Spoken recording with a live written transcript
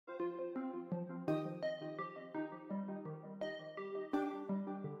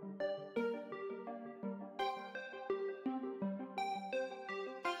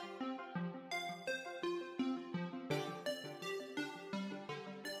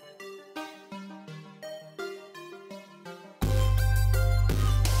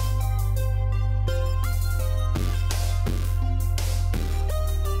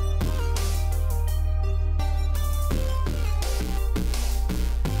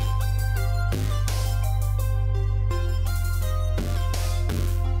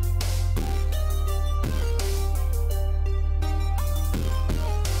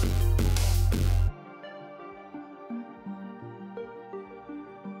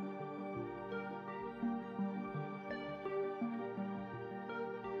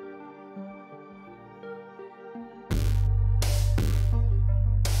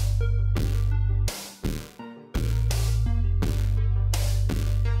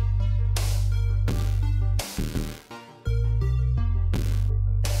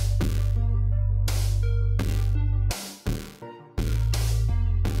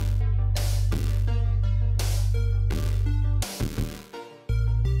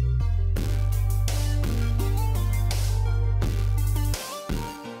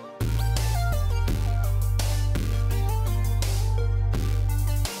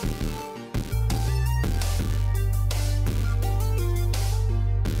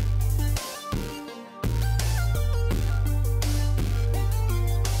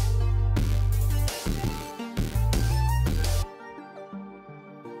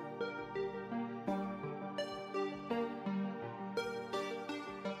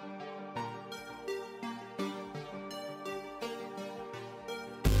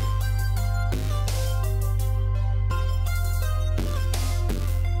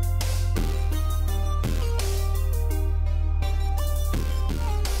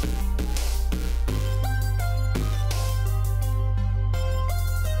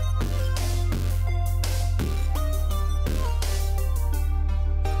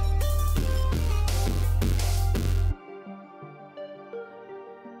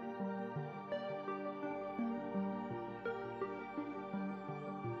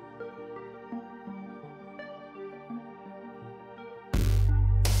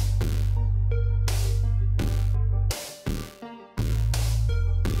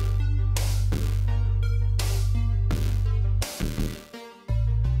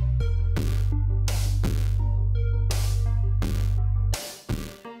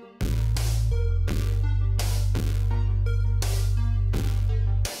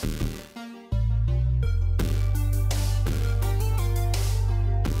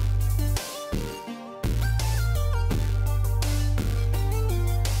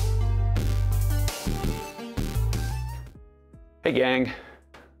Hey gang,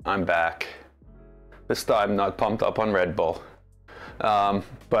 I'm back. This time not pumped up on Red Bull.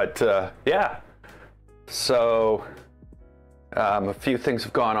 Yeah, so a few things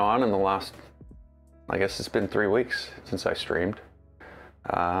have gone on in the last, I guess it's been 3 weeks since I streamed.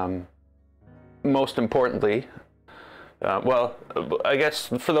 Most importantly, well, I guess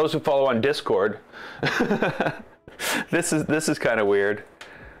for those who follow on Discord, this is kind of weird.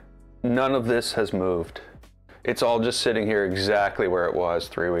 None of this has moved. It's all just sitting here exactly where it was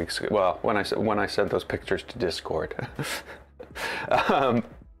 3 weeks ago. Well, when I sent those pictures to Discord.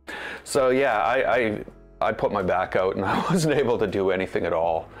 So yeah, I put my back out and I wasn't able to do anything at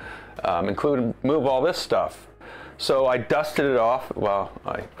all, including move all this stuff. So I dusted it off. Well,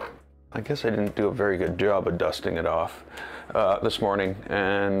 I guess I didn't do a very good job of dusting it off this morning,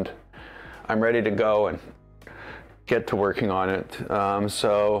 and I'm ready to go and get to working on it.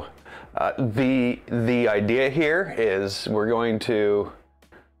 The idea here is we're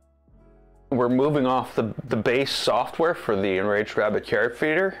moving off the base software for the Enraged rabbit carrot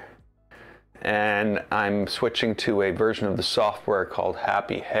feeder, and I'm switching to a version of the software called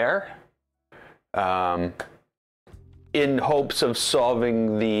Happy Hare, in hopes of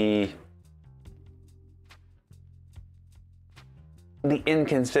solving the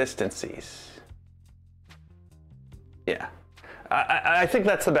inconsistencies. Yeah. I think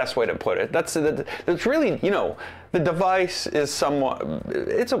that's the best way to put it. That's really, you know, the device is somewhat,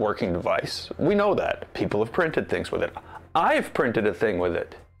 it's a working device. We know that. People have printed things with it. I've printed a thing with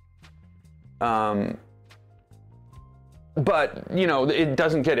it. But, you know, it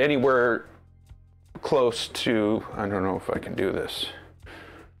doesn't get anywhere close to, I don't know if I can do this.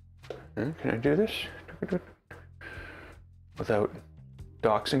 Can I do this? Without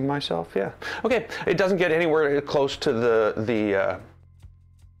doxing myself? Yeah. Okay. It doesn't get anywhere close to the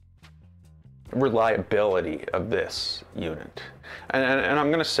reliability of this unit. And I'm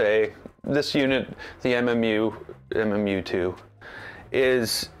going to say this unit, the MMU2,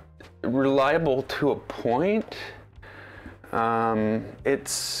 is reliable to a point.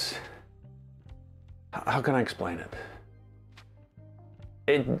 It's, how can I explain it?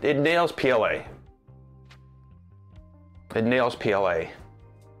 It nails PLA. It nails PLA.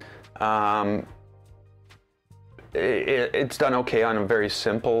 It's done okay on a very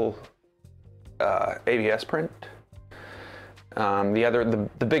simple ABS print.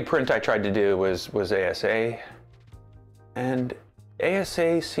 The big print I tried to do was ASA, and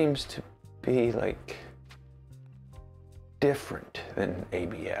ASA seems to be like different than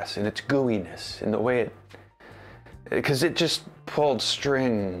ABS in its gooiness, in the way because it just pulled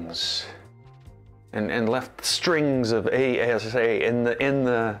strings and left strings of ASA in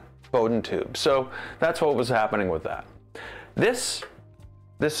the Bowden tube. So that's what was happening with that. This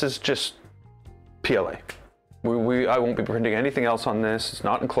is just PLA. I won't be printing anything else on this. It's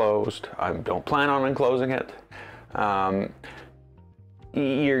not enclosed. I don't plan on enclosing it.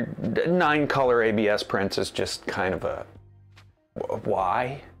 Your 9-color ABS prints is just kind of a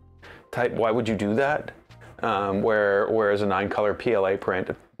why type. Why would you do that? Whereas a 9-color PLA print,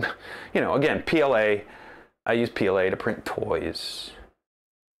 you know, again, PLA, I use PLA to print toys.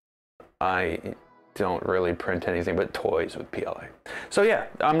 I don't really print anything but toys with PLA. So yeah,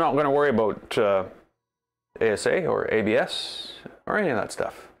 I'm not going to worry about ASA or ABS or any of that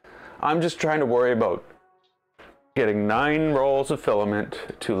stuff. I'm just trying to worry about getting 9 rolls of filament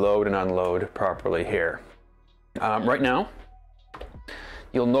to load and unload properly here. Right now,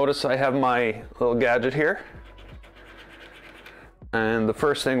 you'll notice I have my little gadget here. And the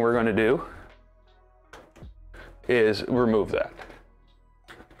first thing we're going to do is remove that.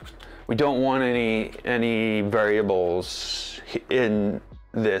 We don't want any variables in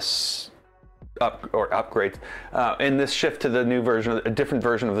this upgrade, in this shift to the new version, a different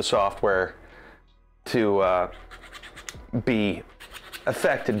version of the software, to be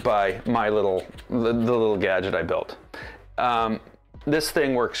affected by my the little gadget I built. This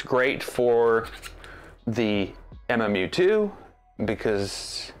thing works great for the MMU2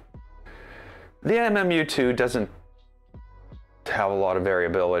 because the MMU2 doesn't have a lot of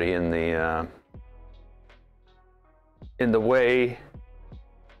variability in the way,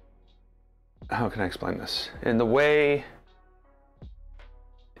 how can I explain this? In the way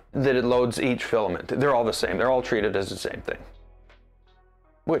that it loads each filament. They're all the same. They're all treated as the same thing,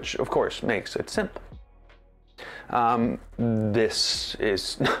 which of course makes it simple. This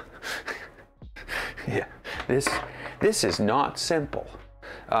is yeah, this is not simple.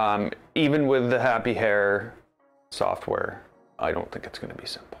 Even with the Happy Hare software, I don't think it's going to be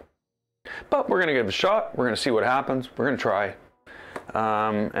simple. But we're going to give it a shot. We're going to see what happens. We're going to try.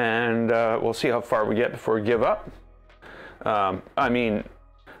 We'll see how far we get before we give up. I mean,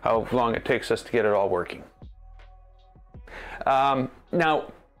 how long it takes us to get it all working.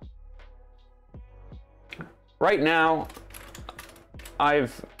 Now, right now,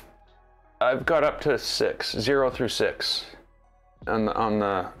 I've got up to 6, 0 through 6 on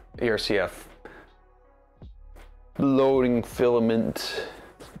the ERCF loading filament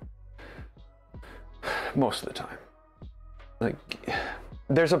most of the time. Like,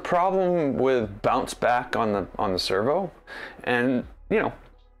 there's a problem with bounce back on the servo, and you know,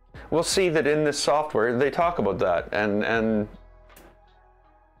 we'll see that in this software they talk about that, and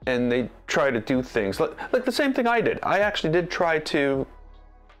they try to do things like the same thing I did. I actually did try to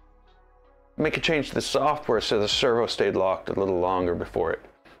make a change to the software so the servo stayed locked a little longer before it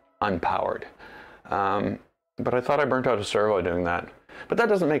unpowered. But I thought I burnt out a servo doing that. But that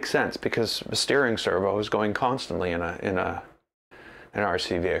doesn't make sense because the steering servo is going constantly in an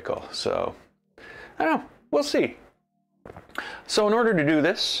RC vehicle. So I don't know, we'll see. So in order to do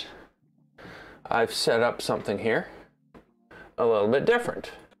this, I've set up something here a little bit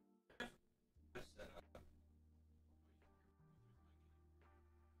different.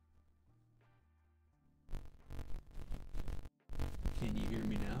 Can you hear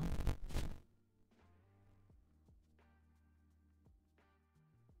me now?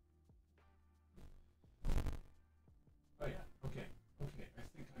 Oh yeah, okay, okay, I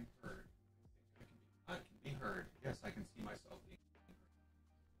think I'm heard. I can be heard. Yes, I can see myself being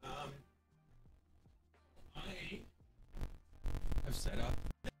heard. I have set up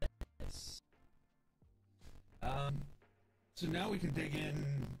this. So now we can dig in.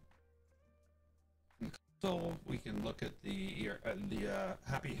 So we can look at the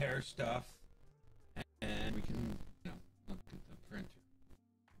Happy Hare stuff, and we can, you know, look at the printer.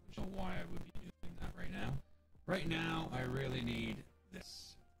 I don't know why I would be doing that right now. Right now, I really need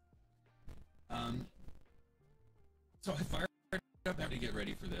this. So I fired up how to get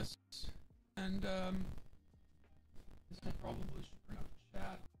ready for this, and this I probably should bring up the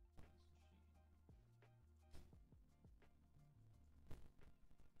chat.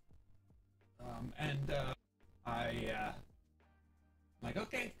 I'm like,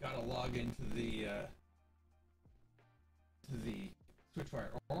 okay, gotta log into the Switchwire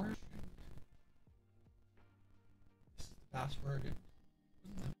Orange. This is the password. It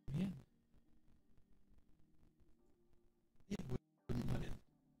wouldn't let me in. It wouldn't let in.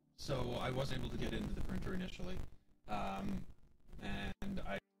 So I wasn't able to get into the printer initially, and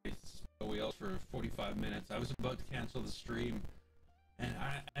I spun wheels for 45 minutes. I was about to cancel the stream, and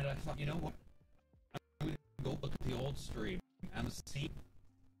I thought, you know what? I'm going to go look at the old stream and see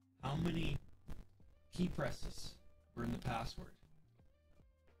how many key presses were in the password.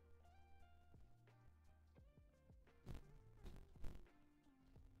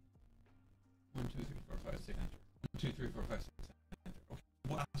 One, two, three, four, five, six, enter. 1, 2, 3, 4, 5, 6, enter. Okay,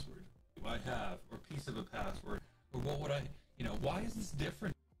 what password do I have, or piece of a password, or what would I, you know, why is this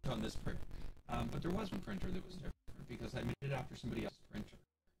different on this printer? But there was one printer that was different because I made it after somebody else's printer.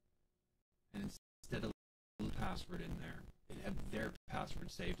 And instead of the password in there, it had their password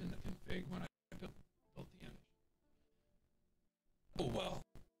saved in the config when I built the image. Oh well.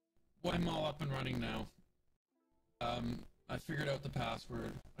 Well, I'm all up and running now. I figured out the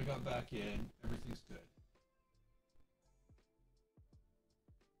password. I got back in. Everything's good.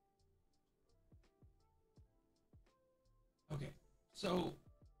 Okay, so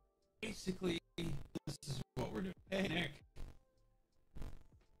basically, this is what we're doing. Hey, Nick.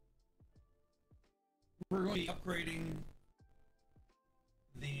 We're going to be upgrading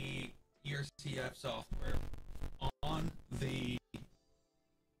the ERCF software on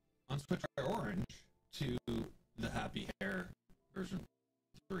Switchwire Orange to the Happy Hare version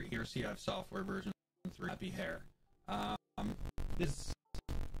 3, ERCF software version 3, Happy Hare. This,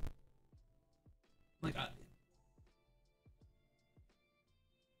 like, I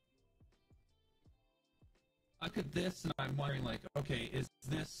look at this and I'm wondering, like, okay, is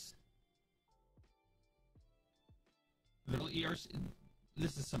this the ERC?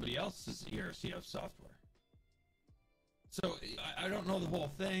 This is somebody else's ERCF software. So I don't know the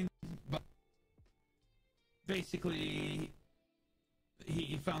whole thing, but basically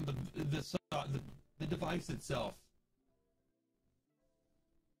he found the device itself.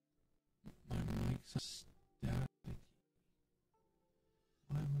 My mic's static.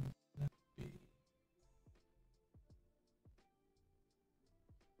 Why would that be?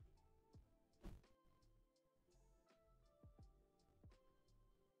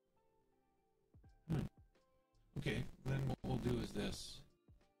 Okay, then what we'll do is this.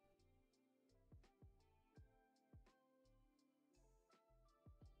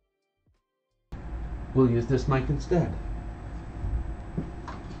 We'll use this mic instead.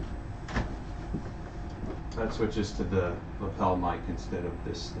 that switches to the lapel mic instead of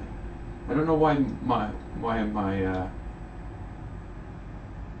this thing. I don't know why my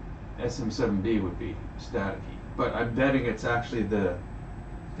SM7B would be staticky, but I'm betting it's actually the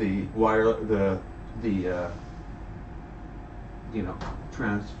you know,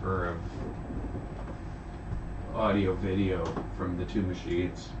 transfer of audio video from the two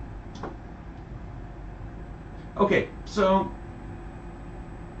machines. Okay, so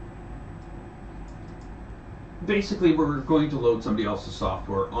basically we're going to load somebody else's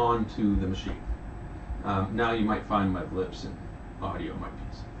software onto the machine. Now you might find my lips and audio might be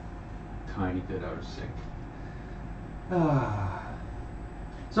a tiny bit out of sync.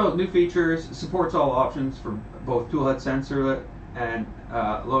 So new features, supports all options for both toolhead sensor and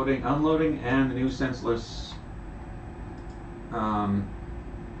loading, unloading, and the new senseless filament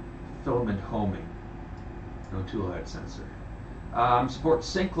homing. No toolhead sensor. Supports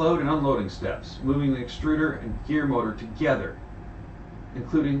sync load and unloading steps, moving the extruder and gear motor together,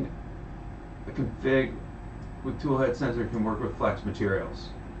 including a config with toolhead sensor can work with flex materials.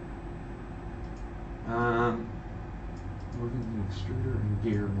 Moving the extruder and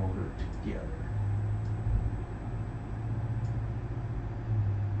gear motor together.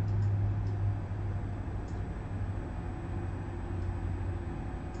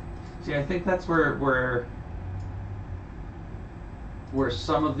 See, I think that's where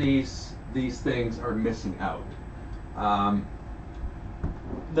some of these things are missing out.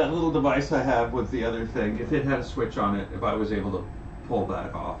 That little device I have with the other thing, if it had a switch on it, if I was able to pull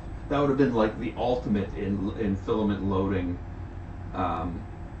that off, that would have been like the ultimate in filament loading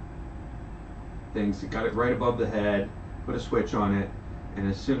things. It got it right above the head, put a switch on it, and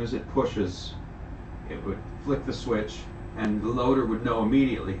as soon as it pushes, it would flick the switch, and the loader would know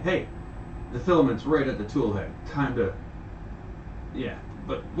immediately, hey, the filament's right at the tool head. Time to, yeah,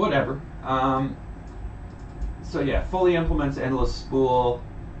 but whatever. So yeah, fully implements endless spool.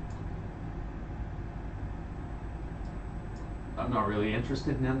 I'm not really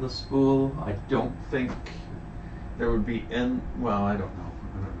interested in endless spool. I don't think there would be well, I don't know.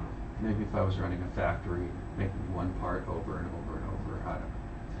 Maybe if I was running a factory, making one part over and over and over, I don't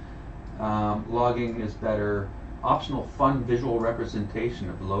know. Logging is better. Optional fun visual representation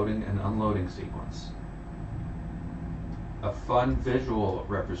of loading and unloading sequence. A fun visual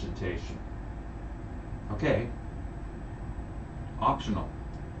representation. Okay. Optional.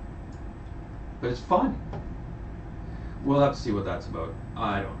 But it's fun. We'll have to see what that's about.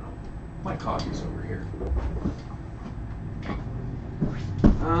 I don't know. My coffee's over here.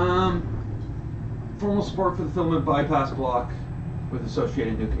 Formal support for the filament bypass block with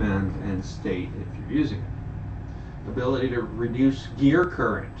associated new command and state if you're using it. Ability to reduce gear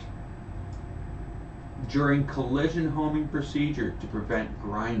current during collision homing procedure to prevent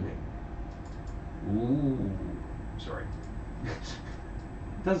grinding. Ooh, sorry. It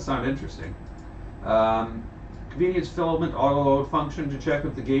does sound interesting. Convenience filament auto load function to check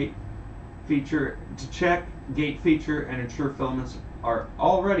if the gate feature and ensure filaments are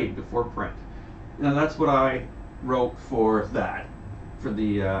all ready before print. Now that's what I wrote for that, for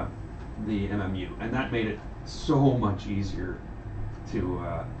the MMU, and that made it so much easier to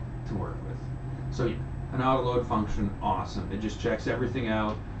work with. So yeah, an auto load function, awesome. It just checks everything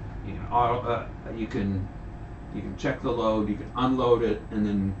out. You can you can check the load, you can unload it, and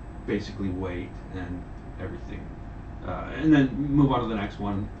then basically wait and everything, and then move on to the next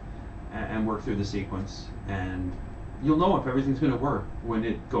one and work through the sequence, and you'll know if everything's going to work when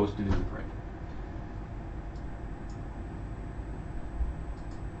it goes to do the print.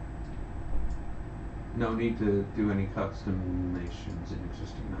 No need to do any customizations in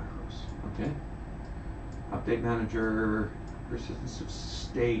existing macros. Okay. Update manager, persistence of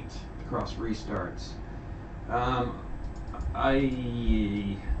state across restarts. I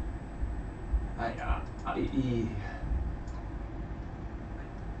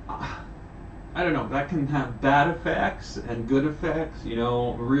don't know. That can have bad effects and good effects. You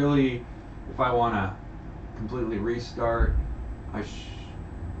know, really, if I want to completely restart,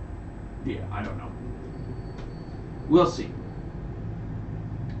 yeah, I don't know. We'll see.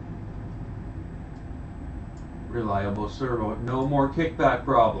 Reliable servo, no more kickback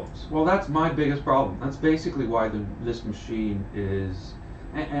problems. Well, that's my biggest problem. That's basically why this machine is,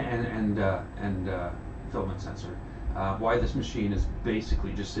 and filament sensor, why this machine is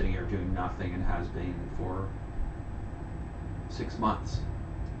basically just sitting here doing nothing and has been for 6 months.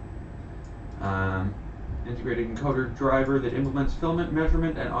 Integrated encoder driver that implements filament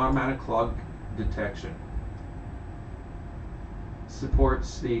measurement and automatic clog detection.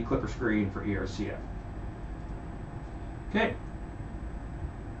 Supports the clipper screen for ERCF. Okay.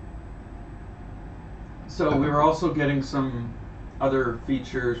 So we were also getting some other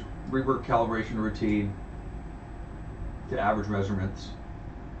features, rework calibration routine to average measurements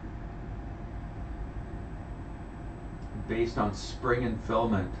based on spring and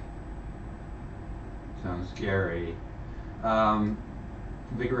filament. Sounds scary.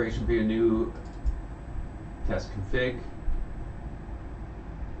 Configuration via new test config.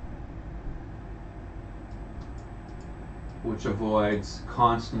 Which avoids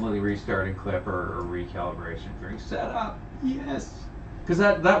constantly restarting Clipper or recalibration during setup. Yes, because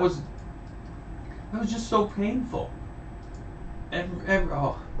that was just so painful.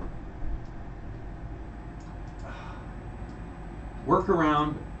 Oh.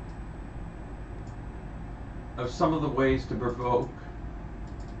 Workaround of some of the ways to provoke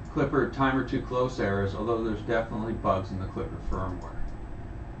Clipper timer too close errors, although there's definitely bugs in the Clipper firmware.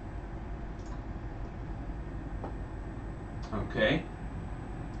 Okay.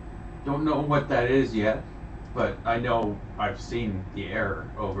 Don't know what that is yet, but I know I've seen the error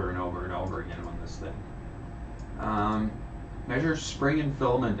over and over and over again on this thing. Measure spring and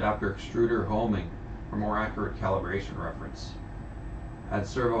filament after extruder homing for more accurate calibration reference. Add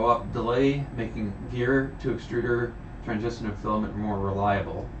servo up delay, making gear to extruder transition of filament more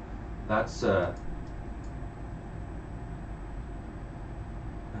reliable. That's that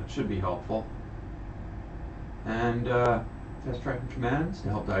should be helpful. And test tracking commands to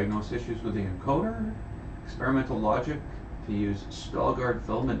help diagnose issues with the encoder. Experimental logic to use stall guard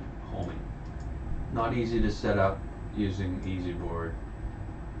filament homing. Not easy to set up using EasyBoard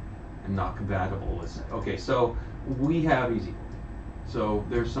and not compatible with. Okay, so we have EasyBoard, so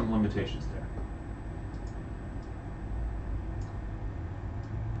there's some limitations there.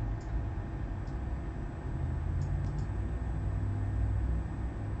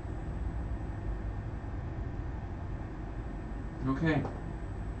 Okay.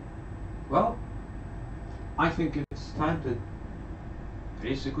 Well, I think it's time to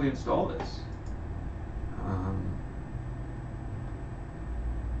basically install this.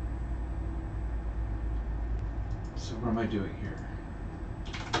 So what am I doing here?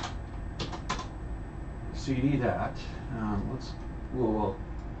 CD that.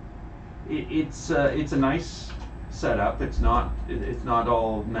 It's a nice setup. It's not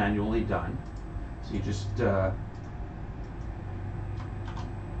all manually done. So you just there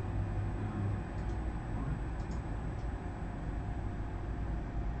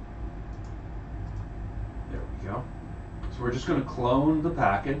we go. So we're just going to clone the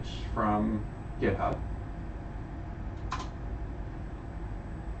package from GitHub.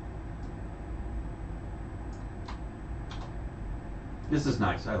 This is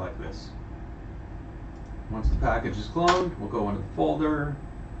nice, I like this. Once the package is cloned, we'll go into the folder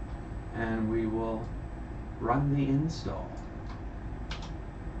and we will run the install.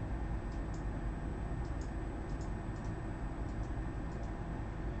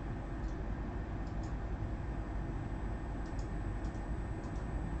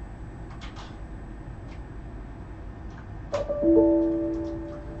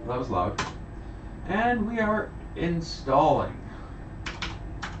 That was loud. And we are installing.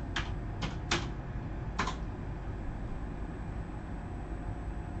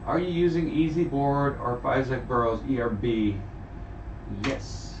 Are you using EasyBoard or Physek Burroughs ERB?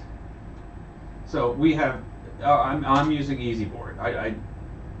 Yes. So we have. I'm using EasyBoard.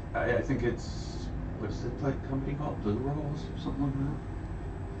 I think it's, what is it, like company called Blue Rolls or something like that.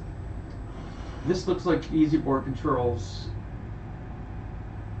 This looks like EasyBoard controls.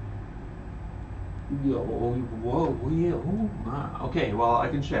 Okay, well I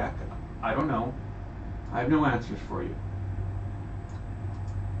can check. I don't know. I have no answers for you.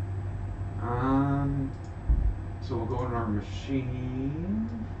 So we'll go in our machine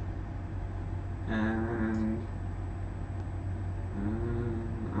and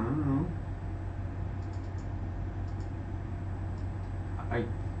I don't know.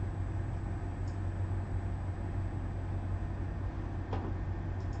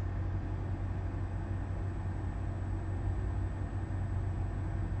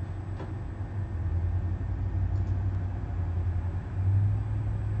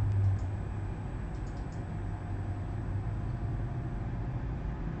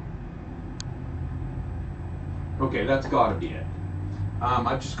 Okay, that's got to be it.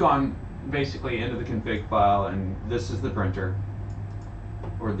 I've just gone basically into the config file, and this is the printer,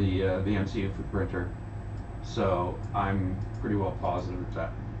 or the MCU for the printer. So I'm pretty well positive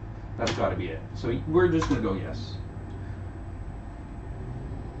that that's got to be it. So we're just going to go yes.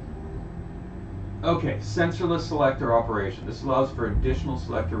 Okay, sensorless selector operation. This allows for additional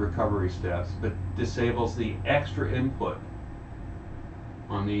selector recovery steps, but disables the extra input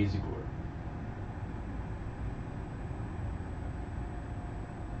on the EasyBoard.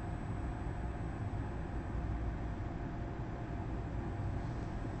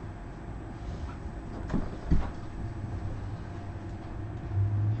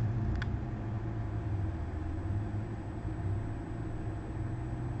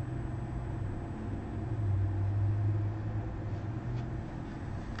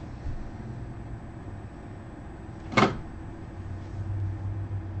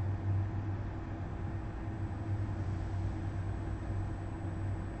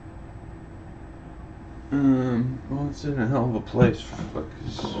 Well, it's in a hell of a place,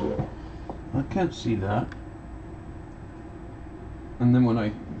 because I can't see that. And then when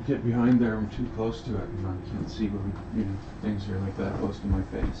I get behind there, I'm too close to it, and I can't see when, you know, things are like that close to my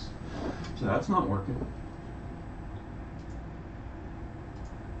face. So that's not working.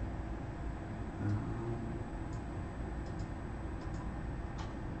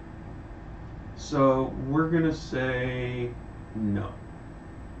 So we're gonna say no.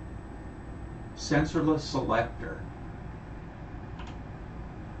 Sensorless selector.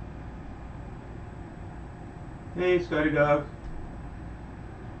 Hey, Scotty Dog.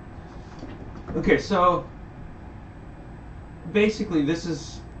 Okay, so basically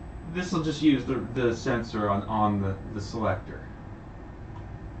this will just use the sensor on the selector.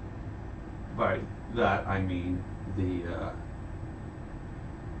 By that I mean the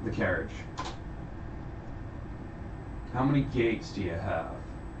carriage. How many gates do you have?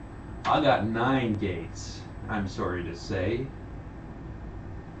 I got 9 gates, I'm sorry to say.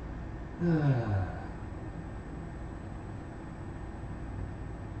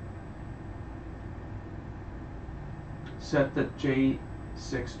 Set the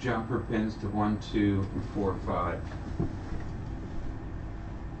J6 jumper pins to 1, 2, and 4, 5.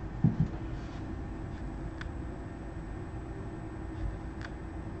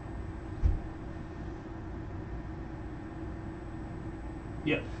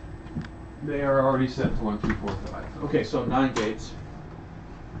 Yep. They are already set to 1, 2, 4, 5. Okay, so 9 gates.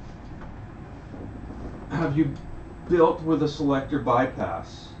 Have you built with a selector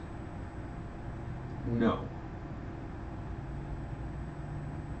bypass? No.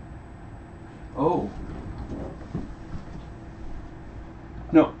 Oh.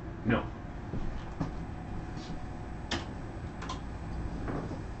 No, no. Do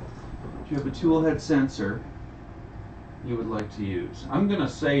you have a tool head sensor you would like to use? I'm going to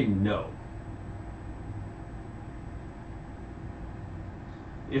say no.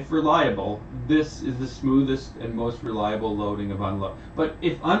 If reliable, this is the smoothest and most reliable loading of unload. But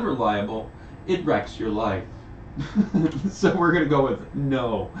if unreliable, it wrecks your life. So we're going to go with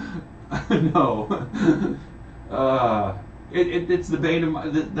no. No. It's the bane of my,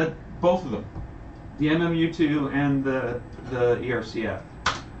 both of them. The MMU2 and the ERCF.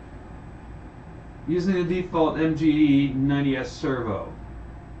 Using the default MGE 90S servo.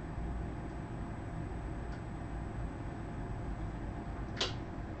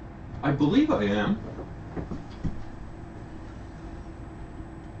 I believe I am.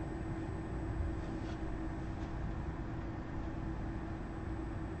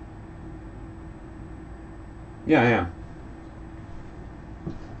 Yeah, I am.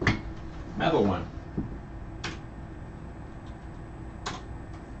 Metal one.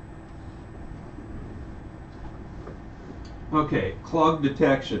 Okay, clog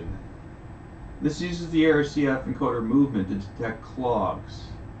detection. This uses the ERCF encoder movement to detect clogs.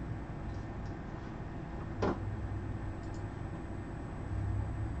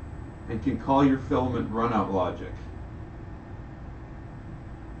 And can call your filament runout logic.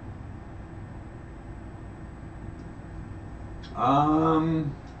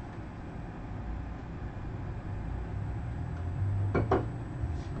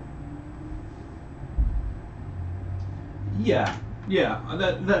 Yeah,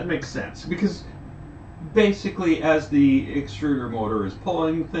 that makes sense, because basically as the extruder motor is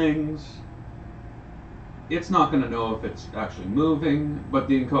pulling things, it's not going to know if it's actually moving, but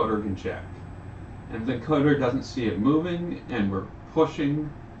the encoder can check. And if the encoder doesn't see it moving and we're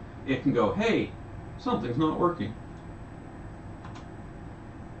pushing, it can go, hey, something's not working.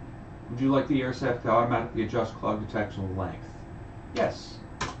 Would you like the ERCF to automatically adjust clog detection length? Yes.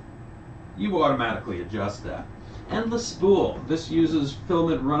 You automatically adjust that. Endless spool. This uses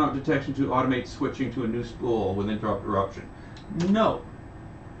filament runout detection to automate switching to a new spool with interruption. No.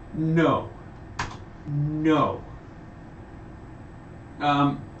 No. No.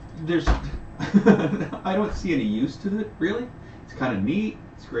 There's I don't see any use to it, really. It's kind of neat.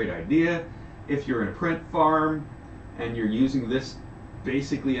 It's a great idea. If you're in a print farm and you're using this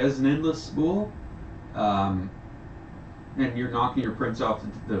basically as an endless spool, and you're knocking your prints off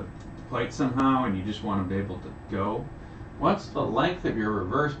the plate somehow and you just want to be able to go. What's the length of your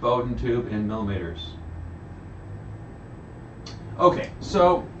reverse Bowden tube in millimeters? Okay,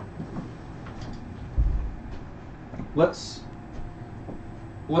 so let's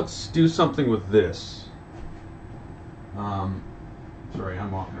do something with this. Sorry,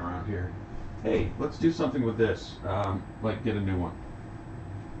 I'm walking around here. Hey, let's do something with this. Like get a new one.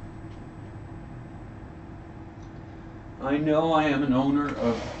 I know I am an owner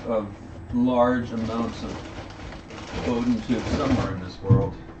of large amounts of Bowden tube somewhere in this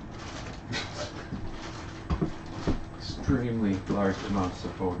world. extremely large amounts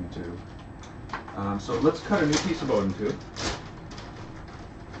of Voron tube. So let's cut a new piece of Voron tube.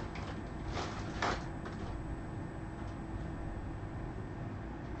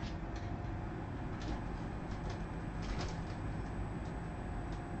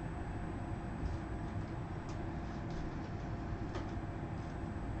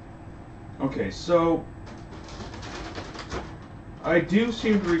 Okay, so I do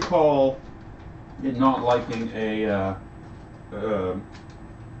seem to recall it not liking a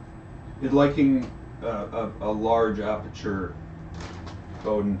large aperture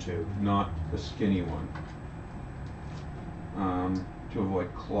Voron tube, not a skinny one, to avoid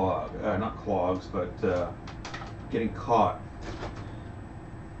not clogs, but getting caught.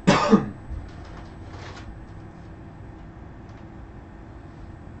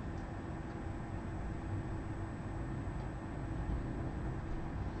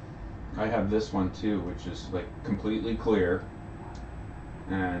 I have this one too, which is like completely clear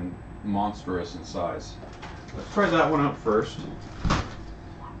and monstrous in size. Let's try that one out first.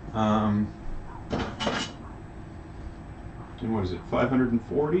 And what is it,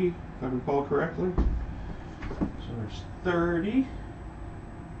 540, if I recall correctly? So there's 30.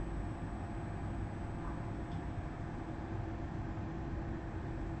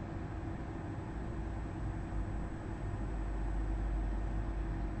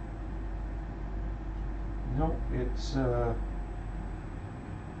 No, it's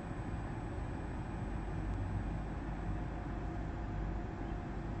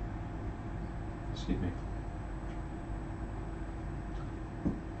excuse me.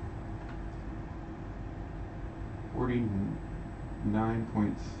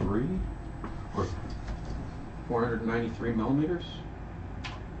 $49.3 or 493 millimeters.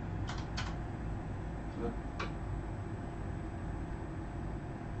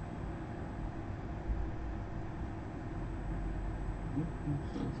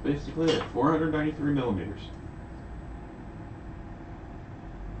 That's basically it, 493 millimeters.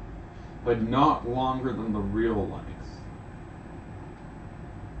 But not longer than the real length.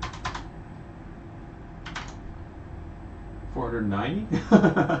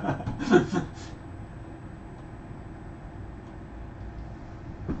 $490?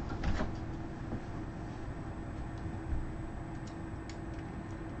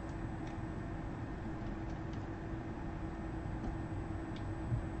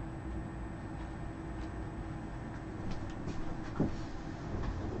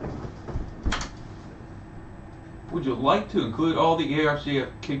 Would you like to include all the ERCF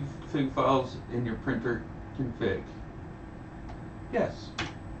config files in your printer config? Yes.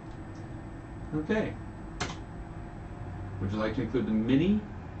 Okay. Would you like to include the mini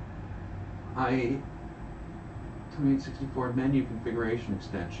i2864 menu configuration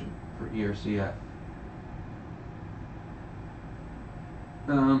extension for ERCF?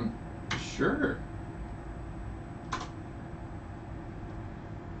 Sure.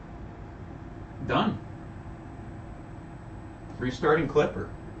 Done. Restarting Clipper.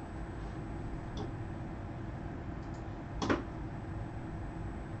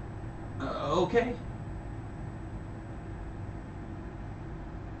 Okay.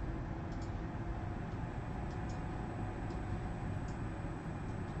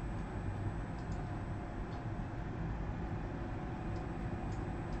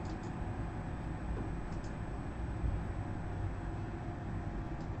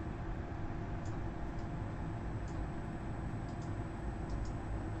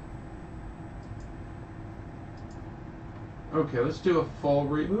 Okay, let's do a full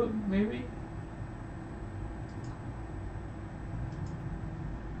reboot, maybe?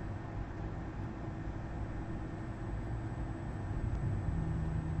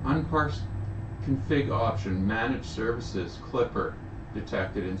 Unparsed config option, manage services, Clipper,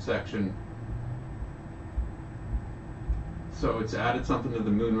 detected in section. So it's added something to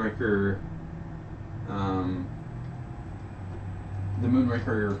the Moonraker,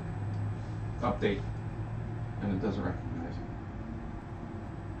 update, and it doesn't recognize it.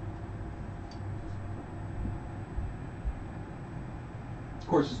 Of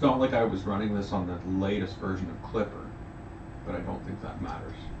course, it's not like I was running this on the latest version of Clipper, but I don't think that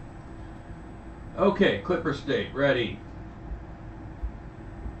matters. Okay, Clipper state, ready.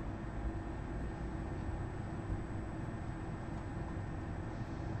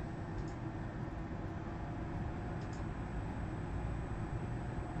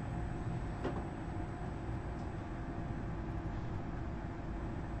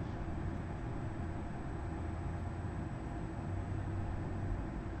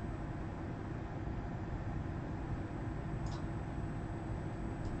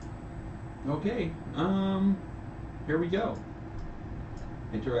 Okay, here we go.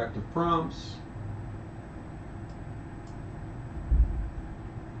 Interactive prompts.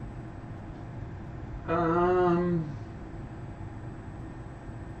 I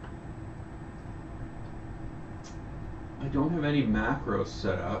don't have any macros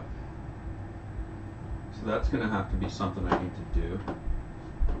set up, so that's going to have to be something I need to do.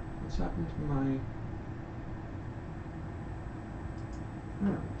 What's happened to my...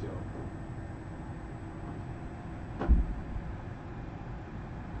 There we go.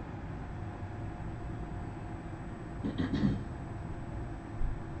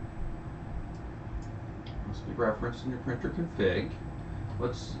 Must be referenced in your printer config.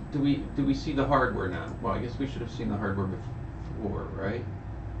 Let's do we see the hardware now? Well, I guess we should have seen the hardware before, right?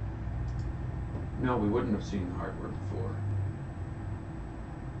 No, we wouldn't have seen the hardware before.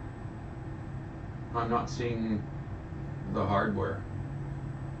 I'm not seeing the hardware.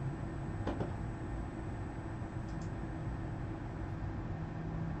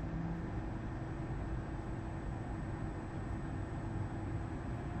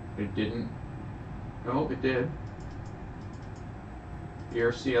 It didn't. No, it did.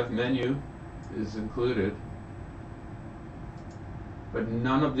 ERCF menu is included, but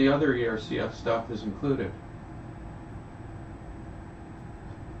none of the other ERCF stuff is included.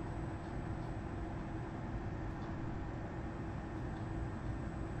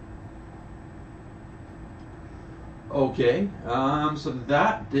 Okay, so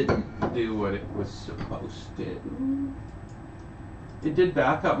that didn't do what it was supposed to do. It did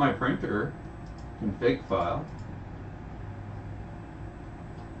back up my printer config file.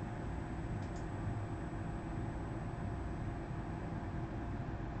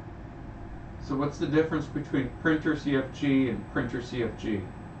 So what's the difference between printer CFG and printer CFG?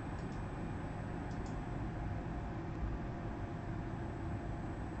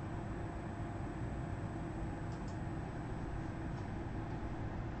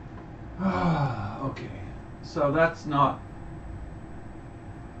 Okay, so that's not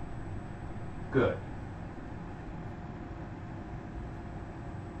good.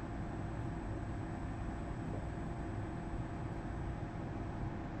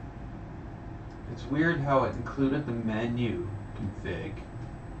 It's weird how it included the menu config.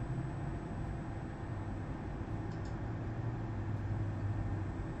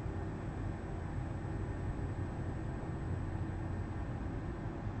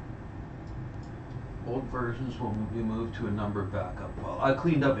 Old versions will be moved to a number backup. Well, I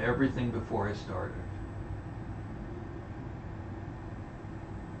cleaned up everything before I started.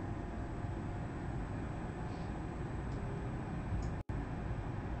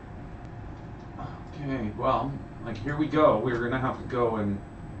 Okay, well, like here we go. We're gonna have to go and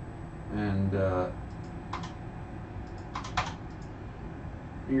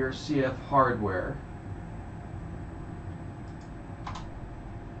ERCF hardware.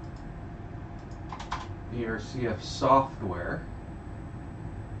 ERCF software.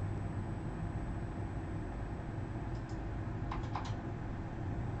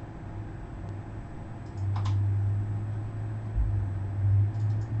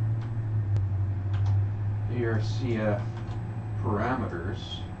 ERCF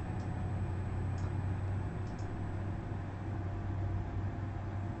parameters.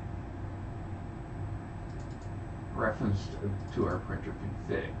 Reference to our printer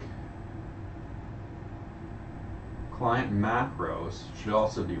config. Client macros should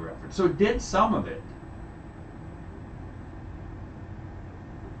also be referenced. So it did some of it.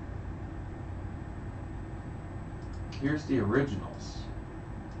 Here's the originals.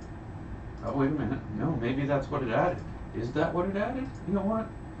 Oh, wait a minute. No, maybe that's what it added. Is that what it added? You know what?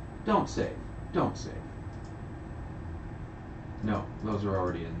 Don't save. Don't save. No, those are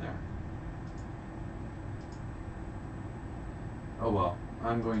already in there. Oh well,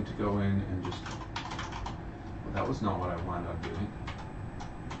 I'm going to go in and just... Well, that was not what I wound up doing.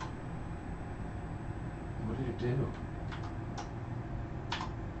 What did it do?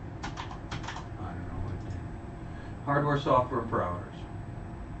 I don't know what it did. Hardware, software, parameters.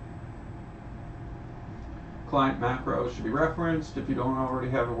 Client macros should be referenced if you don't already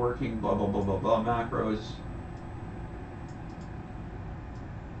have a working blah blah blah blah blah macros.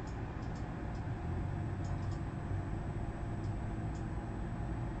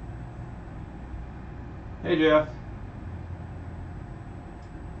 Hey Jeff.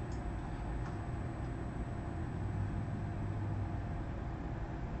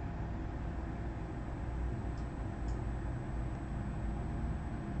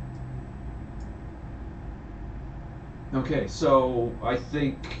 Okay, so I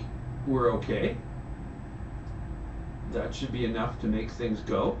think we're okay. That should be enough to make things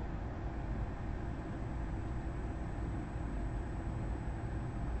go.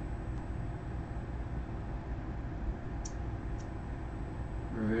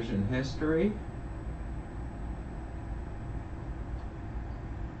 revision history.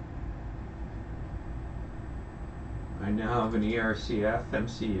 I now have an ERCF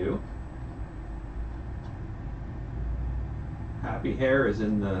MCU. Happy Hare is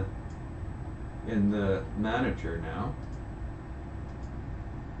in the manager now,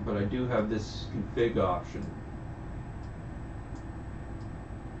 but I do have this config option.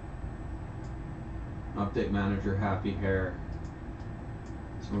 Update manager Happy Hare.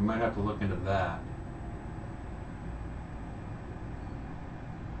 So we might have to look into that.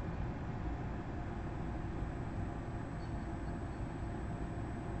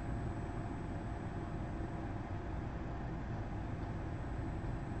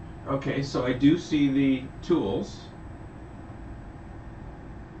 Okay, so I do see the tools.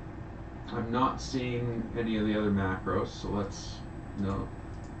 I'm not seeing any of the other macros, so let's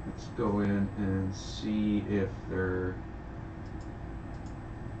go in and see if there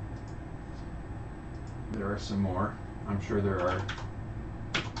are some more. I'm sure there are.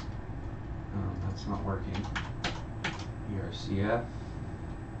 That's not working. ERCF.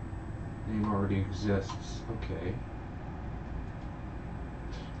 Name already exists. Okay.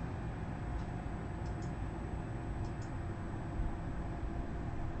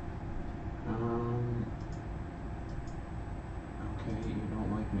 Okay, you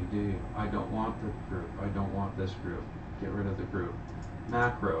don't like me, do you? I don't want the group. I don't want this group. Get rid of the group.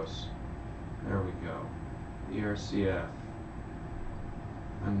 Macros. There we go. ERCF.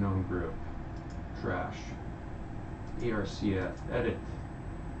 Unknown group. Trash. ERCF. Edit.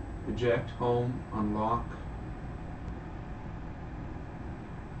 Eject. Home. Unlock.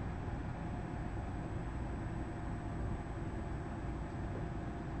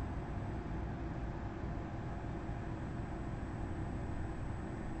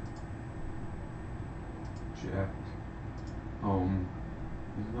 Eject. Home.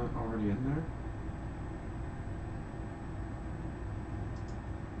 Isn't that already in there?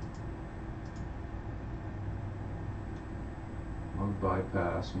 Mode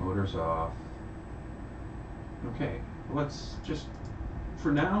bypass, motors off. Okay, let's just,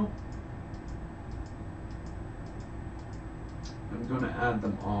 for now, I'm going to add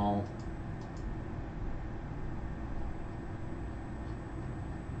them all.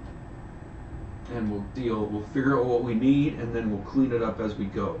 And we'll figure out what we need, and then we'll clean it up as we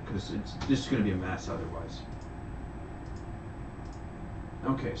go, because it's just going to be a mess otherwise.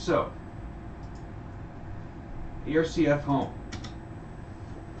 Okay, so ERCF home.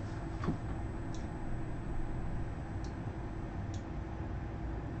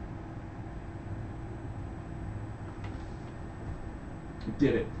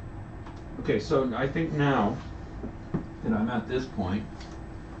 Did it. Okay, so I think now that I'm at this point,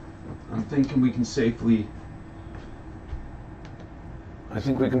 I'm thinking we can safely, I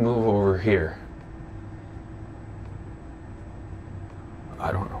think we can move over here.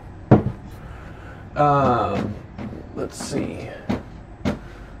 I don't know. Let's see.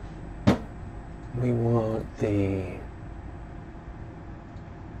 We want the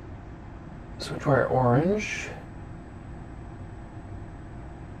switchwire orange.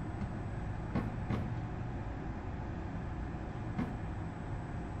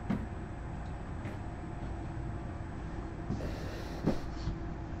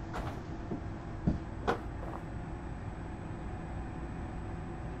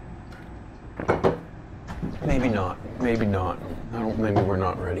 Maybe not. Maybe not. Maybe we're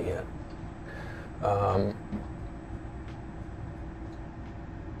not ready yet.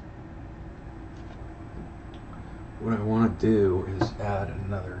 What I want to do is add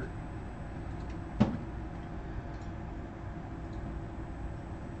another.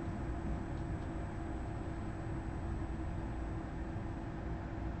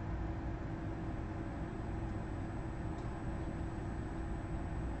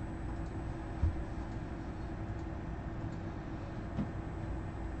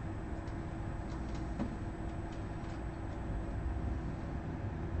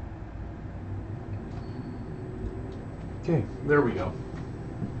 Okay, there we go.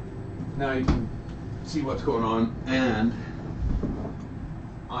 Now you can see what's going on, and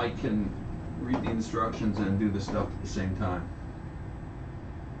I can read the instructions and do the stuff at the same time.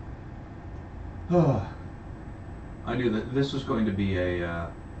 I knew that this was going to be a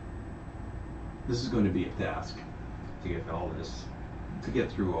task to get all this, to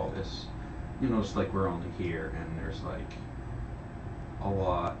get through all this. You notice, like, we're only here, and there's like a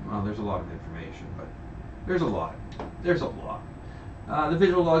lot. Well, there's a lot of information, but there's a lot. There's a lot. The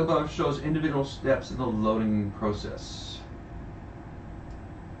visual log above shows individual steps in the loading process.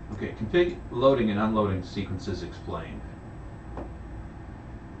 Okay, config loading and unloading sequences explained.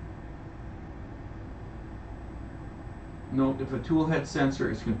 Note, if a tool head sensor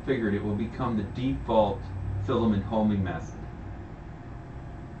is configured, it will become the default filament homing method.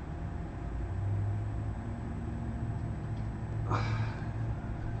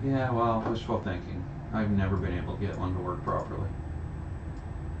 Yeah, well, wishful thinking. I've never been able to get one to work properly.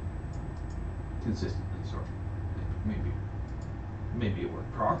 Consistently, sorry. Maybe it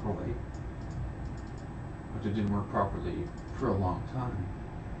worked properly, but it didn't work properly for a long time.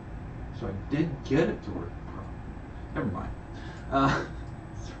 So I did get it to work properly. Never mind.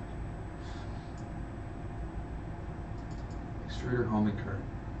 Extruder homing current.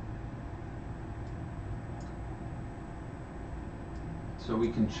 So we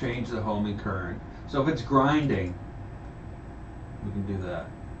can change the homing current. So if it's grinding, we can do that.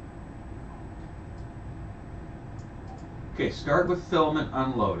 Okay, start with filament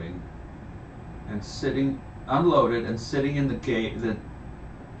unloading and unloaded and sitting in the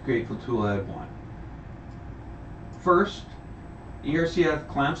grateful tool head 1. First, ERCF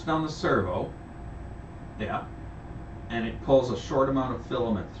clamps down the servo, yeah, and it pulls a short amount of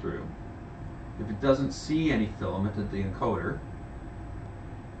filament through. If it doesn't see any filament at the encoder,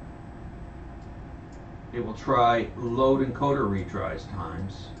 it will try load encoder retries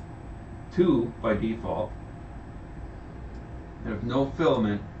times 2 by default. And if no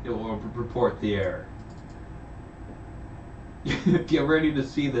filament, it will report the error. Get ready to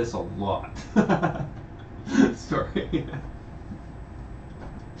see this a lot. Sorry.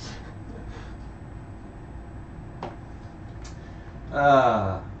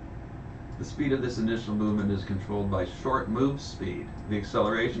 The speed of this initial movement is controlled by short move speed. The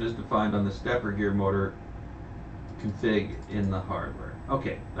acceleration is defined on the stepper gear motor config in the hardware.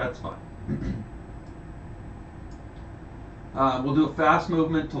 Okay, that's fine. We'll do a fast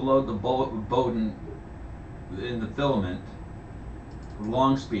movement to load the Bowden in the filament.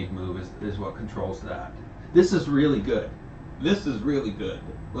 Long speed move is what controls that. This is really good. This is really good.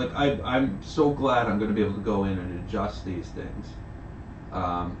 Like I'm so glad I'm going to be able to go in and adjust these things,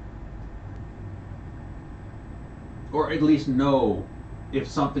 or at least know if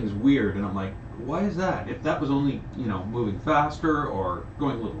something's weird. And I'm like, why is that? If that was only moving faster or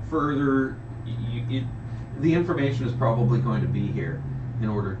going a little further, the information is probably going to be here in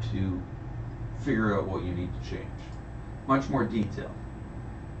order to figure out what you need to change. Much more detail.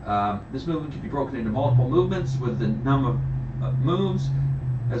 This movement can be broken into multiple movements with the num of moves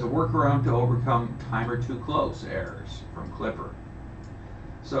as a workaround to overcome timer too close errors from Clipper.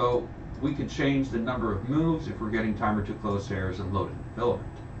 So we could change the number of moves if we're getting timer too close errors and loaded filament.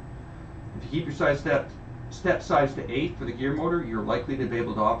 If you keep your step size to 8 for the gear motor, you're likely to be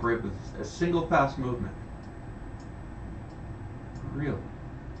able to operate with a single fast movement. Really.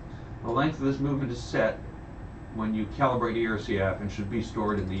 The length of this movement is set when you calibrate ERCF and should be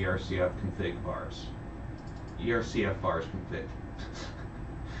stored in the ERCF config bars. ERCF bars config.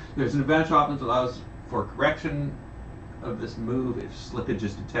 There's an advanced option that allows for correction of this move if slippage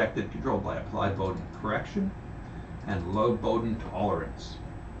is detected, controlled by applied Bowden correction and load Bowden tolerance.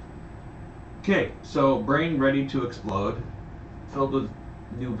 Okay, so brain ready to explode, filled with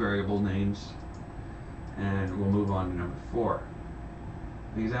new variable names, and we'll move on to number 4.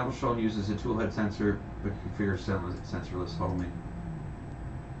 The example shown uses a toolhead sensor but configures sensorless homing.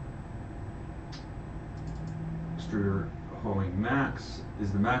 Extruder homing max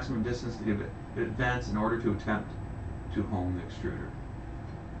is the maximum distance to give it advance in order to attempt to home the extruder.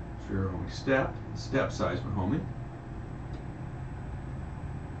 Extruder homing step size when homing.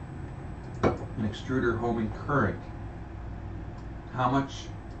 An extruder homing current.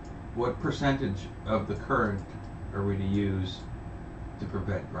 What percentage of the current are we to use to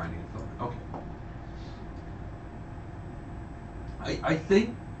prevent grinding of filament? Okay. I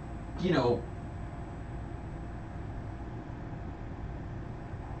think,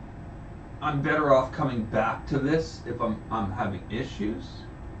 I'm better off coming back to this if I'm having issues.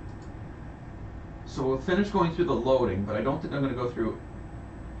 So we'll finish going through the loading, but I don't think I'm going to go through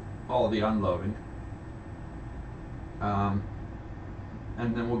all of the unloading. And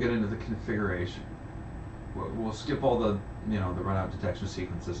then we'll get into the configuration. We'll skip all the the runout detection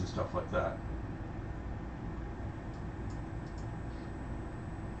sequences and stuff like that.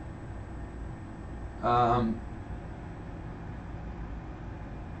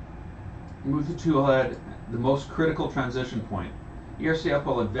 Move the tool head, the most critical transition point. ERCF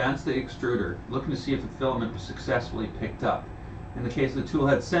will advance the extruder, looking to see if the filament was successfully picked up. In the case of the tool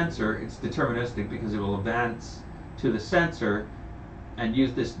head sensor, it's deterministic because it will advance to the sensor and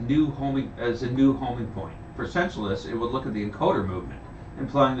use this new homing as a new homing point. For sensorless, it would look at the encoder movement,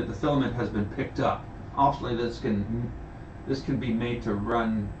 implying that the filament has been picked up. Optionally, this can be made to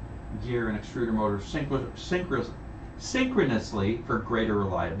run gear and extruder motor synchronously for greater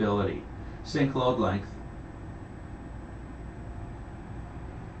reliability. Sync load length,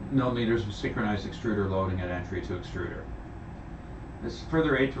 millimeters of synchronized extruder loading at entry to extruder. This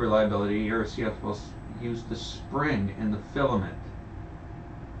further aid to reliability, ERCF will use the spring in the filament.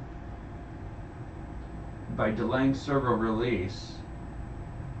 By delaying servo release,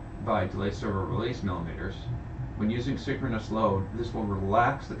 millimeters, when using synchronous load, this will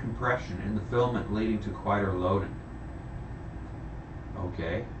relax the compression in the filament, leading to quieter loading.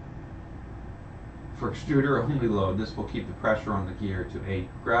 Okay. For extruder only load, this will keep the pressure on the gear to aid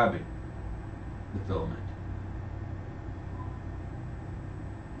grabbing the filament.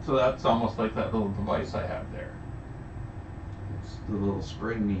 So that's almost like that little device I have there. It's the little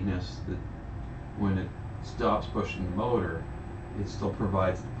springiness that when it stops pushing the motor, it still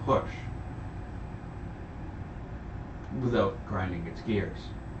provides the push without grinding its gears.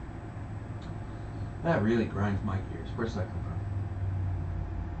 That really grinds my gears. Where's that come from?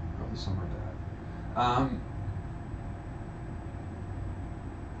 Probably somewhere bad.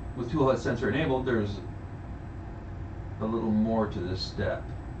 With toolhead sensor enabled, there's a little more to this step.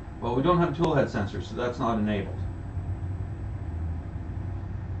 Well, we don't have a toolhead sensor, so that's not enabled.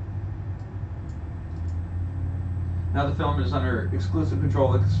 Now the filament is under exclusive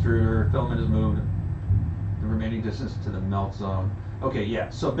control of the extruder. Filament is moved the remaining distance to the melt zone. Okay, yeah,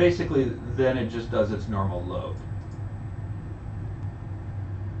 so basically then it just does its normal load.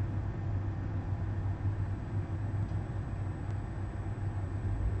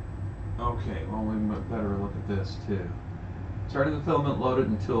 Okay, well, we better look at this too. Starting the filament loaded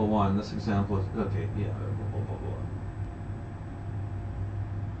in tool 1. This example is, okay, yeah, blah, blah, blah, blah.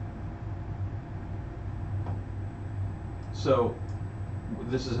 So,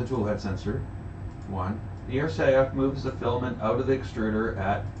 this is a tool head sensor, 1. The ERCF moves the filament out of the extruder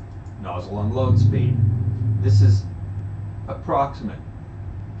at nozzle unload speed. This is approximate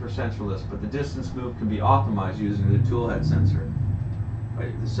for sensorless, but the distance moved can be optimized using the tool head sensor.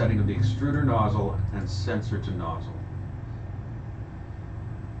 The setting of the extruder nozzle and sensor to nozzle.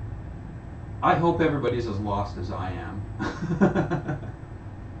 I hope everybody's as lost as I am.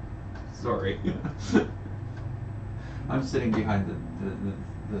 Sorry. I'm sitting behind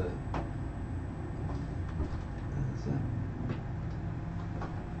the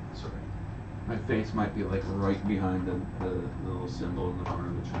sorry. My face might be like right behind the little symbol in the corner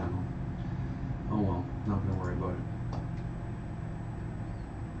of the channel. Oh well, not gonna worry about it.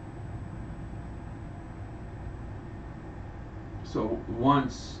 So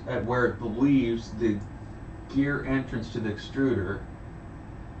once at where it believes the gear entrance to the extruder,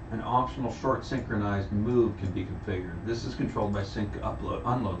 an optional short synchronized move can be configured. This is controlled by sync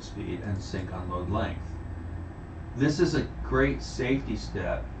unload speed and sync unload length. This is a great safety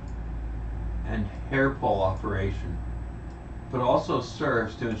step and hair pull operation, but also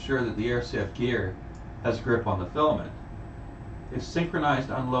serves to ensure that the ERCF gear has grip on the filament. If synchronized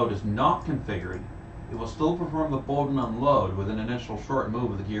unload is not configured, it will still perform the Bowden unload with an initial short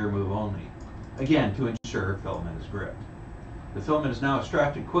move of the gear move only, again to ensure filament is gripped. The filament is now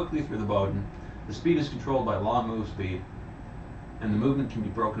extracted quickly through the Bowden. The speed is controlled by long move speed, and the movement can be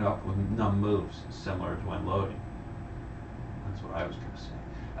broken up with numb moves, similar to when loading. That's what I was going to say.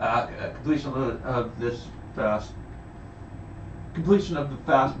 Completion of the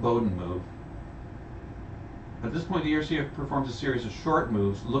fast Bowden move. At this point, the ERCF performs a series of short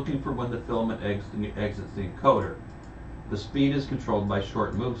moves, looking for when the filament exits the encoder. The speed is controlled by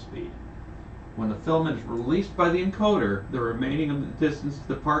short move speed. When the filament is released by the encoder, the remaining of the distance to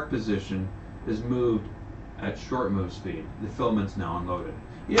the park position is moved at short move speed. The filament's now unloaded.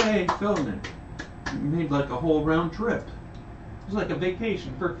 Yay, filament! You made like a whole round trip. It's like a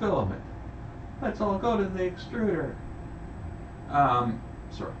vacation for filament. Let's all go to the extruder.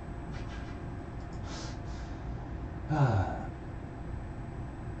 Sorry.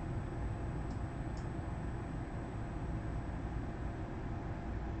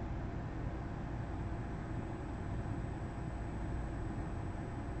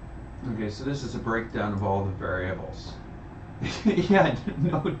 Okay, so this is a breakdown of all the variables. Yeah,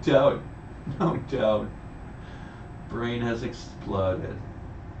 no doubt. No doubt. Brain has exploded.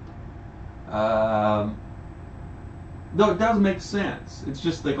 No, it does make sense. It's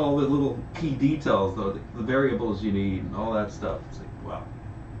just like all the little key details, though, the variables you need and all that stuff. It's like, wow.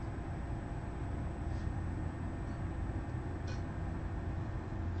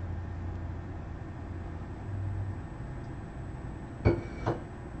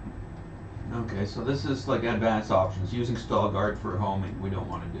 Okay, so this is like advanced options. Using stall guard for homing. We don't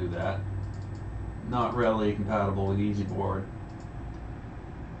want to do that. Not really compatible with EasyBoard.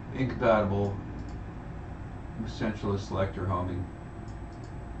 Incompatible Essentialist selector homing,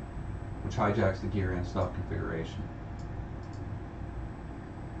 which hijacks the gear and stop configuration.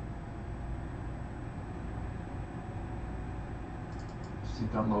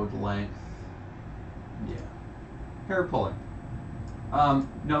 Sync unload length. Yeah. Hair pulling.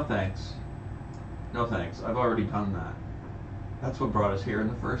 No thanks. No thanks. I've already done that. That's what brought us here in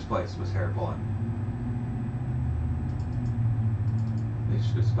the first place, was hair pulling. They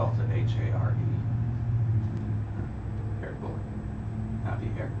should have spelled it H-A-R-E. Hair pulling. Happy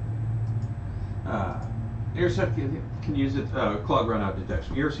Hare. ERCF can use its clog runout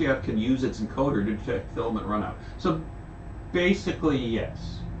detection. ERCF can use its encoder to detect filament runout. So basically,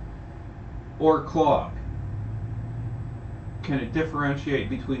 yes. Or clog. Can it differentiate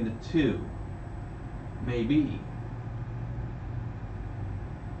between the two? Maybe.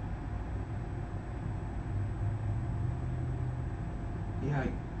 Yeah,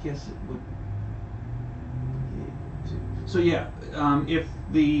 I guess it would. So yeah, if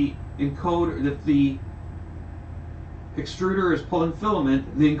the encoder, if the extruder is pulling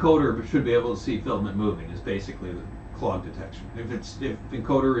filament, the encoder should be able to see filament moving. Is basically the clog detection. If the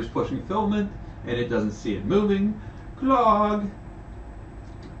encoder is pushing filament and it doesn't see it moving, clog.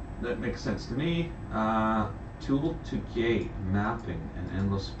 That makes sense to me. Tool to gate, mapping, and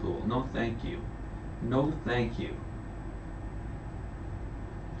endless spool. No thank you. No thank you.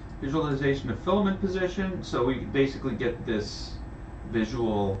 Visualization of filament position. So we basically get this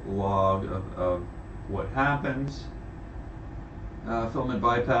visual log of what happens. Filament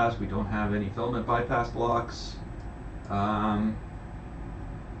bypass. We don't have any filament bypass blocks.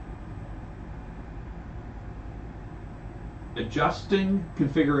 Adjusting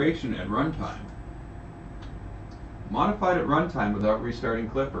configuration at runtime. Modified at runtime without restarting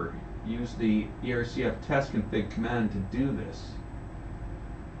Clipper. Use the ERCF test config command to do this.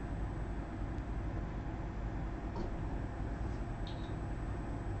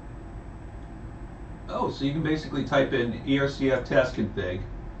 Oh, so you can basically type in ERCF test config,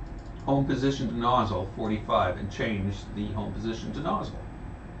 home position to nozzle 45, and change the home position to nozzle.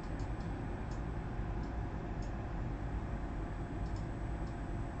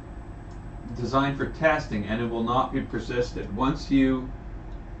 Designed for testing, and it will not be persisted. Once you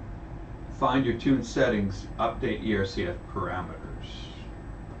find your tuned settings, update ERCF parameters.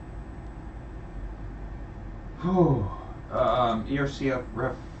 ERCF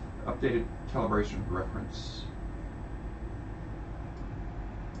ref updated calibration reference.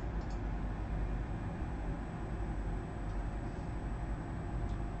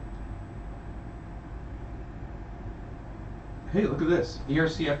 Hey, look at this.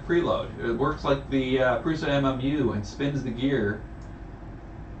 ERCF preload. It works like the Prusa MMU and spins the gear.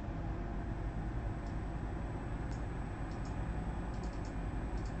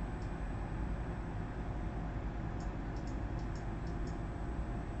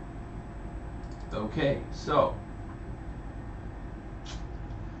 Okay, so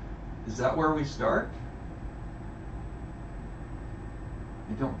is that where we start?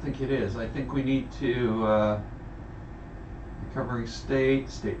 I don't think it is. I think we need to recovering state,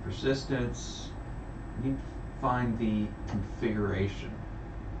 state persistence. We need to find the configuration.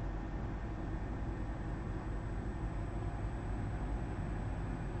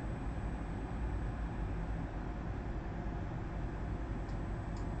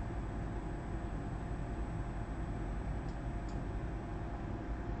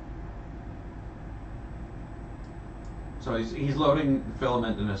 So he's loading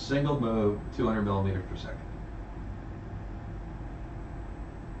filament in a single move, 200 millimeters per second.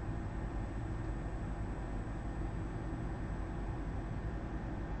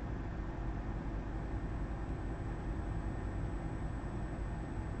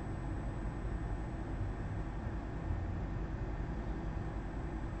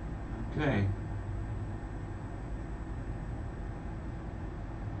 Okay.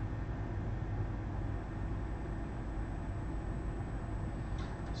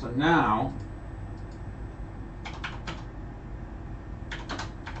 So now,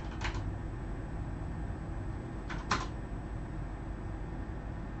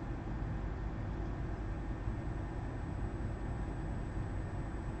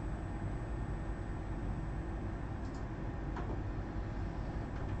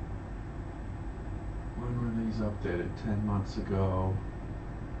 when were these updated? 10 months ago,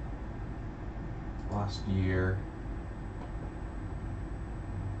 last year.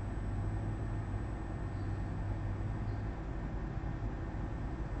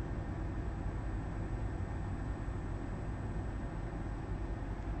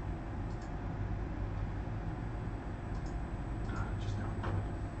 Just download it.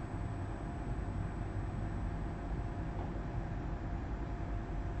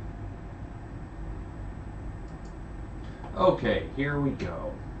 Okay, here we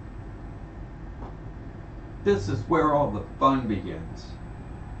go. This is where all the fun begins.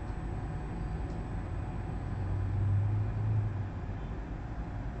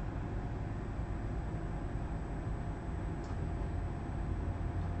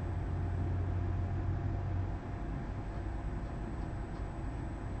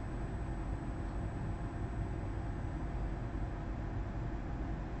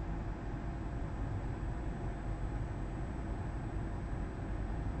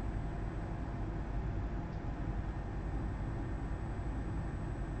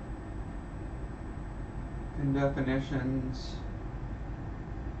 Definitions,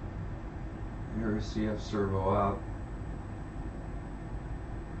 ERCF servo up.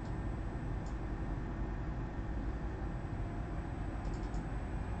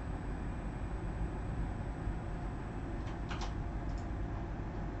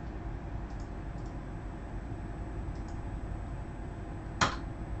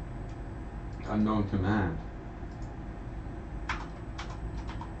 Unknown command.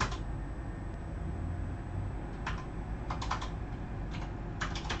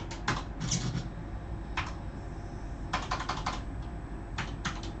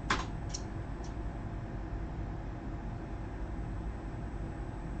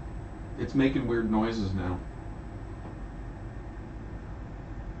 It's making weird noises now.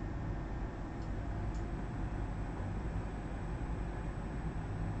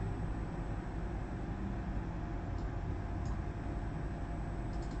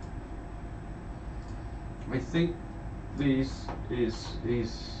 I think he's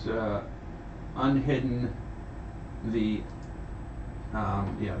unhidden the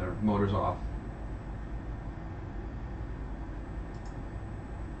yeah, their motor's off.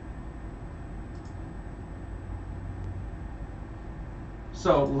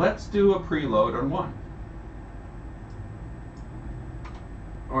 So let's do a preload on 1.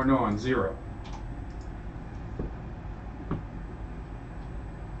 Or no, on 0.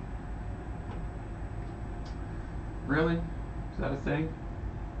 Really? Is that a thing?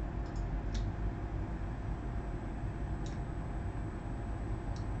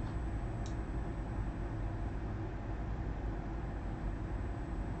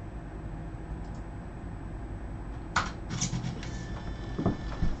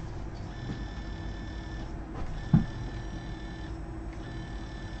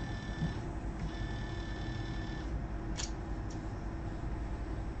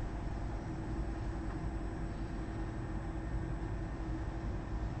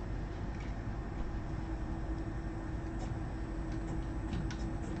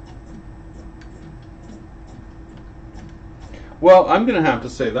 Well, I'm going to have to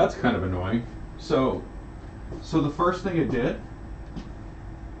say that's kind of annoying. So the first thing it did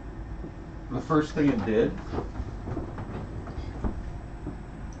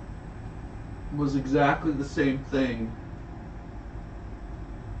was exactly the same thing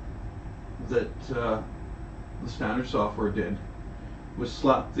that the standard software did. Was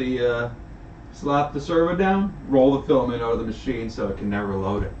slap the servo down, roll the filament out of the machine so it can never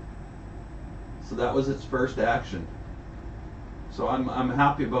load it. So that was its first action. So I'm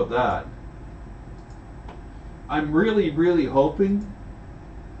happy about that. I'm really hoping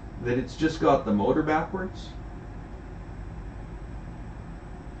that it's just got the motor backwards.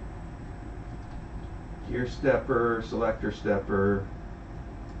 Gear stepper, selector stepper.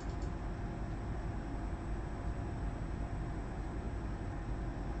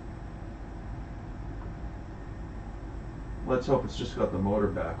 Let's hope it's just got the motor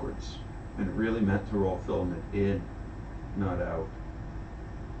backwards and really meant to roll filament in, not out.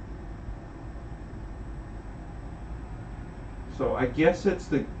 So I guess it's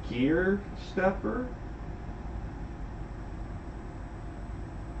the gear stepper,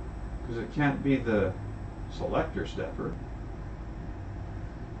 because it can't be the selector stepper.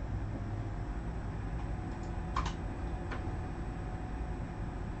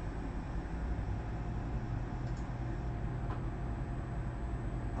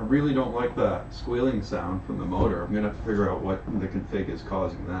 I really don't like that squealing sound from the motor. I'm going to have to figure out what in the config is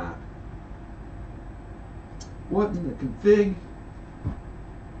causing that. What in the config?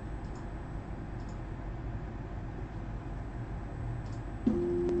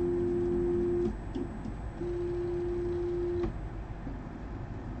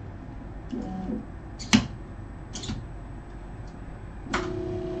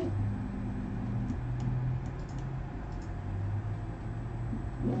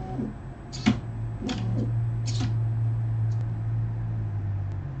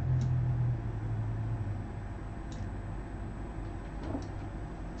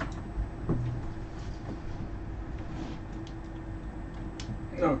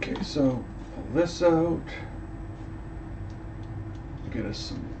 Okay, so pull this out. Get us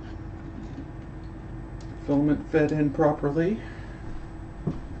some filament fed in properly.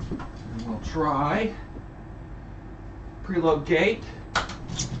 And we'll try preload gate.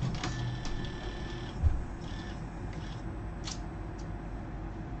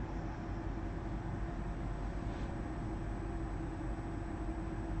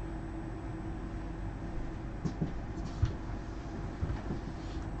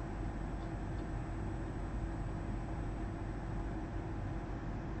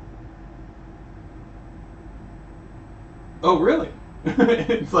 Oh, really?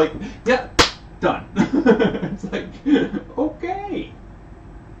 It's like, yeah, done. It's like, okay.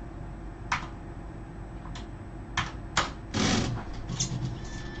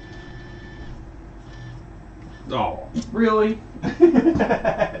 Oh, really?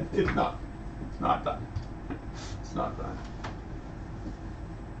 It's not. It's not done. It's not done.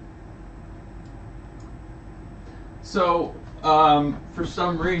 So, for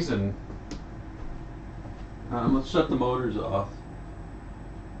some reason, let's shut the motors off.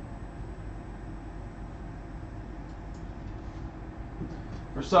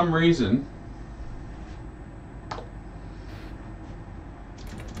 For some reason,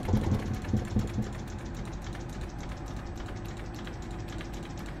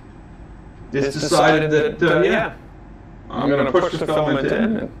 it's decided that, yeah, I'm going to push the filament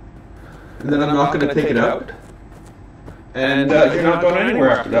in, and then I'm not going to take it out. And you're not going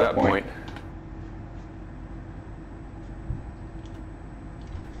anywhere after that point.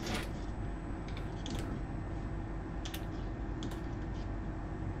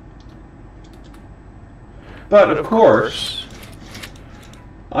 But of course,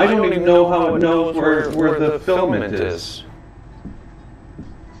 I don't even know how it knows where the filament is.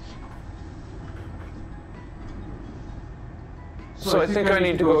 So I think I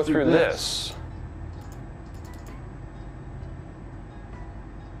need to go through this.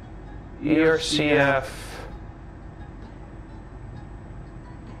 ERCF.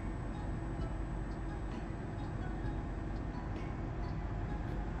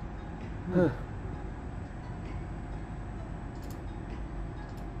 Huh.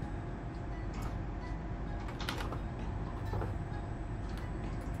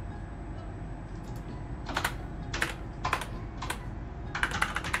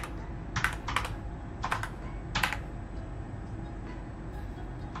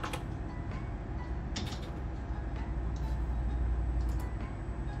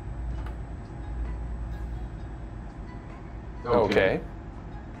 Okay.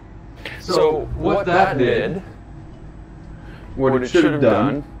 So what that did, what it should have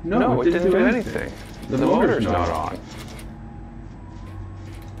done, no, it didn't do anything. The motor's not on.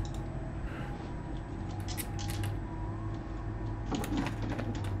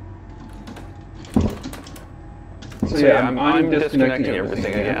 So yeah, I'm disconnecting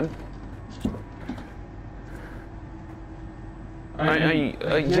everything again.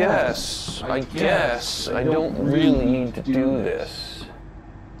 I guess I don't really need to do this.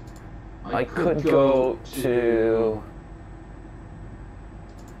 I could go to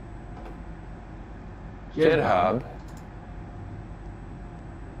GitHub.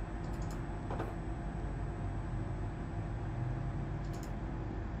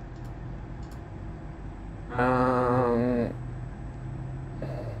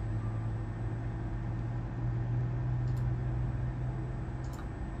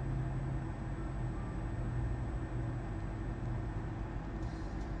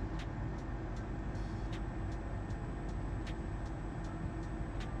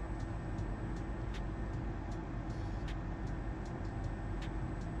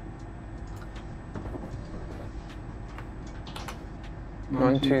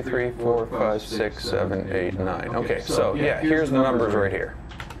 One, 2, 3, 4, 5, 6, 7, 8, 9. Okay, so yeah, here's the numbers right here.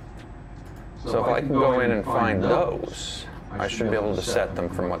 So if I can go in and find those, I should be able to set them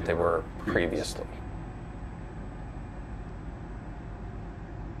from what they were previously.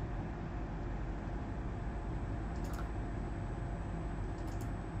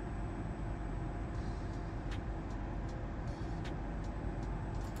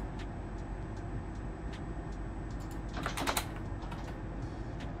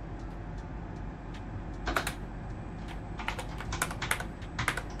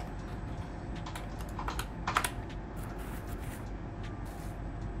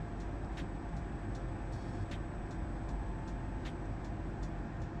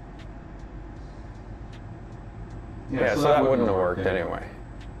 Yeah, so that wouldn't have worked anyway.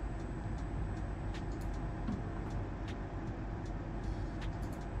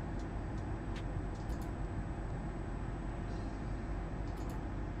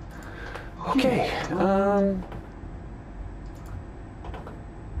 Okay.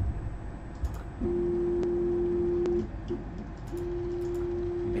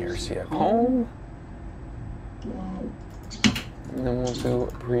 ERCF home. And then we'll do a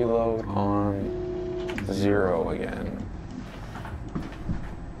preload on 0 again.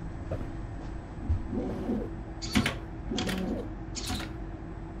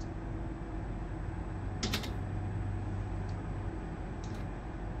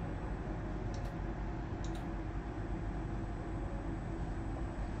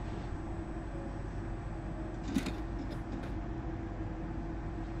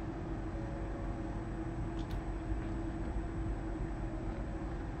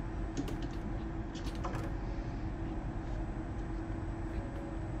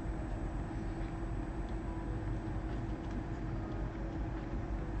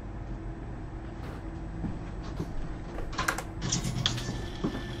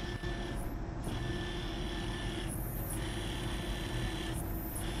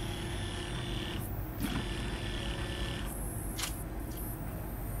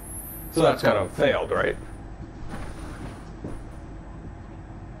 So that's kind of failed, right?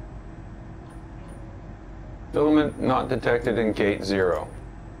 Filament not detected in gate 0.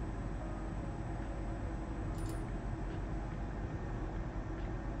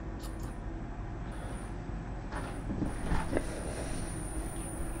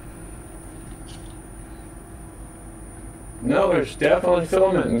 No, there's definitely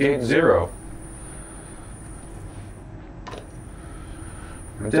filament in gate 0.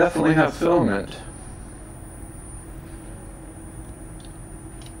 We definitely have filament.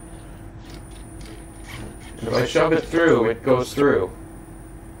 If I shove it through, it goes through.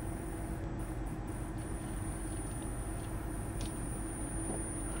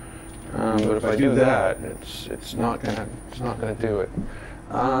 But if I do that, it's not gonna do it.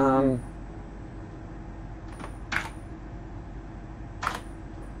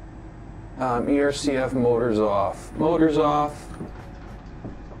 ERCF motors off. Motors off.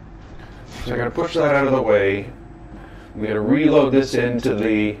 So I gotta push that out of the way. We gotta reload this into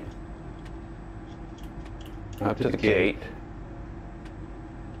the up to the gate.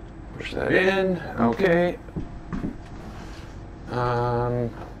 Push that in. Okay.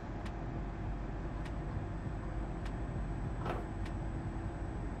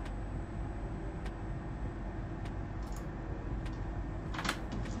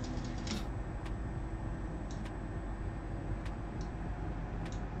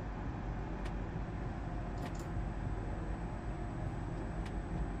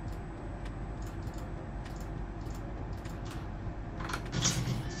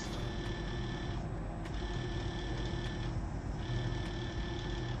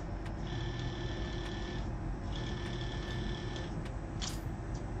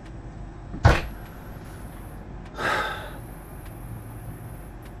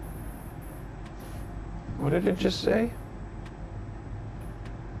 What did it just say?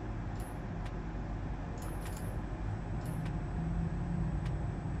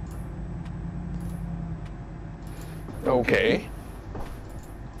 Okay.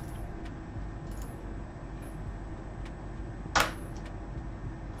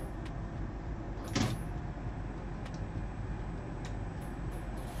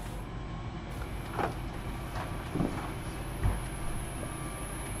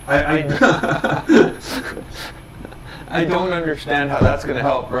 I don't understand how that's going to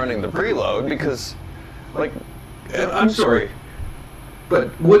help running the preload because, like, I'm sorry,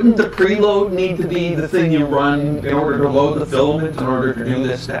 but wouldn't the preload need to be the thing you run in order to load the filament in order to do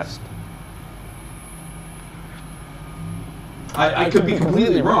this test? I could be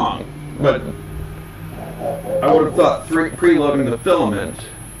completely wrong, but I would have thought preloading the filament.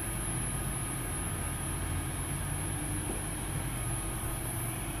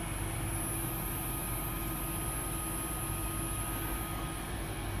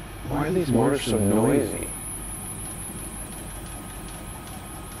 Why are these motors so noisy?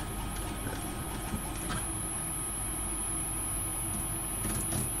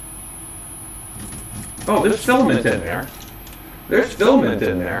 Oh, there's filament in there. There's filament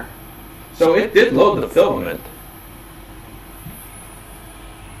in there. So it did load the filament.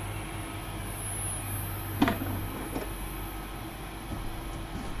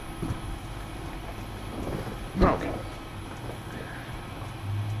 Okay.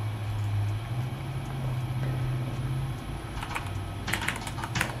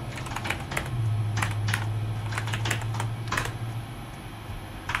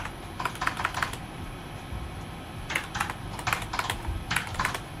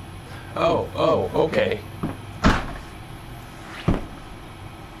 Oh, okay.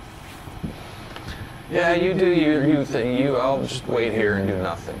 Yeah, you do your thing. I'll just wait here and do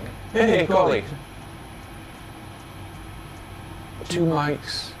nothing. Hey, colleague. 2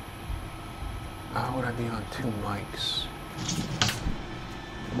 mics. How would I be on 2 mics?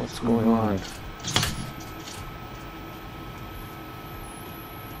 What's going on?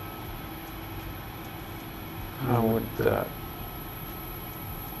 How would that?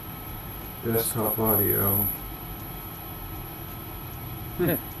 Desktop audio.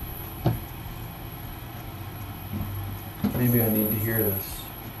 Maybe I need to hear this.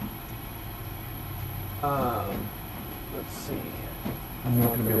 Let's see. I'm not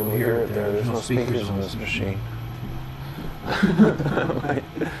going to be able to hear it there. There's no speakers on this machine.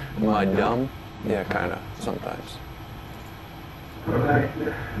 Am I dumb? Yeah, kind of. Sometimes.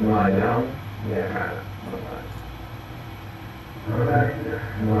 Am I dumb? Yeah, kind of. Sometimes.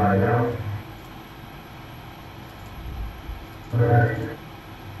 Am I dumb?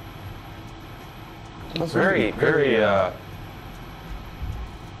 It's very, very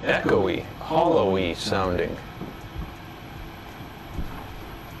echoey, hollowy sounding.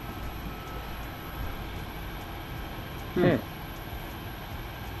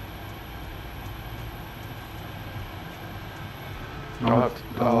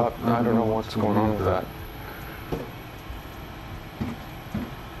 I don't know what's going on with that.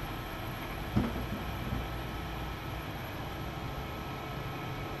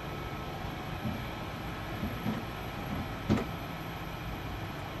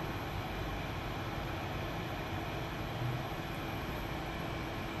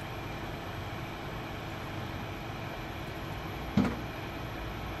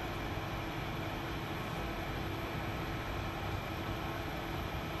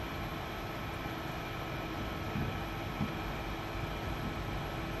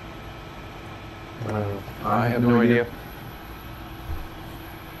 I have no idea.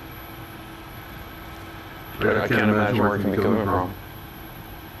 But I can't imagine where it can be coming from.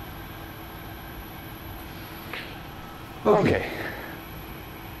 Okay.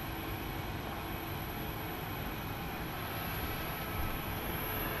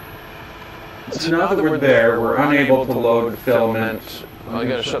 So now that we're there, we're unable to load filament. I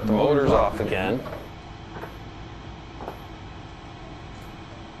gotta shut the motors off again.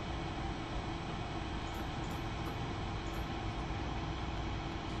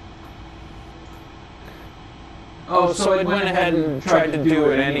 Oh, so it went ahead and tried to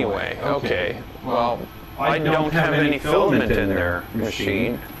do it anyway. Okay. Well, I don't have any filament in their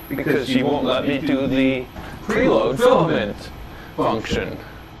machine because you won't let me do the preload filament function.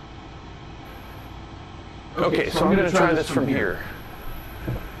 Okay, so I'm going to try this from here.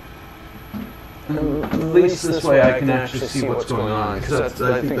 At least this way I can actually see what's going on, because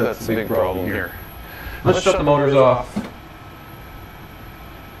I think that's the big problem here. Let's shut the motors off.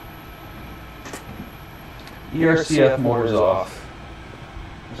 ERCF motors off.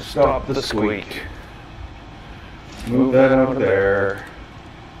 Stop the squeak. Move that out of there.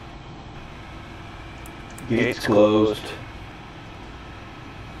 Gates closed.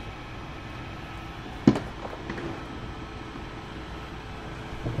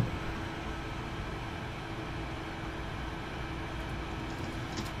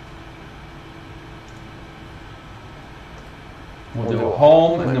 We'll do a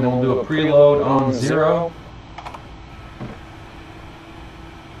home, and then we'll do a preload on 0.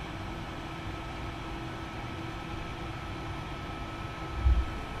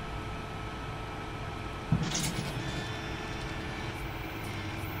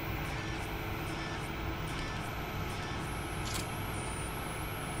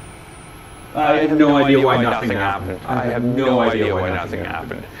 I have no idea why nothing happened. I have no idea why nothing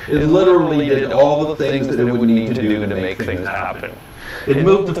happened. It literally did all the things that it would need to do to make things happen. It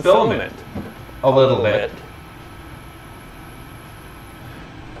moved the filament a little bit.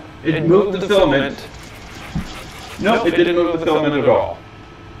 It moved the filament. Nope, it didn't move the filament at all.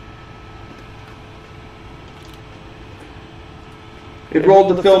 It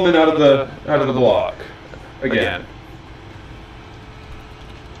rolled the filament out of the block again.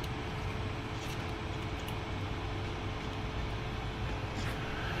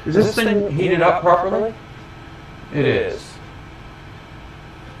 Is this thing heated up properly? It is.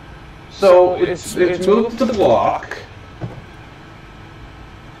 So it's moved the block.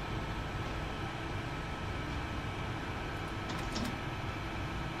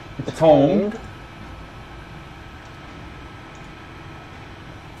 It's homed.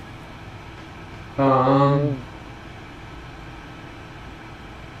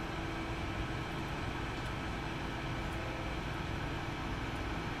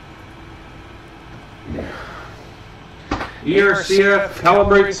 ERCF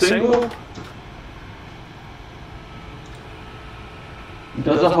calibrate single.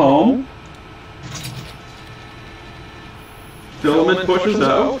 home. Filament pushes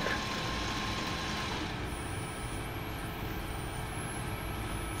out.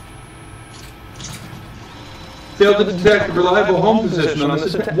 Failed to detect a reliable home position on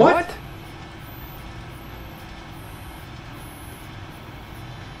this attempt. What?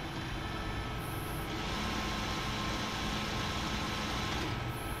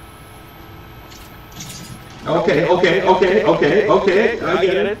 Okay.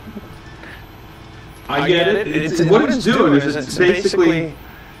 I get it. What it's doing is it's basically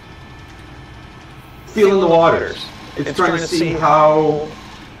feeling the waters. It's trying to see how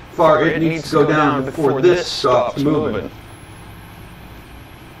far it needs to go down before this stops moving.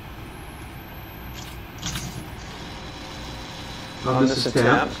 On this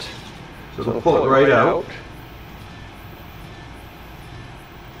attempt, so they'll pull it right out.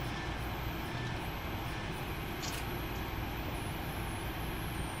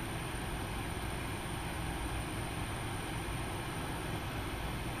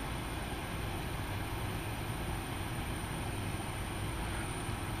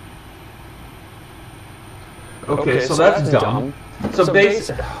 Okay, so that's dumb. So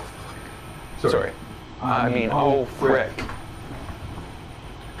basically, sorry. I mean, oh frick.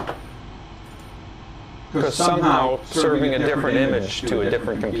 Because somehow serving a different image to a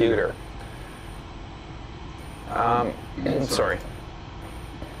different computer. Sorry.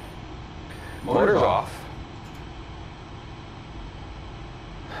 Motor's off.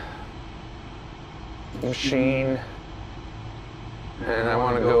 Machine. And I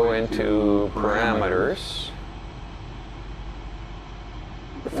want to go into parameters.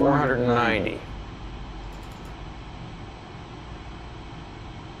 490.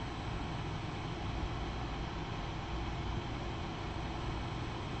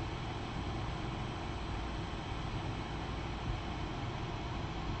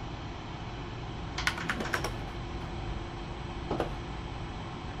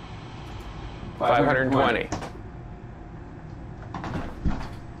 $520.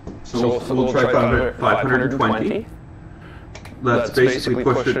 So we'll try 520. Let's basically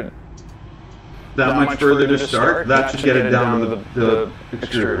push it that much further to start. That should get it down to the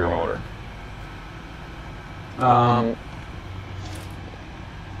exterior motor.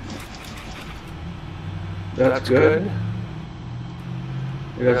 That's good.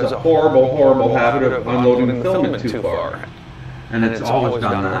 It has a horrible habit of unloading the filament too far. And it's always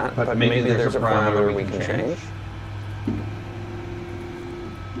done that, but maybe there's a parameter we can change.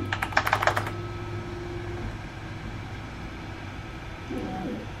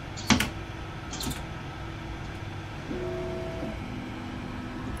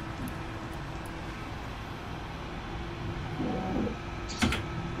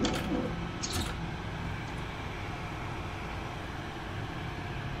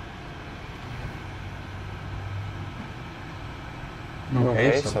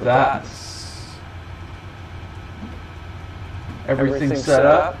 Okay, so that's everything set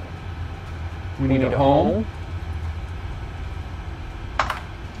up. We need a home.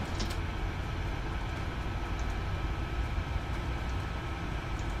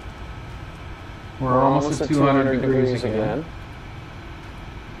 We're almost at 200 degrees again.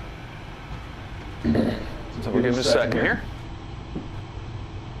 So we'll give it a second here.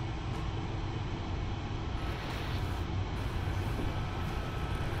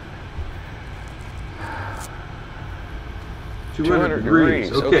 $200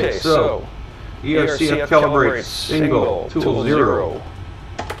 degrees. Okay, so ERCF calibrates single tool 0.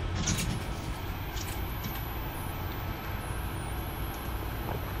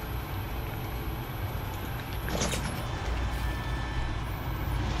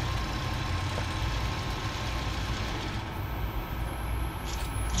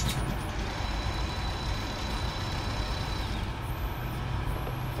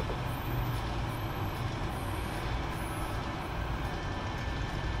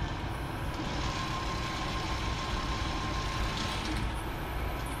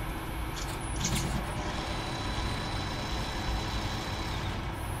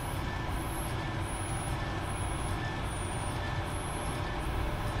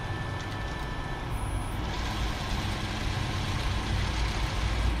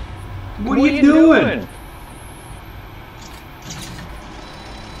 What are you doing?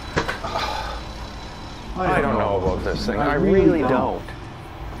 I don't know about this thing. I really don't.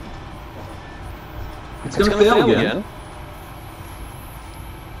 It's going to fail again.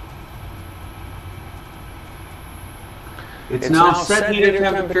 It's now set heater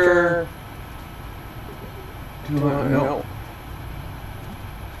temperature. No.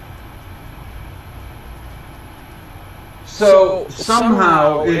 So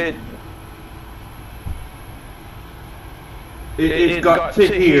somehow it got to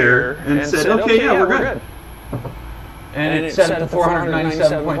here and said, okay, yeah, we're good. And it set it to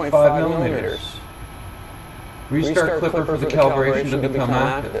 497.5 millimeters. Restart Clipper for the calibration to become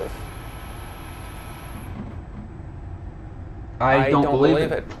active. I don't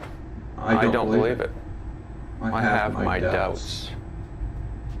believe it. I don't believe it. I have my doubts.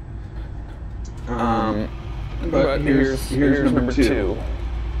 But here's number 2.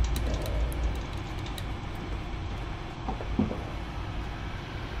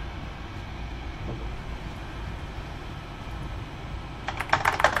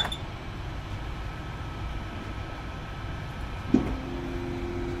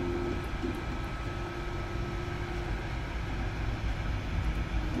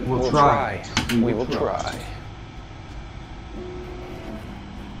 We'll try. We will try.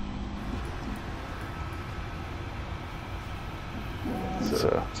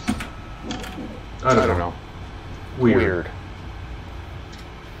 So, I don't know. Weird.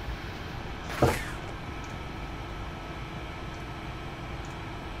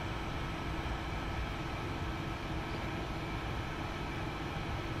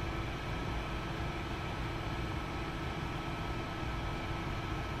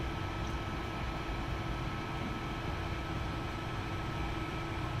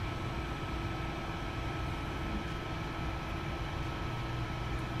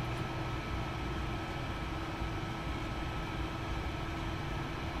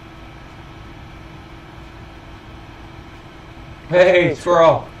 Hey,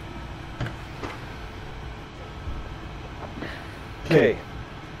 squirrel. Okay.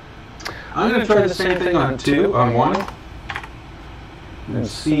 I'm going to try the same thing on 1, and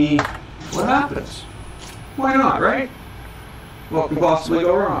see what happens. Why not, right? What could possibly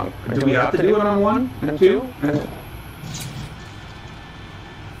go wrong? Do we have to do it on 1 and 2?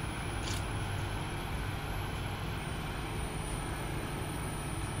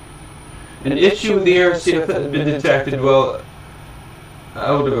 An issue with the ERCF has been detected while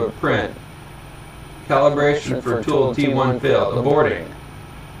out of a print. Calibration for tool T1 failed. Aborting.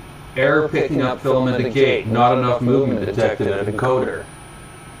 Error picking up filament at gate. Not enough movement detected at encoder.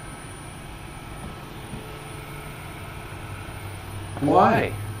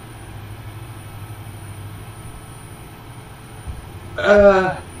 Why?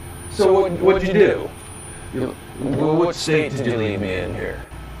 So what'd you do? Well, what state did you leave me in here?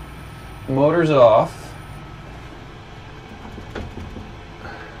 Motor's off.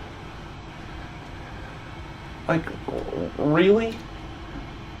 Like, really?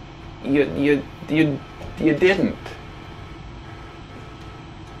 You didn't. You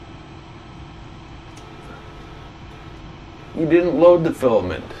didn't load the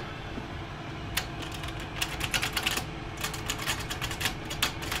filament.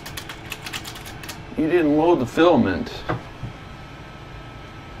 You didn't load the filament.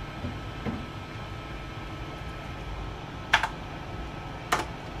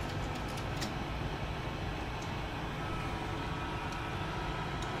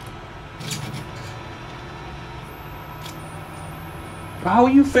 How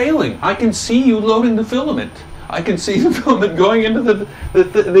are you failing? I can see you loading the filament. I can see the filament going into the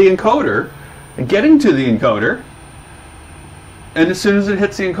encoder and getting to the encoder. And as soon as it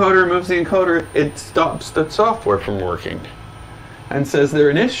hits the encoder and moves the encoder, it stops the software from working and says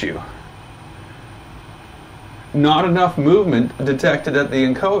there's an issue. Not enough movement detected at the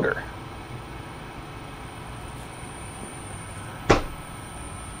encoder.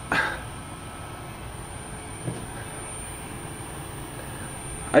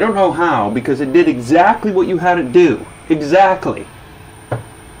 I don't know how, because it did exactly what you had it do. Exactly.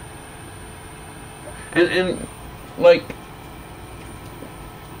 And like,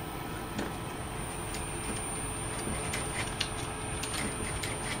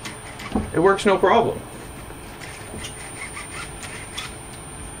 it works no problem.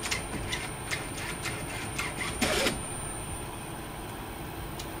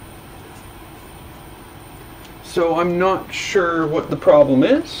 So I'm not sure what the problem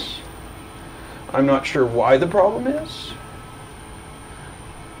is. I'm not sure why the problem is.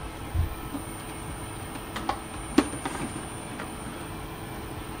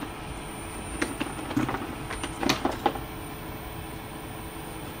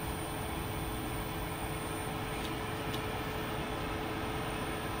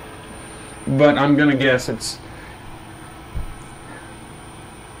 But I'm gonna guess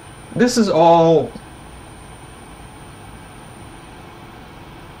this is all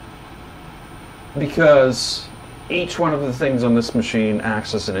because each one of the things on this machine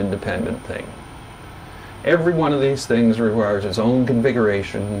acts as an independent thing. Every one of these things requires its own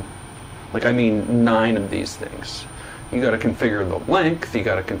configuration. Like, I mean 9 of these things. You got to configure the length, you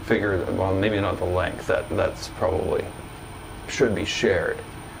got to configure, well, maybe not the length, that's probably should be shared.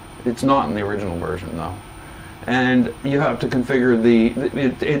 It's not in the original version though. And you have to configure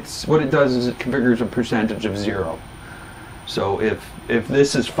it's what it does is it configures a percentage of 0. So if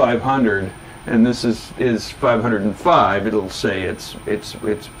this is 500 and this is 505, it'll say it's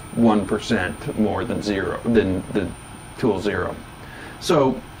 1% more than 0 than the tool 0.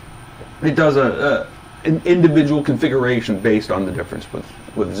 So it does an individual configuration based on the difference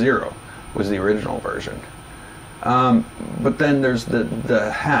with 0 was the original version. But then there's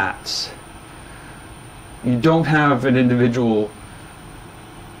the hats. You don't have an individual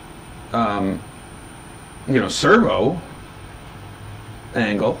servo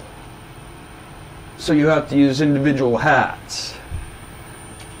angle, so you have to use individual hats,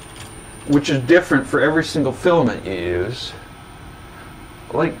 which is different for every single filament you use.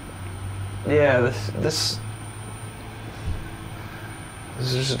 Like, yeah, this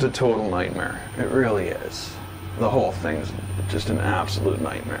is just a total nightmare. It really is. The whole thing's just an absolute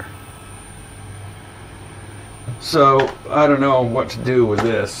nightmare. So I don't know what to do with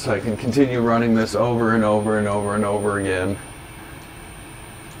this. I can continue running this over and over and over and over again.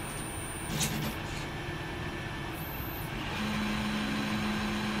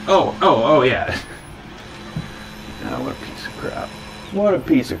 Oh yeah. Oh, what a piece of crap. What a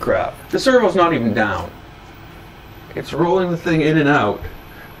piece of crap. The servo's not even down. It's rolling the thing in and out.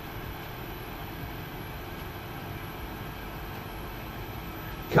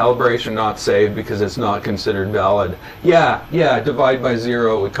 Calibration not saved because it's not considered valid. Yeah, divide by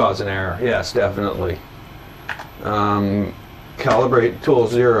 0 would cause an error. Yes, definitely. Calibrate tool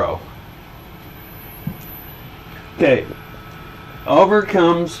 0. Okay. Over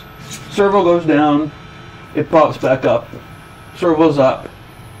comes, servo goes down, it pops back up, servo's up,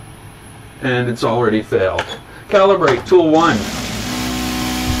 and it's already failed. Calibrate tool 1.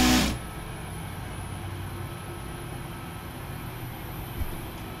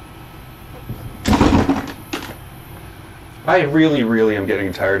 I really am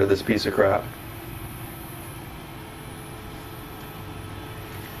getting tired of this piece of crap.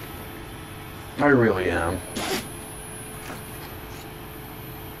 I really am.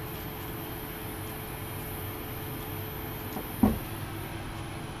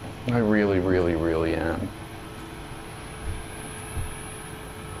 I really am.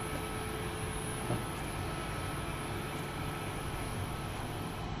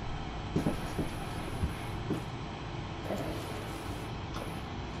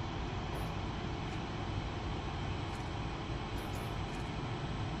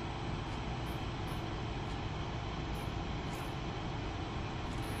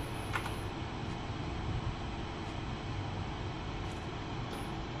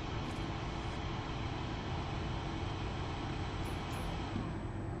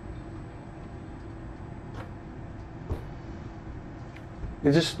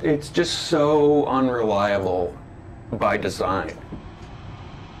 It's just so unreliable by design.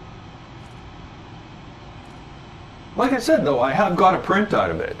 Like I said though, I have got a print out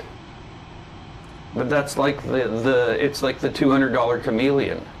of it. But that's like it's like the $200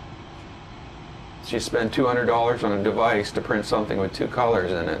 chameleon. So you spend $200 on a device to print something with 2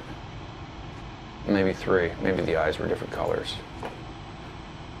 colors in it. Maybe 3, maybe the eyes were different colors.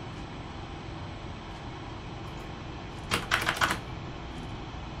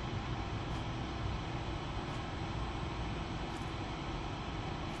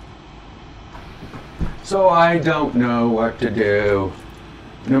 So I don't know what to do.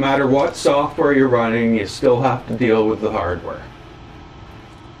 No matter what software you're running, you still have to deal with the hardware.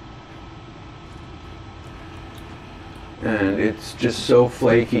 And it's just so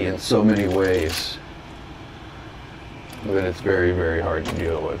flaky in so many ways that it's very hard to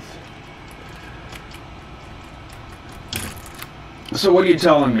deal with. So what are you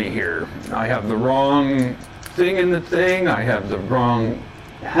telling me here? I have the wrong thing in the thing, I have the wrong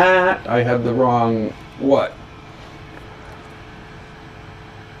hat, I have the wrong what?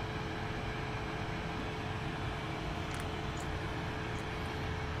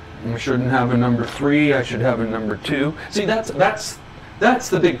 I shouldn't have a number 3, I should have a number 2. See, that's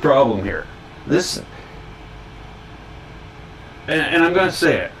the big problem here. This, and I'm going to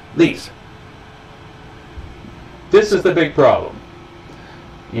say it, these. This is the big problem.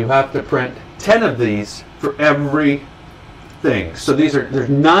 You have to print 10 of these for every thing. So there's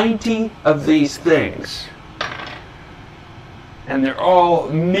 90 of these things. And they're all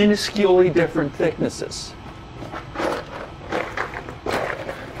minusculely different thicknesses.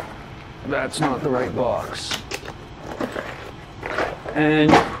 that's not the right box.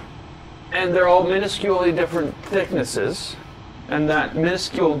 And they're all minusculely different thicknesses, and that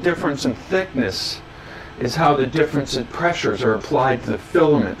minuscule difference in thickness is how the difference in pressures are applied to the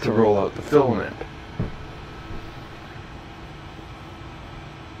filament to roll out the filament.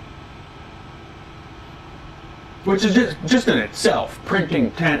 Which is just in itself,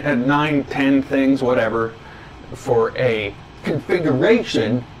 printing 9, 10 things, whatever, for a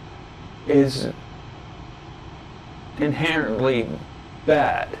configuration is inherently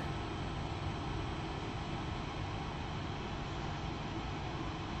bad.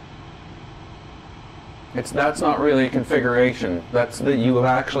 That's not really a configuration. That's that you have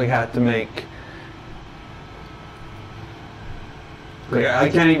actually had to make. Like, I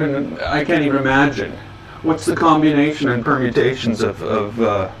can't even imagine. What's the combination and permutations of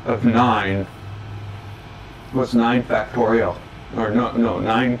 9? What's 9 factorial? Or no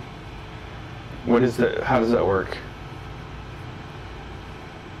 9. What is that? How does that work?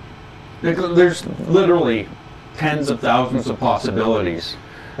 There's literally tens of thousands of possibilities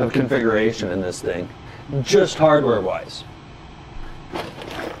of configuration in this thing, just hardware-wise.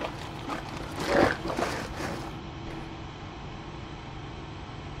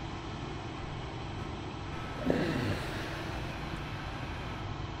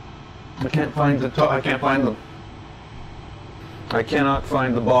 I can't find the top. I cannot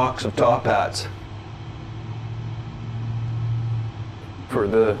find the box of top hats for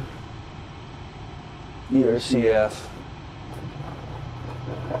the ERCF.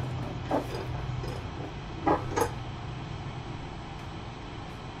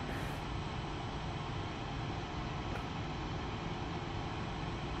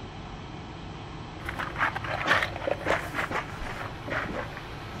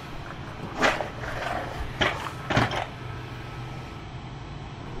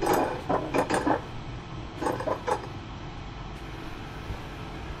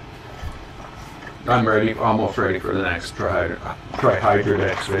 I'm ready, almost ready for the next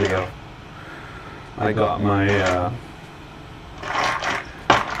Trihydrodex video. I got my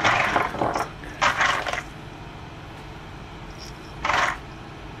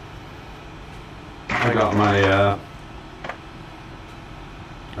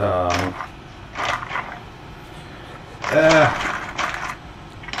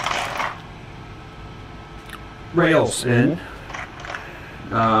rails in.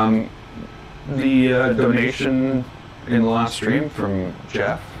 The donation in the last stream from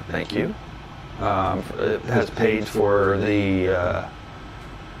Jeff, thank you, has paid for the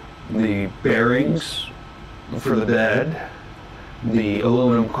bearings for the bed, the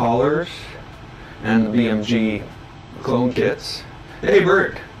aluminum collars, and the BMG clone kits. Hey,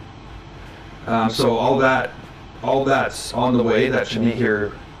 Bert! So all that's on the way. That should be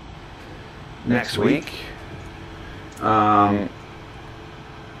here next week.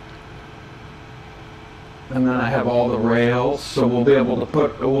 And then I have all the rails, so we'll be able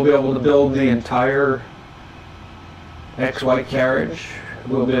to build the entire XY carriage.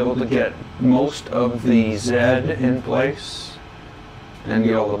 We'll be able to get most of the Z in place and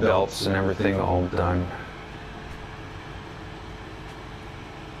get all the belts and everything all done.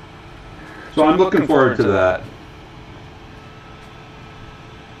 So I'm looking forward to that.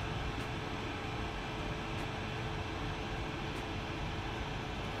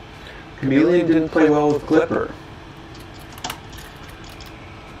 Chameleon didn't play well with Clipper.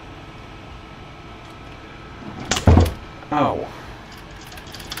 Oh.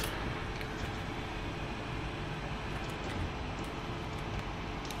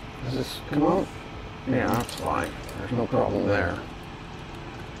 Does this come out? Yeah, that's fine. There's no problem there.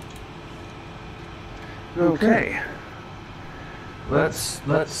 Okay. Let's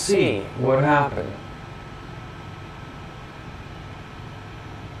see what happened.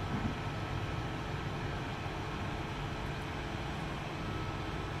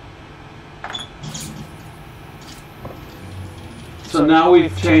 So now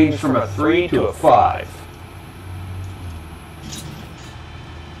we've changed from a 3 to a 5.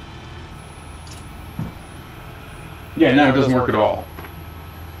 Yeah, now it doesn't work at all.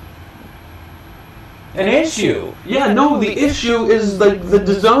 An issue? Yeah, no, the issue is like the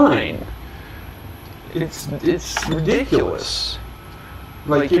design. It's ridiculous.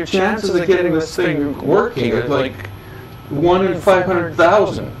 Like your chances of getting this thing working are like 1 in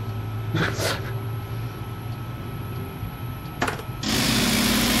 500,000.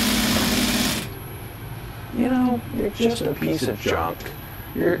 You know, you're just a piece of junk.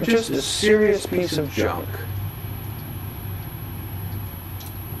 You're just a serious piece of junk.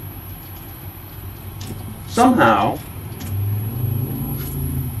 Somehow,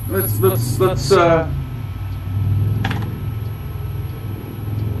 let's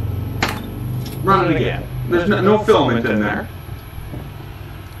run it again. There's no filament in there.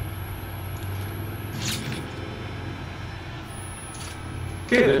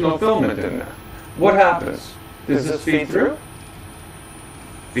 Okay, there's no filament in there. What happens? Does this feed through?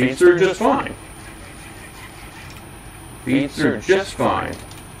 Feeds through just fine. Feeds through just fine.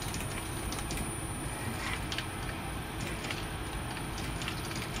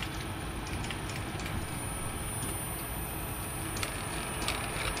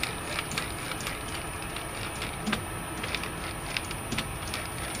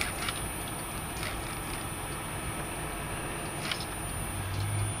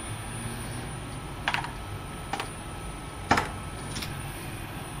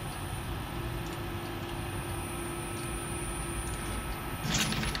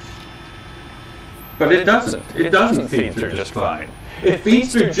 But it doesn't. It doesn't feed through just fine. It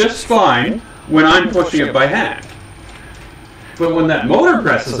feeds through just fine when I'm pushing it by hand. But when that motor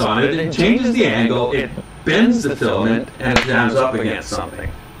presses on it, it changes the angle, it bends the filament, and it jams up against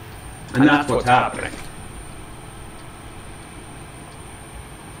something. And that's what's happening.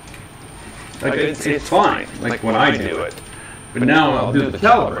 Like, it's fine, like when I do it. But now I'll do the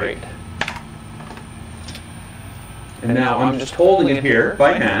calibrate. And now I'm just holding it here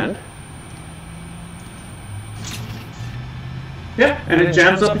by hand. Yeah, and it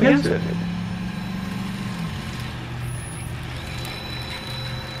jams up against it.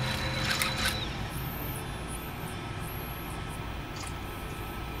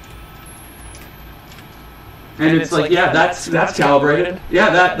 And it's like, yeah, that's calibrated. Yeah,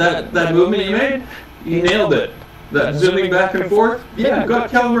 that movement you made, you nailed it. That zooming back and forth, yeah,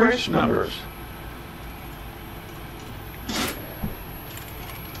 got calibration numbers.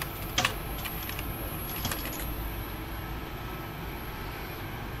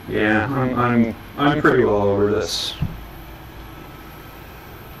 Yeah, I'm pretty well over this.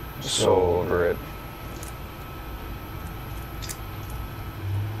 So over it.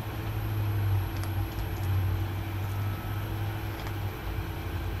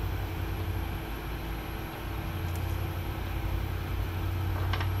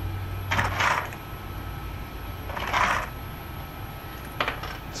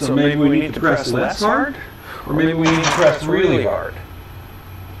 So maybe we need to press less hard, or maybe we need to press really hard.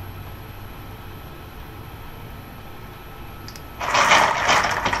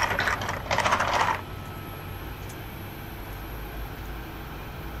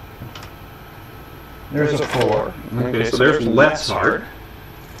 There's a 4. Okay, so there's less hard.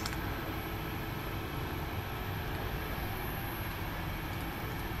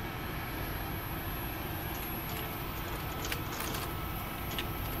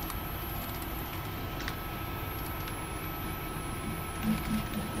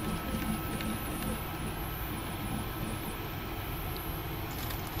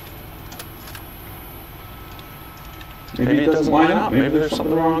 Maybe it doesn't line up. Maybe there's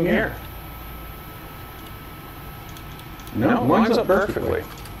something wrong here. No, it lines up perfectly.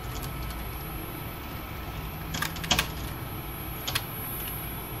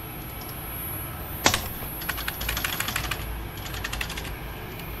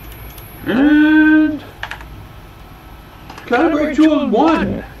 And calibrate tool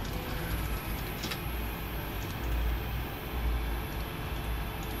 1.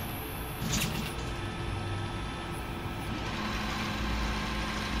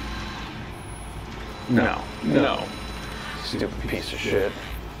 No, no. Stupid piece of shit.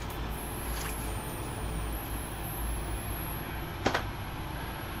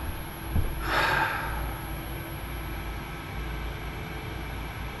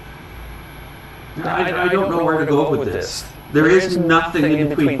 I don't know where to go with this. There is nothing in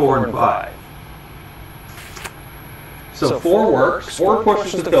between 4 and 5. So 4 works, 4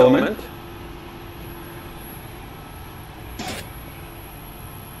 pushes the filament.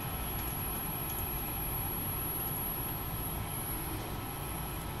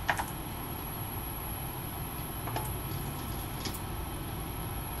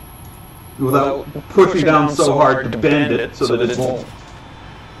 Without pushing down so hard to bend it so that it won't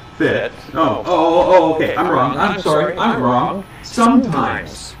fit. Oh, okay. I'm wrong. I'm sorry. I'm wrong.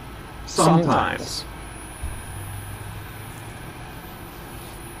 Sometimes.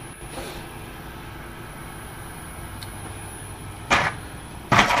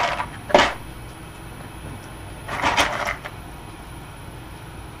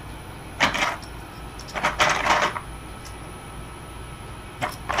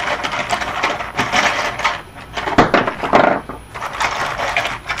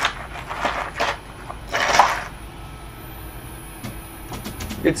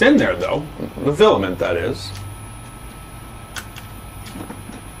 It's in there though, the filament that is.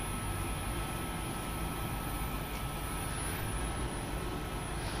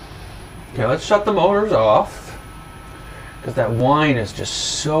 Okay, let's shut the motors off, because that whine is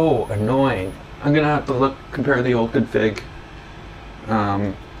just so annoying. I'm gonna have to compare the old config.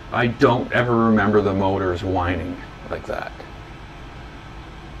 I don't ever remember the motors whining like that.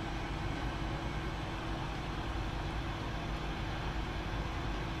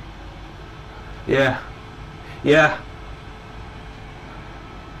 Yeah.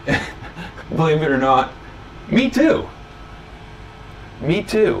 Believe it or not, me too.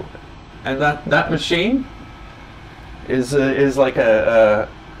 And that machine is like a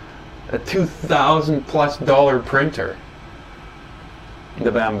 $2,000+ printer.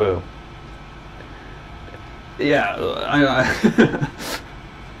 The Bamboo. Yeah, I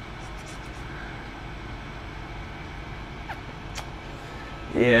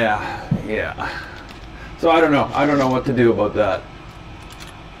yeah. So I don't know what to do about that.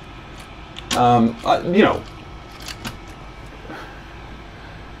 You know,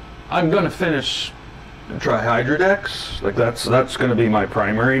 I'm gonna finish Trihydrodex. Like that's gonna be my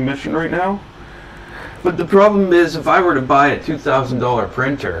primary mission right now. But the problem is, if I were to buy a $2,000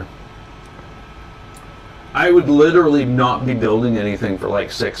 printer, I would literally not be building anything for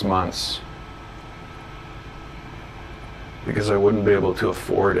like 6 months, because I wouldn't be able to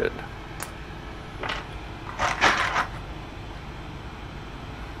afford it.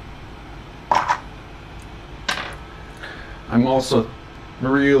 I'm also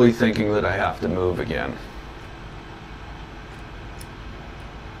really thinking that I have to move again.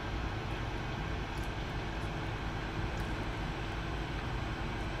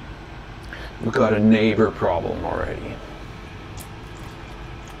 We've got a neighbor problem already.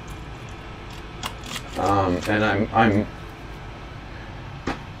 And I'm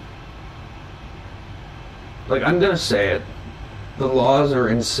like, I'm gonna say it, the laws are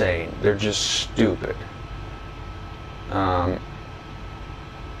insane. They're just stupid.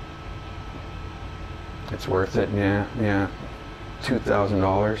 It's worth it, yeah.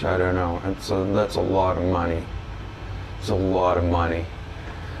 $2,000, I don't know. That's a lot of money. It's a lot of money.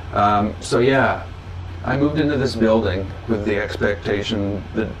 So yeah, I moved into this building with the expectation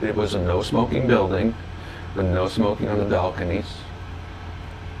that it was a no-smoking building, with no smoking on the balconies.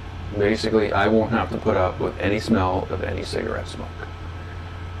 Basically, I won't have to put up with any smell of any cigarette smoke.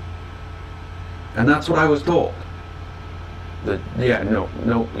 And that's what I was told. That, yeah, no,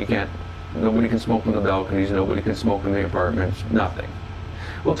 you can't. Nobody can smoke on the balconies, nobody can smoke in the apartments, nothing.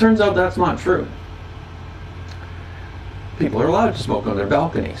 Well, it turns out that's not true. People are allowed to smoke on their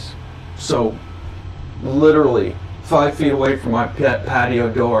balconies. So, literally, 5 feet away from my patio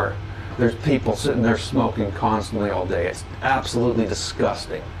door, there's people sitting there smoking constantly all day. It's absolutely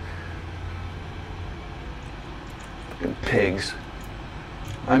disgusting. Fucking pigs.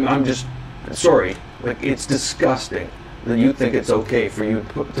 I'm just, sorry, like, it's disgusting that you think it's okay for you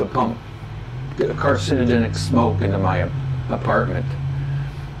to pump carcinogenic smoke into my apartment.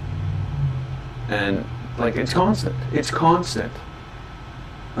 And, like, it's constant. It's constant.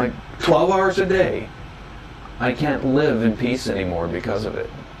 Like, 12 hours a day. I can't live in peace anymore because of it.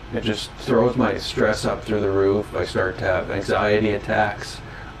 It just throws my stress up through the roof. I start to have anxiety attacks.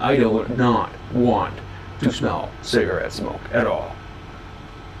 I do not want to smell cigarette smoke at all.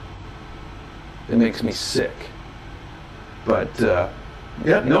 It makes me sick. But,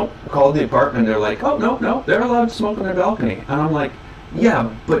 yeah, nope. Called the apartment. They're like, oh, no, they're allowed to smoke on their balcony. And I'm like,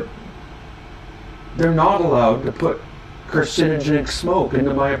 yeah, but they're not allowed to put carcinogenic smoke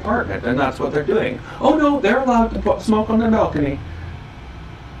into my apartment, and that's what they're doing. Oh no, they're allowed to put smoke on their balcony.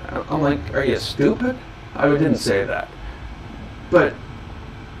 I'm like, are you stupid? I didn't say that. But,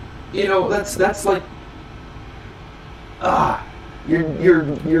 you know, that's like, you're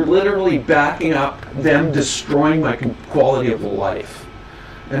literally backing up them destroying my quality of life.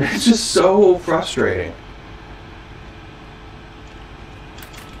 And it's just so frustrating.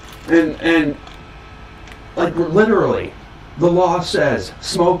 And like, literally, the law says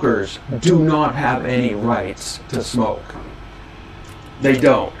smokers do not have any rights to smoke. They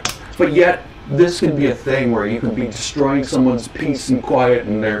don't. But yet, this can be a thing where you can be destroying someone's peace and quiet,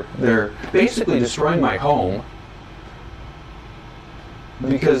 and they're basically destroying my home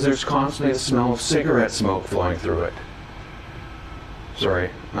because there's constantly the smell of cigarette smoke flowing through it. Sorry,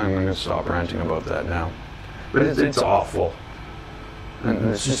 I'm going to stop ranting about that now. But it's awful. And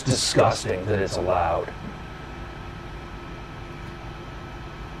it's just disgusting that it's allowed.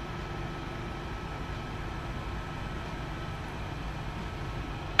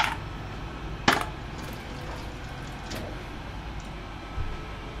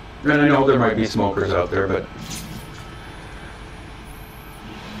 And I know there might be smokers out there, but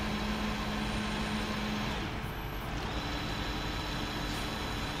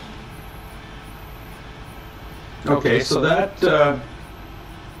okay, so that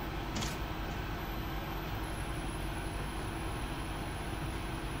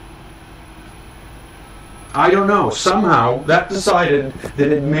I don't know, somehow that decided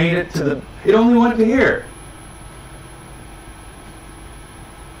that it made it to the, it only went to here.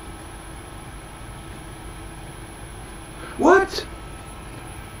 What?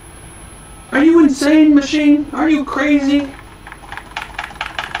 Are you insane, machine? Are you crazy?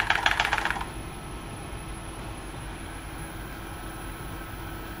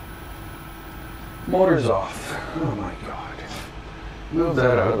 Motor's off. Oh my God. Move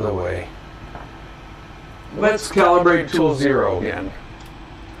that out of the way. Let's calibrate tool 0 again.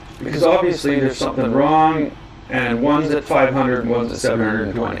 Because obviously there's something wrong, and one's at 500 and one's at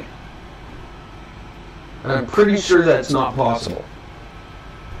 720. And I'm pretty sure that's not possible.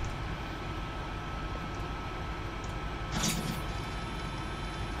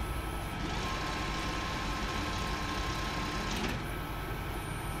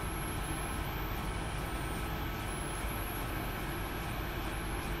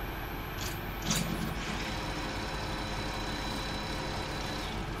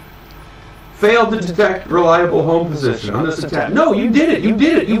 Failed to detect reliable home position on this attack. No, you did it. You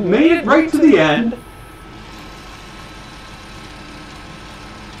did it. You made it right to the end.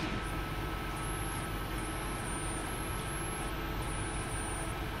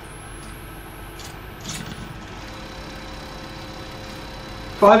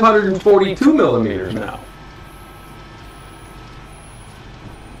 .542 millimeters now.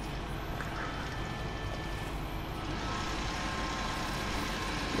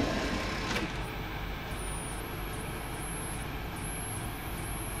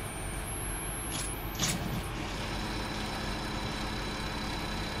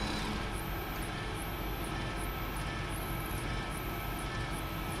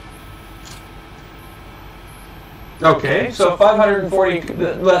 Okay, so 540,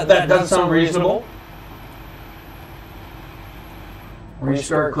 that does sound reasonable.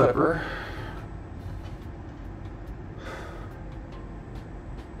 Restart clipper.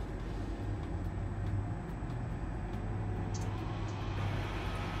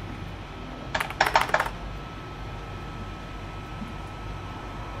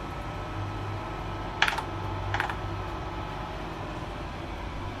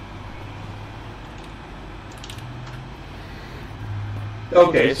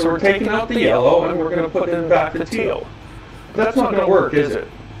 Okay, so we're taking out the yellow and we're going to put in back the teal. That's not going to work, is it?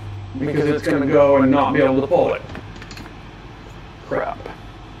 Because it's going to go and not be able to pull it. Crap.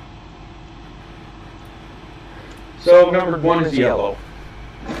 So number 1 is yellow.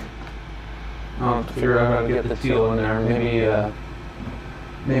 I'll have to figure out how to get the teal in there.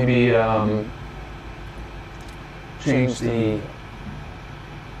 Maybe change the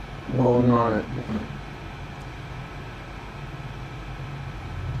mode on it.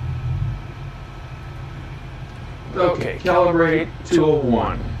 Okay, calibrate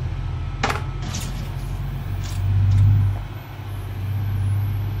 201.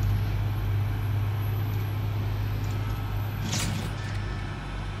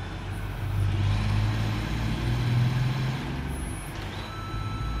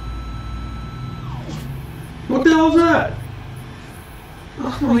 What the hell is that?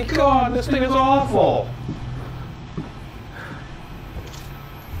 Oh my God, this thing is awful.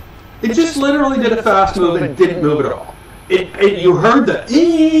 It just literally did a fast move and didn't move at all. You heard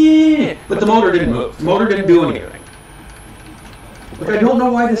the but the motor didn't move. The motor didn't do anything. Like, I don't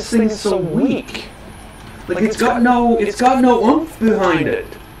know why this thing is so weak. Like, it's got no oomph behind it.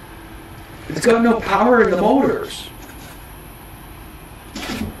 It's got no power in the motors.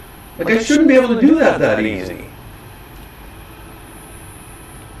 Like, I shouldn't be able to do that easy.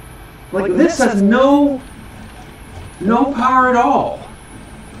 Like, this has no power at all.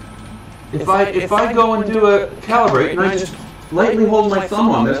 If I go and do a calibrate and I just lightly hold my thumb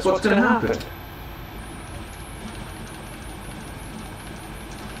on this, what's going to happen?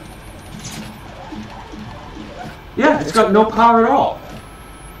 Yeah, it's got no power at all.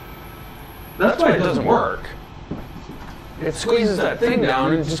 That's why it doesn't work. It squeezes that thing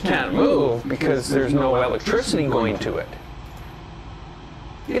down and it just can't move because there's no electricity going to it.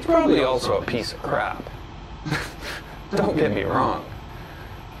 It's probably also a piece of crap. Don't get me wrong.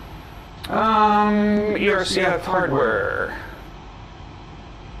 ERCF hardware.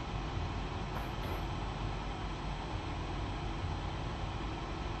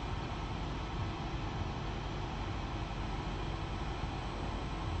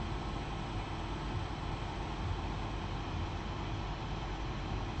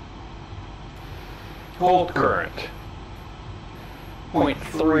 Cold current.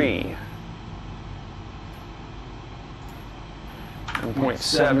 0.3. And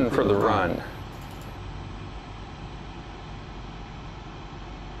 0.7 for the run.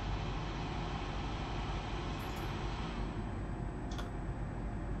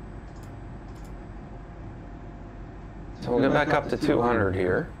 So we'll get back up to 200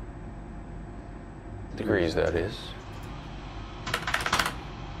 here. Degrees, that is.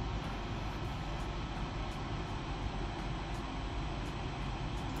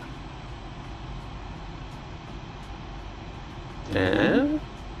 And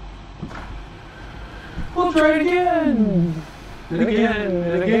we'll try it again. And again,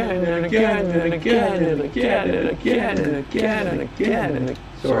 and again, and again, and again, and again, and again, and again, and again, and again.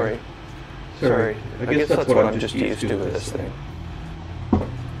 Sorry. I guess that's what I'm just used to with this thing.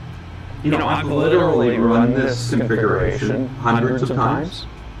 You know, I've literally run this configuration hundreds of times.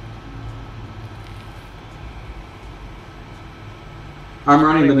 I'm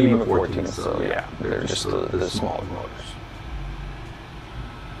running the NEMA 14, so yeah, they're just the smaller motors.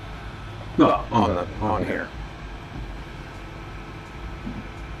 No, on here.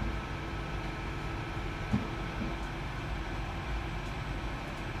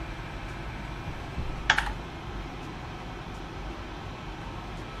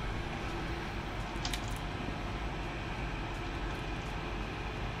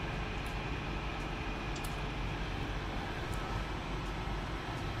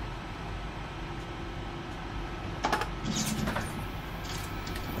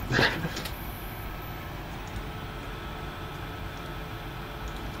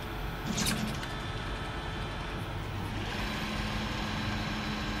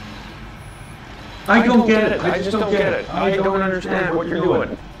 I don't get it. I just don't get it. I don't understand what you're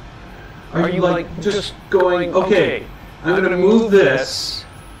doing. Are you like just going, okay, I'm going to move this.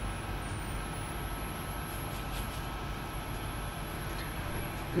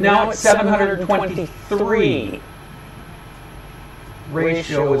 Now it's 723.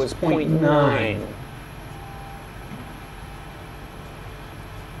 Ratio is 0.9.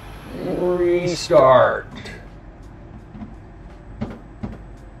 Restart.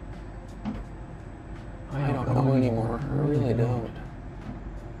 I don't know anymore. I really don't.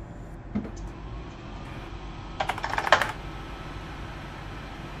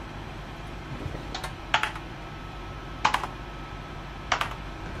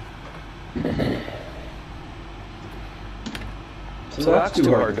 So that's too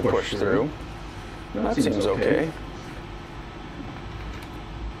hard to push through. That seems okay.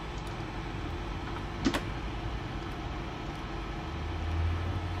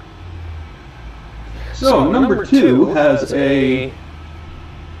 So number 2 has a... I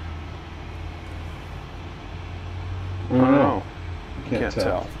don't know. Can't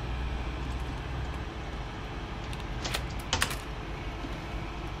tell.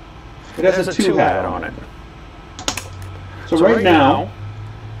 It has a 2 hat on it. So right now,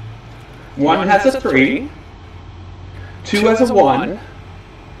 1 has a 3, 2 has a 1,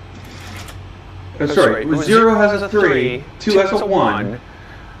 sorry, 0 has a 3, 2 has a 1,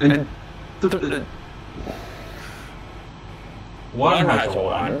 and 1 has a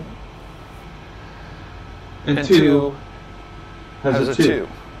 1, and 2 has a 2.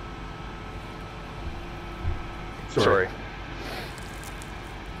 Sorry.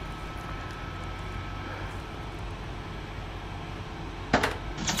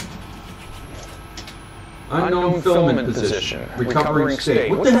 Unknown filament position, recovering state.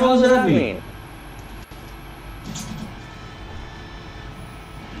 What the hell does that mean?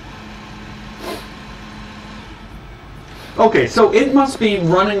 Okay, so it must be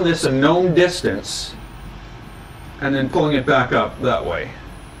running this a known distance and then pulling it back up that way.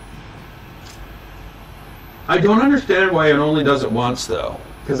 I don't understand why it only does it once though,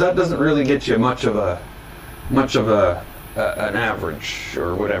 because that doesn't really get you much of an average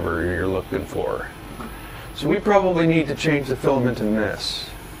or whatever you're looking for. So we probably need to change the filament in this.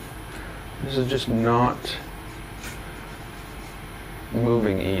 This is just not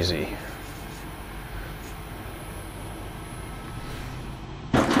moving easy.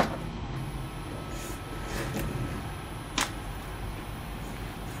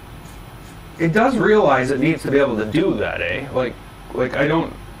 It does realize it needs to be able to do that, eh? Like I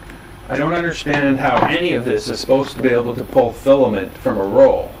don't understand how any of this is supposed to be able to pull filament from a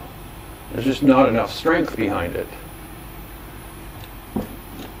roll. There's just not enough strength behind it.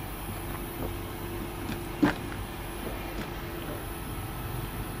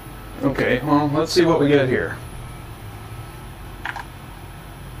 Okay, well, let's see what we get here.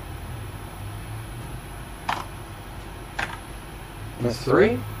 That's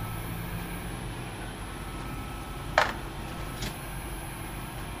 3.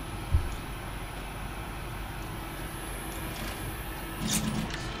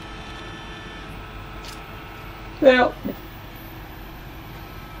 Well,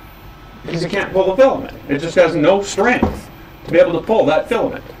 because you can't pull the filament. It just has no strength to be able to pull that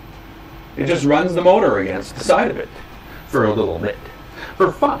filament. It just runs the motor against the side of it for a little bit,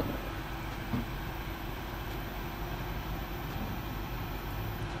 for fun.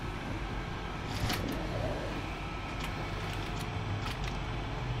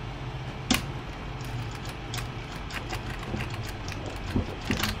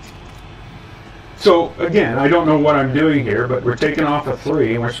 So again, I don't know what I'm doing here, but we're taking off a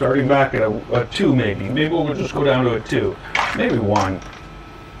 3 and we're starting back at a 2 maybe. Maybe we'll just go down to a 2. Maybe 1.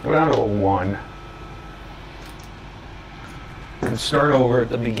 Go down to a 1. And start over at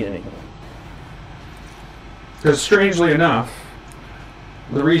the beginning. Because strangely enough,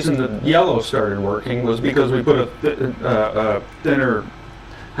 the reason the yellow started working was because we put a thinner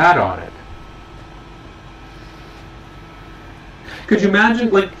hat on it. Could you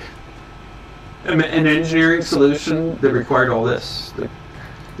imagine, like, an engineering solution that required all this?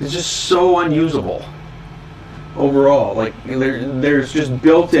 It's just so unusable overall. Like, there's just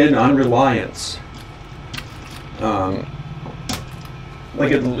built-in unreliance. Like,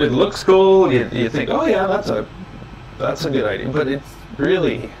 it looks cool. You think, oh yeah, that's a good idea, but it's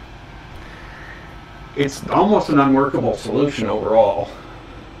really, it's almost an unworkable solution overall.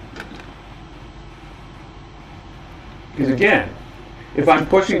 Because again, if I'm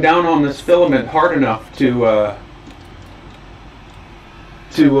pushing down on this filament hard enough to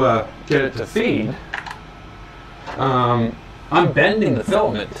get it to feed, I'm bending the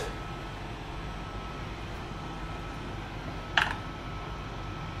filament.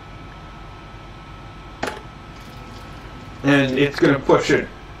 And it's going to push it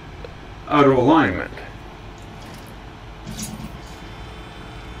out of alignment.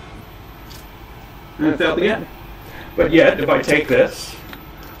 And it failed again. But yet, if I take this,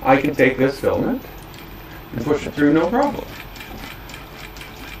 I can take this filament and push it through no problem.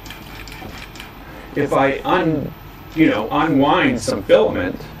 If I unwind some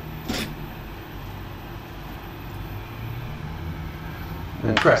filament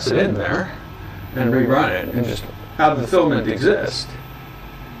and press it in there and rerun it and just have the filament exist.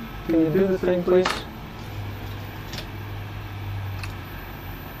 Can you do the thing, please?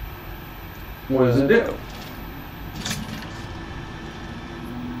 What does it do?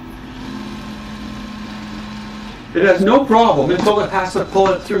 It has no problem until it has to pull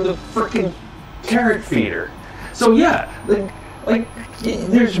it through the freaking carrot feeder. So yeah, like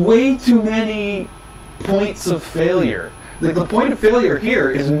there's way too many points of failure. The point of failure here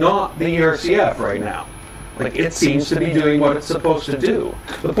is not the ERCF right now. Like, it seems to be doing what it's supposed to do.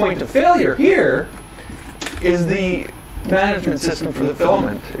 The point of failure here is the management system for the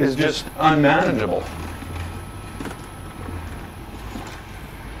filament is just unmanageable.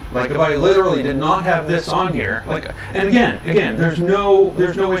 Like, if I literally did not have this on here, like, and again, there's no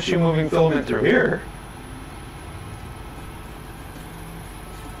issue moving filament through here.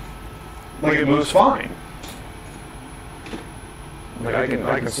 Like, it moves fine. Like, I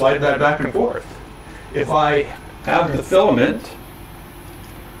can slide that back and forth. If I have the filament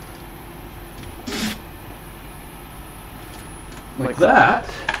like that,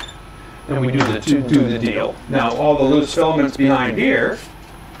 then we do the deal. Now all the loose filaments behind here,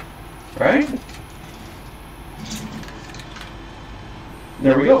 right?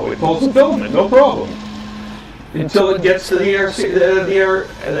 There we go. It pulls the filament, no problem, until it gets to the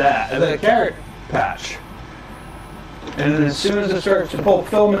carrot patch, and then as soon as it starts to pull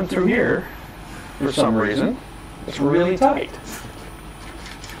filament through here, for some reason, it's really tight.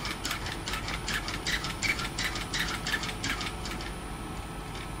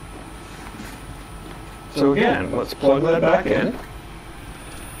 So again, let's plug that back in.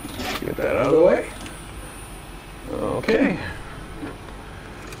 Get that out of the way. Okay.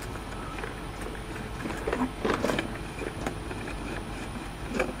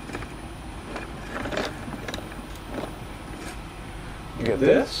 Get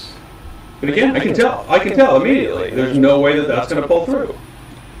this. But again, I can tell immediately. There's no way that that's going to pull through.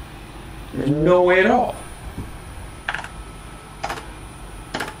 There's no way at all.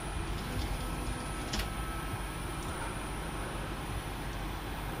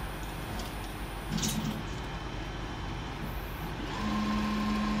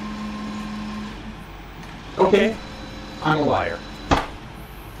 Okay, I'm a liar.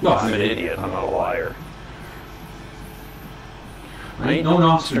 No, I'm an idiot. I'm not a liar. I ain't no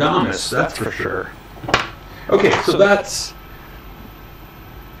Nostradamus, that's for sure. Okay, so that's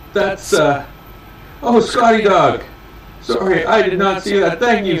oh, Scotty Dog. Sorry, I did not see that.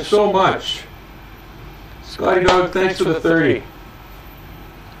 Thank you so much. Scotty Dog, thanks for the 30.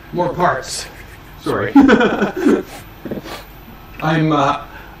 More parts. Sorry.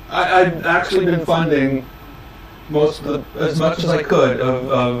 I've actually been funding as much as I could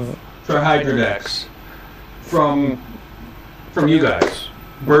of Trihydrodex from you guys.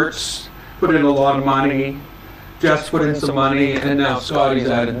 Bert's put in a lot of money, Jeff's put in some money, and now Scotty's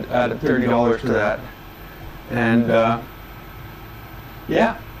added $30 to that. And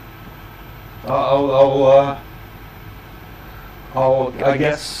yeah, I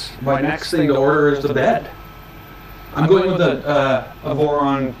guess my next thing to order is the bed. I'm going with a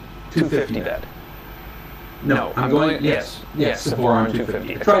Voron 250 bed. No, I'm going, yes, the Voron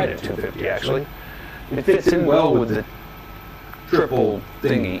 250. I tried it at 250 actually. It fits in well with the triple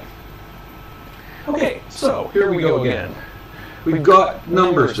thingy. Okay, so here we go again. We've got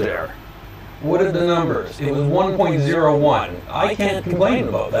numbers there. What are the numbers? It was 1.01. I can't complain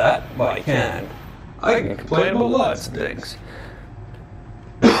about that. Well, I can. I can complain about lots of things.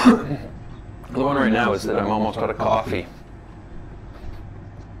 The one right now is that I'm almost out of coffee.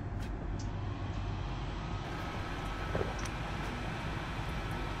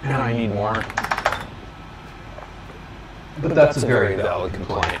 And I need more. But that's a very valid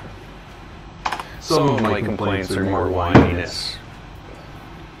complaint. Some of my complaints are more whininess.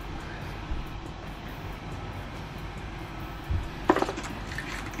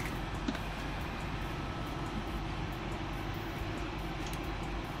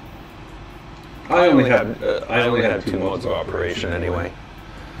 I only had 2 modes of operation anyway.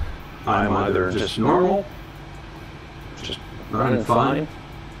 I'm either just normal, just running fine,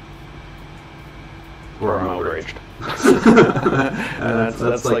 or I'm outraged. And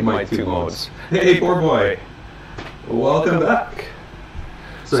that's like my 2 modes. Hey, poor boy, welcome back.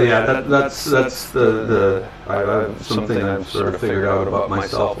 So yeah, that's the I have something I've sort of figured out about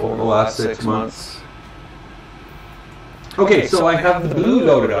myself over the last 6 months. Okay, so I have the blue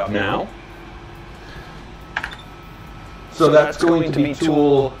loaded up now. So that's going to be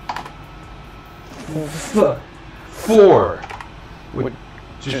tool 4. Which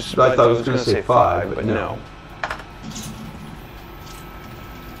just, I thought I was going to say 5, but no.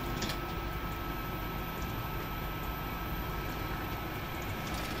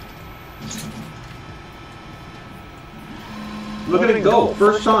 Look at it go,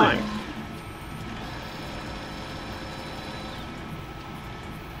 first time.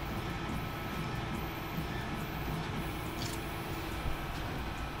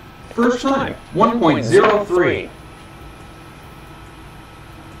 First time, 1.03.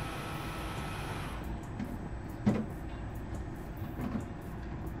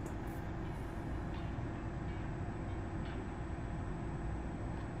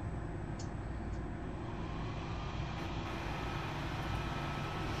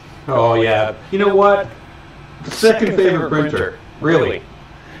 Oh yeah, you know what? Second favorite printer, really.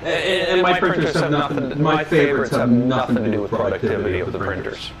 And my printers have nothing, my favorites have nothing to do with productivity of the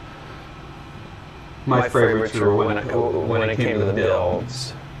printers. My favorites were when it came to the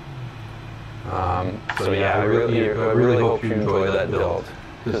builds. So yeah, I really hope you enjoy that build,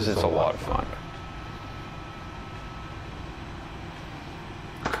 because it's a lot of fun.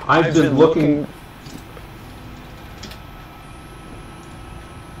 I've been looking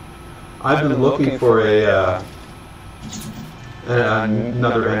for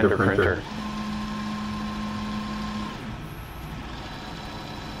another Ender printer.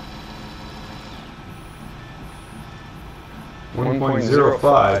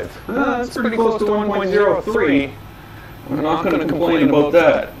 1.05. That's pretty close to 1.03. I'm not going to complain about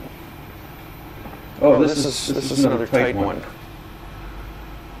that. Oh, this is another tight one.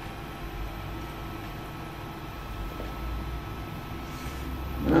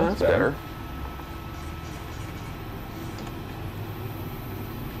 That's better.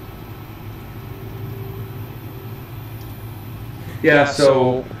 Yeah,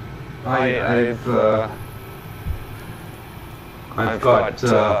 so I've got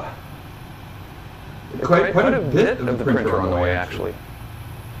quite a bit of the printer on the way, actually.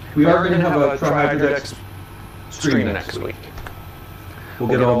 We are going to have a Trihydrodex stream next week. We'll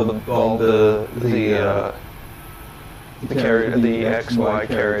get all the XY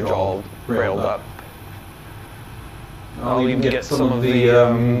carriage all railed up. I'll even get some of the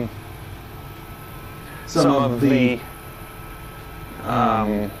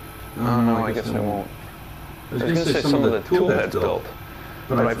oh no, I guess I won't. I was going to say some of the tool heads built,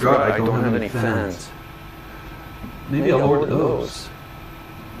 but I forgot I don't have any fans. Maybe I'll order those.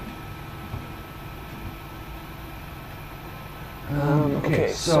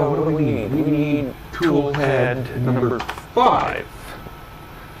 Okay, so what do we need? We need tool head number 5.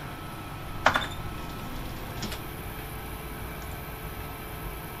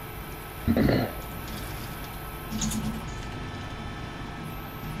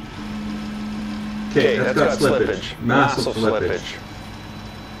 Okay, that's got slippage. Massive slippage.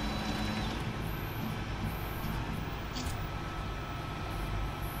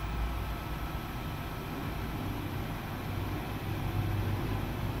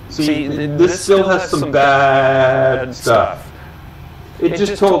 See, this still has some bad stuff. It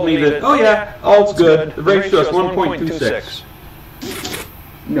just told me that, oh yeah, all's good. The ratio is 1.26.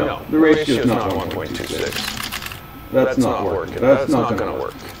 No, the ratio is not 1.26. That's not working. That's not going to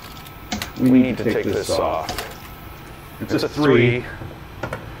work. We need to take this off. It's a 3. I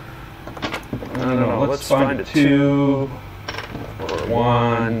don't know, let's find a 2 or a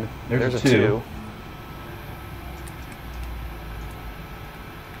 1. There's a 2.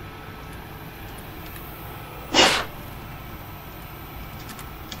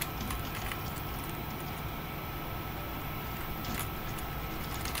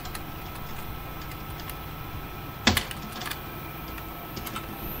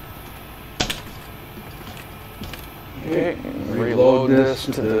 Okay, reload this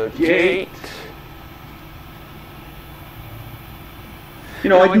to the gate. You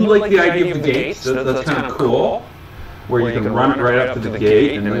know, I do like the idea of the gates. That's kind of cool. Where you can run it right up to the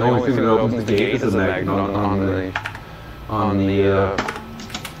gate, and the only thing that opens the gate is a magnet on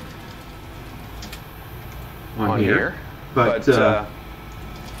here. But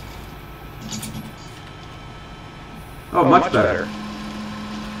oh, much better.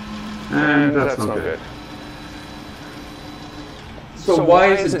 And that's not good. So why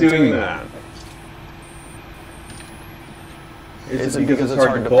is it doing that? Is it because it's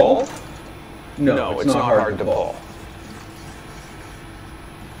hard to pull? No, it's not hard to pull.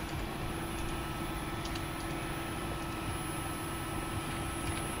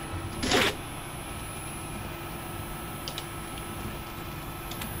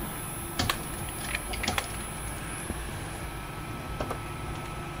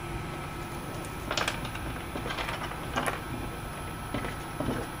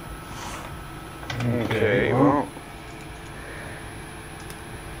 Okay, well,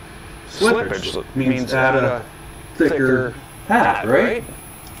 slippage means add a thicker pad, right?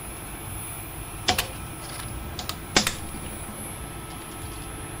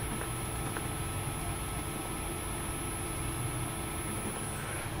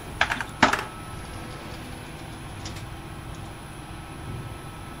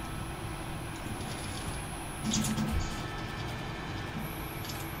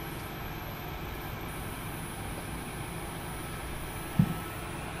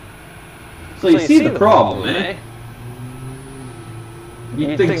 So you see the problem, eh?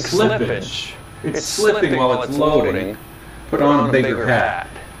 You'd think slippage. It's slipping while it's loading. Put on a bigger hat.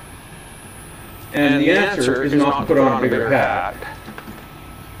 And the answer is not to put on a bigger hat.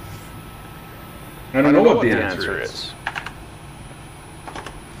 I don't know what the answer is.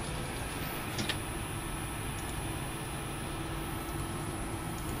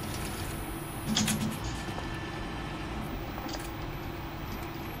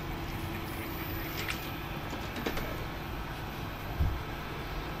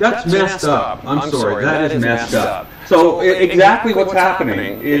 That's messed up. I'm sorry, that is messed up. So exactly what's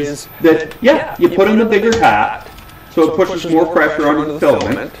happening is that, yeah, you put in the bigger hat, so it pushes more pressure onto the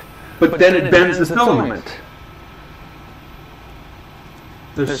filament, but then it bends the filament.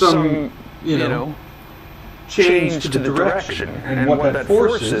 There's some, you know, change to the direction, and what that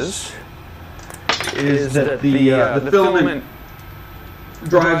forces is that the filament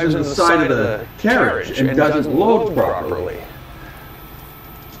drives into the side of the carriage and doesn't load properly.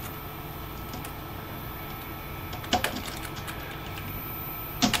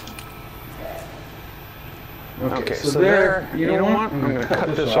 Okay, so there, you know what? I'm going to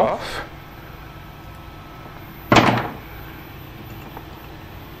cut this off.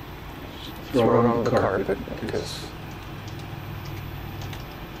 Throw it on the carpet because...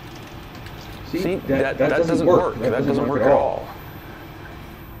 See, that doesn't work. That doesn't work at all.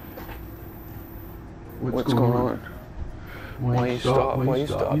 What's going on? Why you stop? Why you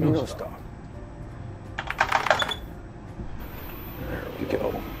stop? You don't stop. There we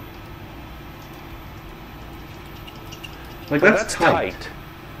go. Like, that's tight.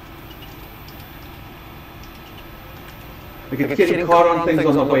 Like, it's getting caught on things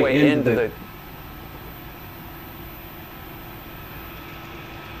on the way into the...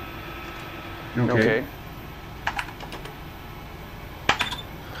 Okay.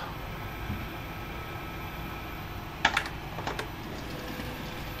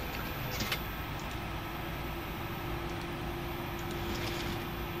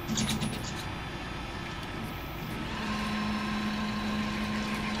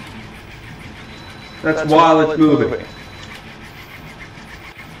 That's while it's moving.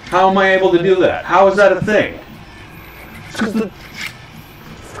 How am I able to do that? How is that a thing? It's 'cause the...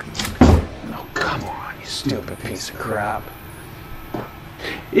 Oh, come on, you stupid piece of crap.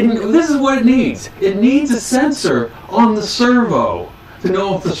 This is what it needs. It needs a sensor on the servo to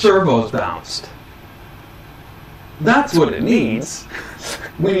know if the servo's bounced. That's what it needs.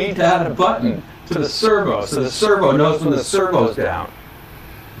 We need to add a button to the servo so the servo knows when the servo's down.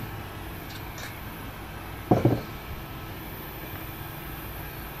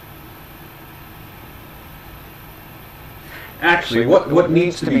 Actually, what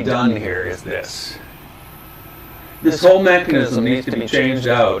needs to be done here is this. This whole mechanism needs to be changed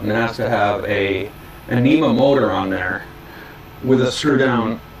out and has to have a NEMA motor on there with a screw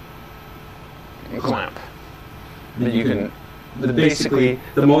down clamp that you can, basically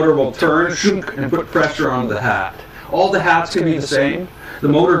the motor will turn and put pressure on the hat. All the hats can be the same. The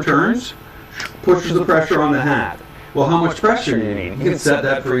motor turns, pushes the pressure on the hat. Well, how much pressure do you need? You can set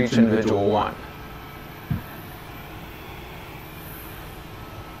that for each individual one.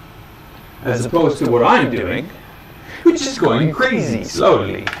 As opposed to what I'm doing, which is going crazy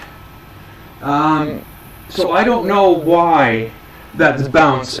slowly. So I don't know why that's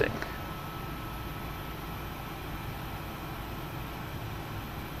bouncing.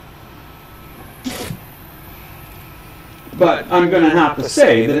 But I'm going to have to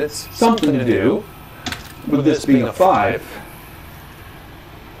say that it's something to do with this being a 5.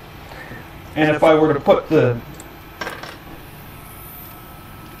 And if I were to put the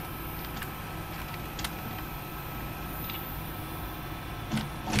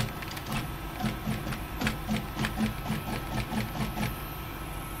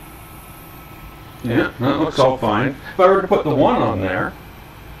yeah, that looks all fine. If I were to put the 1 on there,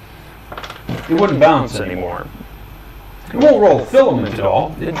 it wouldn't bounce anymore. It won't roll the filament at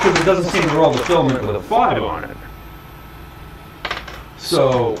all, because it doesn't seem to roll the filament with a 5 on it.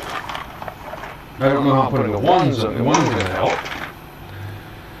 So, I don't know how putting the 1's on. The 1's going to help.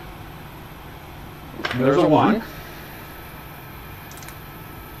 There's a 1.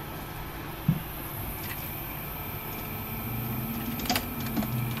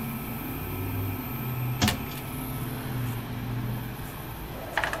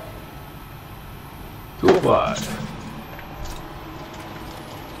 Tool 5.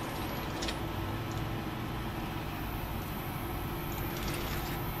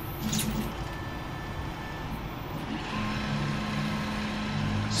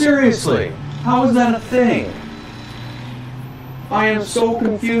 Seriously, how is that a thing? I am so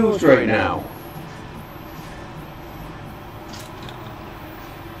confused right now.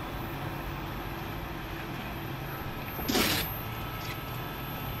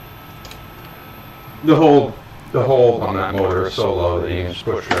 The hold on that motor is so low that you can just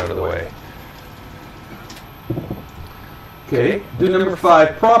push it out of the way. Okay, do number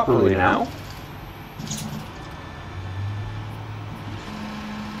 5 properly now.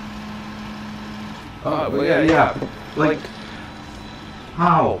 Well, yeah, like,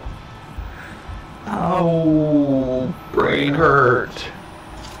 how? Oh, brain hurt.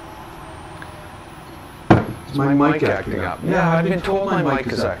 Is my mic acting up? Yeah, I've been told my mic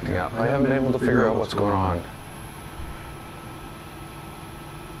is acting up. I haven't been able to figure out what's going on.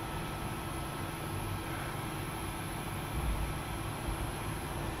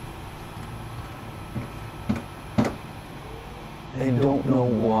 I don't know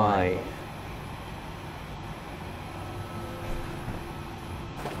why.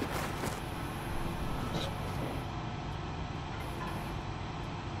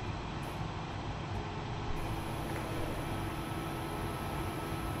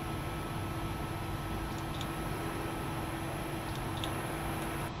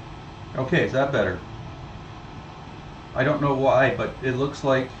 Okay, is that better? I don't know why, but it looks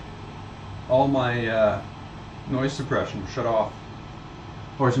like all my noise suppression shut off,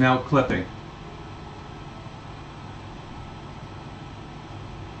 or is now clipping.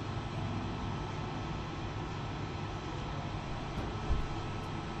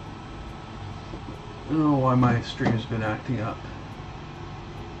 I don't know why my stream's been acting up.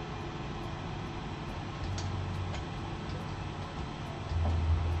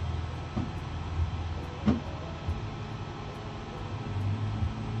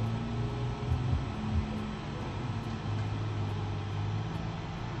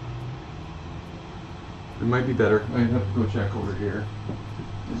 It might be better. I have to go check over here.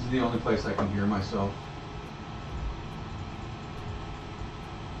 This is the only place I can hear myself.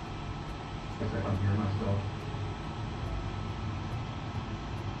 I guess I can hear myself.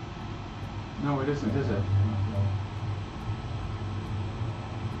 No, it isn't, is it?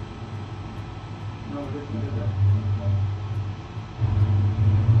 No, it isn't, is it?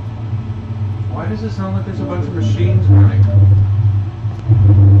 does it sound like there's a bunch of machines running?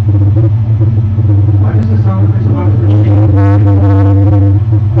 Why does it sound like there's a bunch of machines?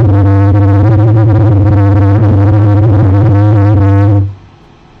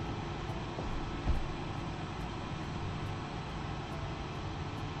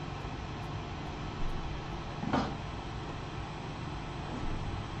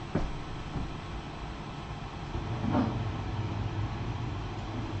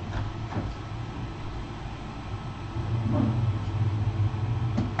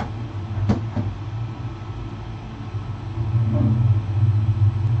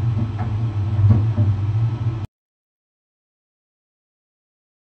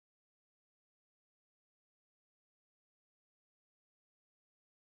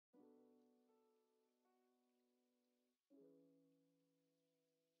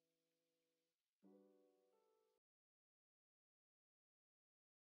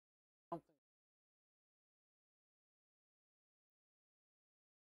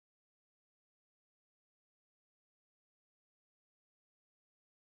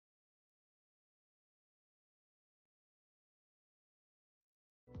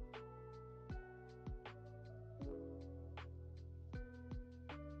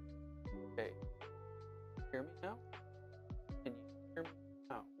 Okay. Hear me now? Can you hear me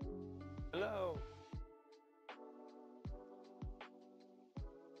now? Hello?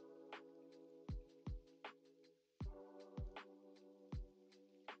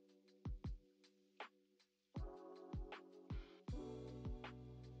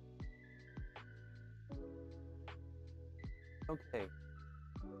 Okay.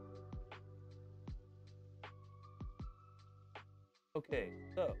 Okay,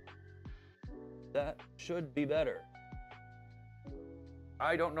 so that should be better.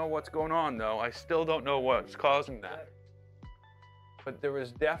 I don't know what's going on though. I still don't know what's causing that. But there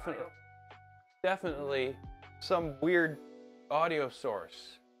was definitely some weird audio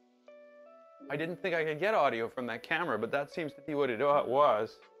source. I didn't think I could get audio from that camera, but that seems to be what it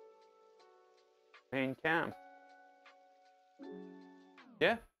was. Main cam.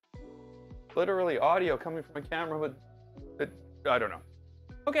 Yeah. Literally audio coming from a camera, but I don't know.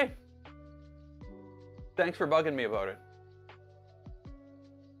 Okay. Thanks for bugging me about it.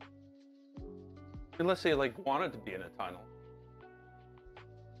 Unless they like wanted to be in a tunnel.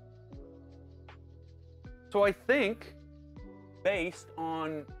 So I think, based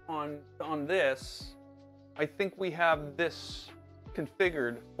on this, I think we have this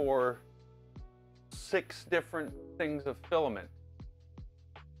configured for 6 different things of filament.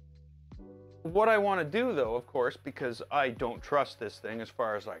 What I want to do though, of course, because I don't trust this thing as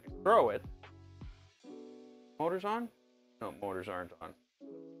far as I can throw it. Motors on? No, motors aren't on.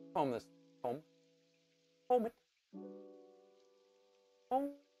 Home this. Home. Home it. Home.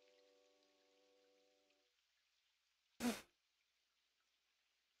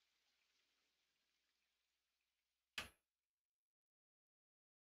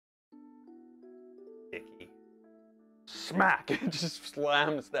 Icky. Smack! It just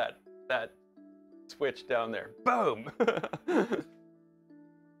slams that switch down there. Boom!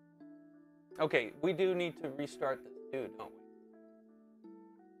 Okay, we do need to restart this too, don't we?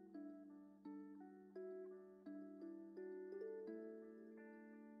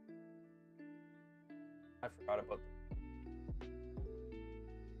 I forgot about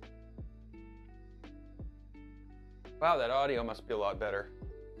that. Wow, that audio must be a lot better.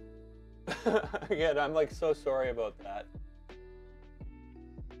 Again, I'm like so sorry about that.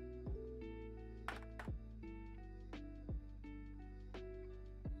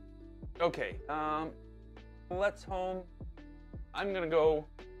 Okay, let's home. I'm gonna go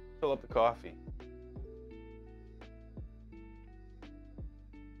fill up the coffee.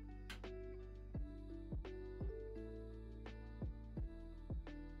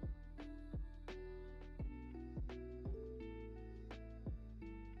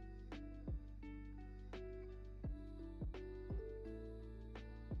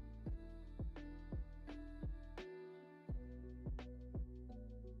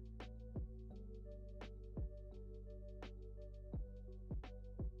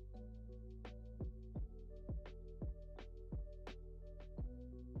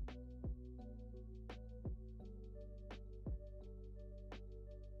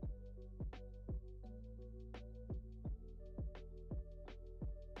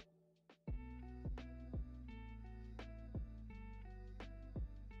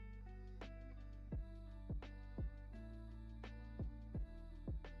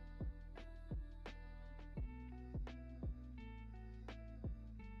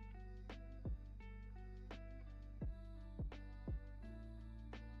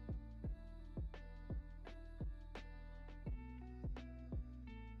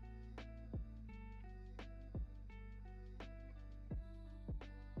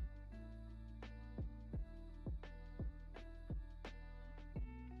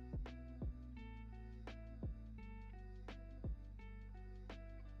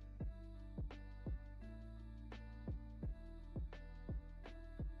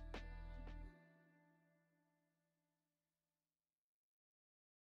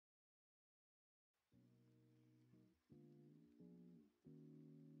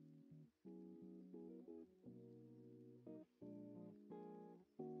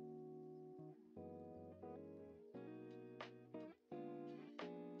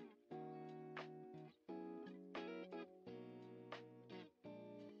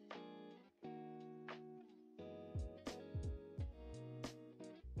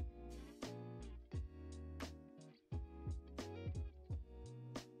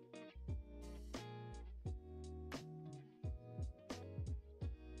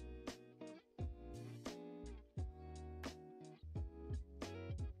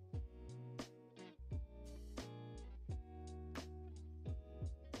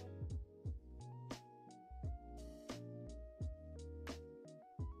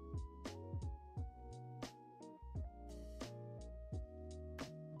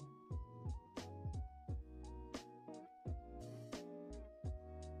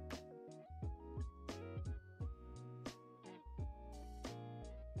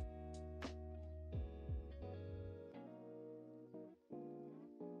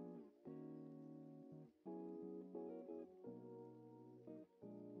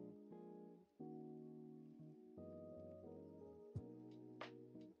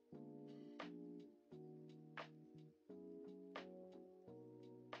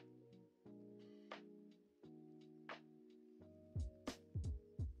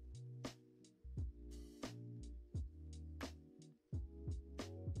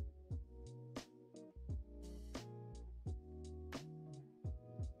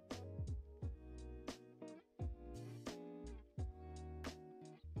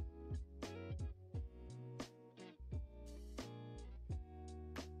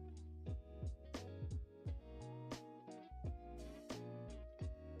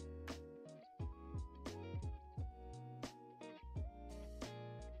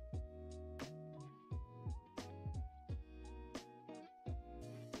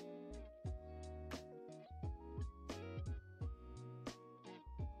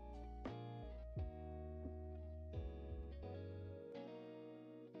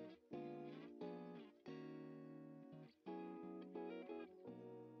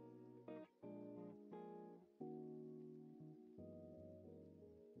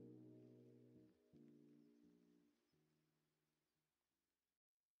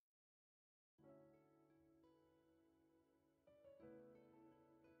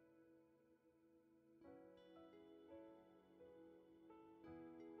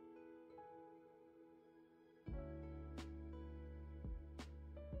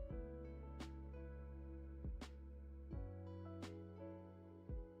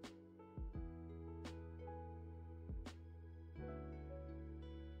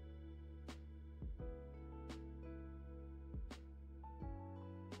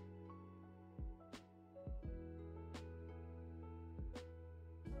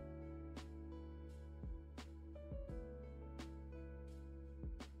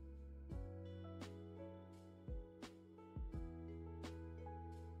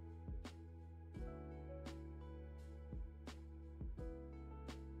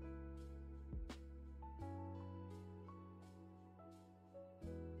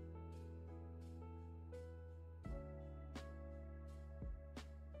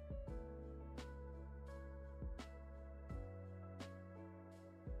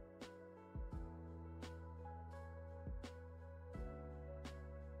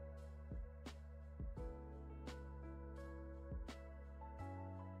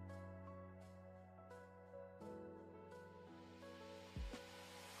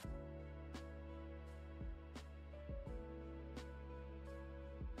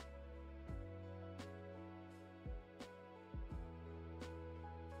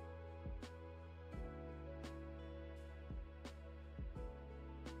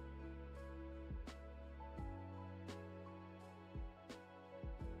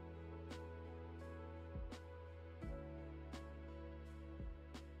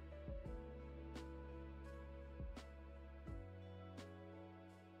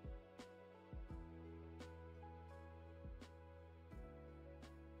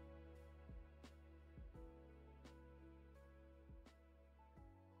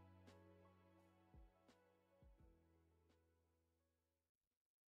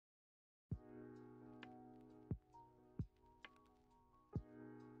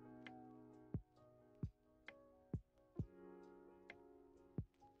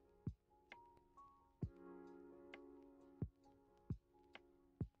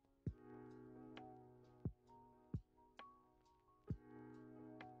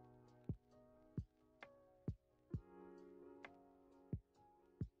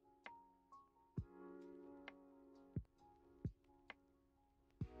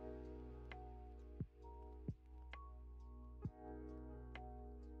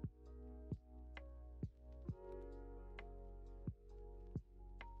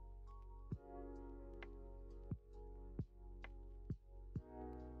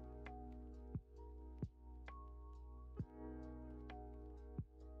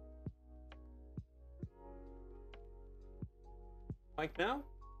 Mic now?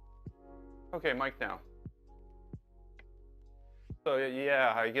 Okay, mic now. So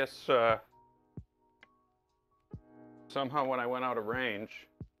yeah, I guess somehow when I went out of range,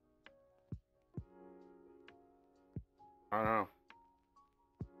 I don't know.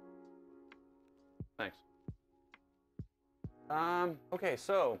 Thanks. Okay,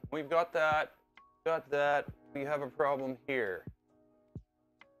 so we've got that. We have a problem here.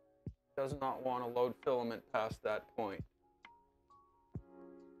 Does not want to load filament past that point.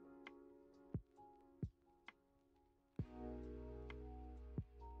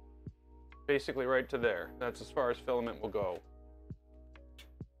 Basically right to there. That's as far as filament will go.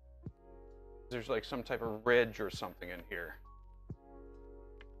 There's like some type of ridge or something in here.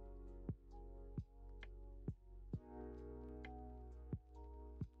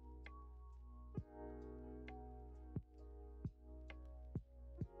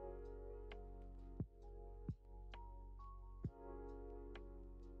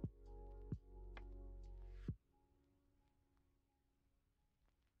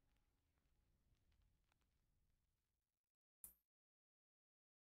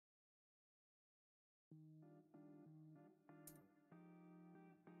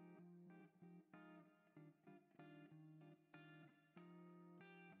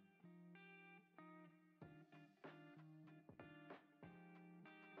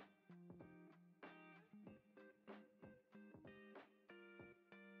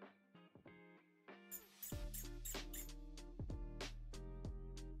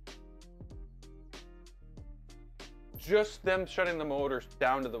 Just them shutting the motors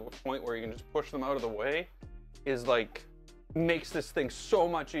down to the point where you can just push them out of the way is like, makes this thing so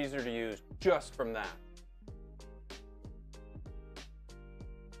much easier to use just from that.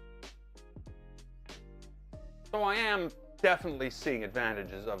 So I am definitely seeing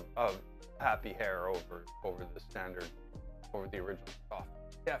advantages of Happy Hare over the standard, over the original software.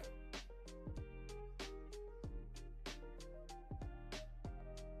 Definitely.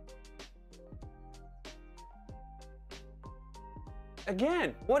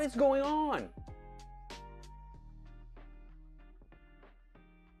 Again, what is going on?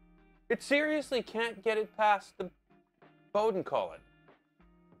 It seriously can't get it past the Bowden collet.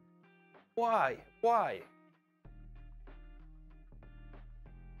 Why? Why?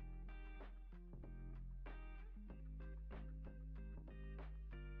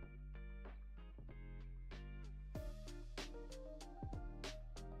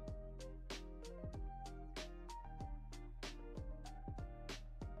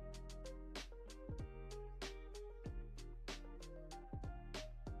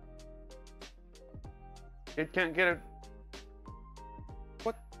 It can't get it.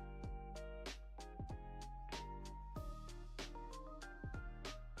 What?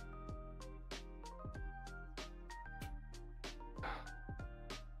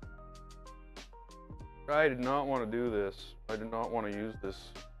 I did not want to do this. I did not want to use this.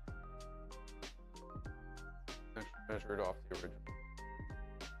 Actually measure it off the original.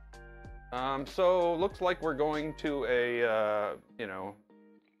 So looks like we're going to a, you know,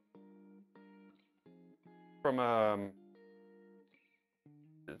 from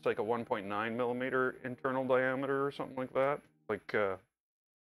it's like a 1.9 millimeter internal diameter or something like that. Like,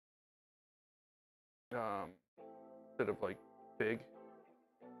 instead of like big.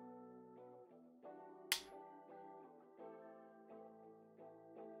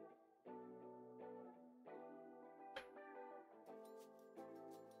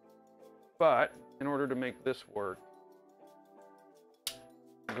 But in order to make this work,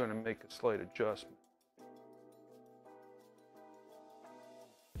 I'm going to make a slight adjustment.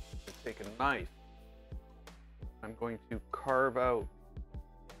 Take a knife. I'm going to carve out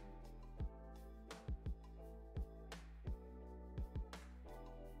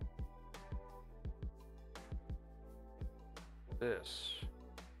this,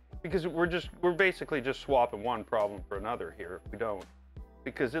 because we're basically just swapping one problem for another here if we don't,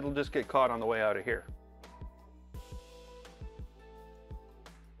 because it'll just get caught on the way out of here.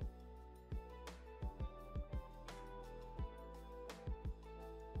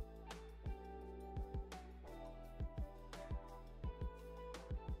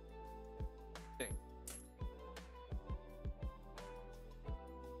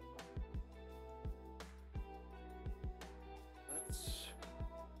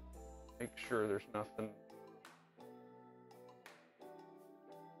 Make sure there's nothing.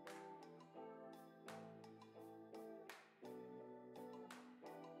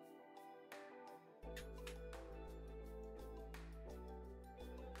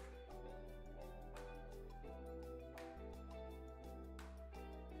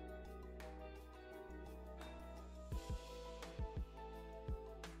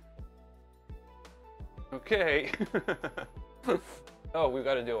 Okay. Oh, we've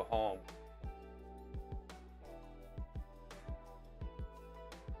got to do a home.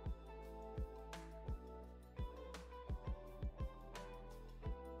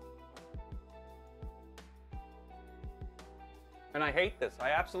 And I hate this.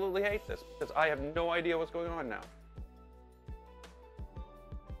 I absolutely hate this because I have no idea what's going on now.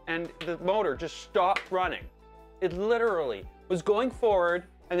 And the motor just stopped running. It literally was going forward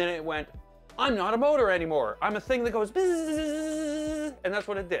and then it went, I'm not a motor anymore. I'm a thing that goes bzzz, and that's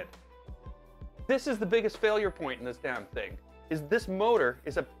what it did. This is the biggest failure point in this damn thing, is this motor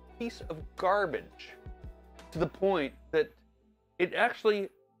is a piece of garbage to the point that it actually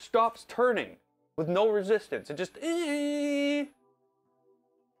stops turning with no resistance. It just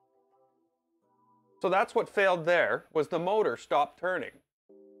So that's what failed there, was the motor stopped turning.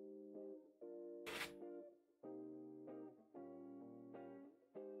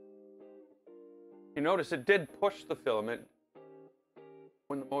 You notice it did push the filament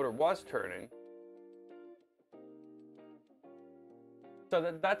when the motor was turning.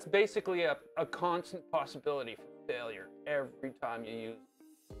 So that's basically a constant possibility for failure every time you use it.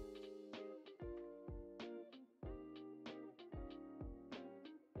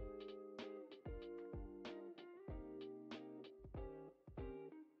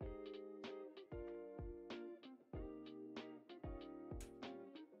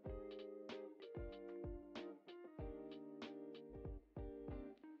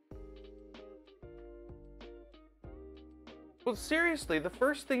 Well, seriously, the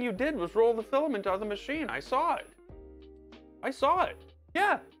first thing you did was roll the filament out of the machine. I saw it. I saw it.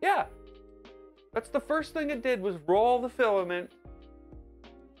 Yeah. That's the first thing it did, was roll the filament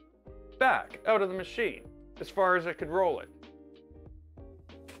back out of the machine as far as it could roll it.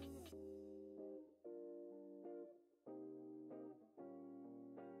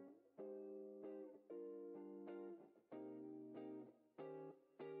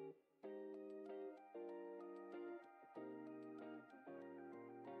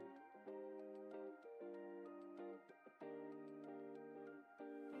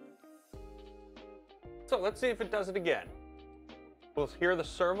 So let's see if it does it again. We'll hear the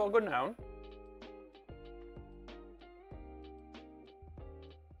servo go down.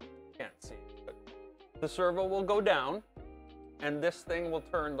 Can't see it, but the servo will go down, and this thing will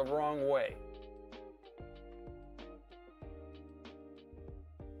turn the wrong way.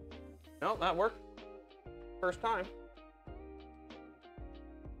 No, that worked. First time.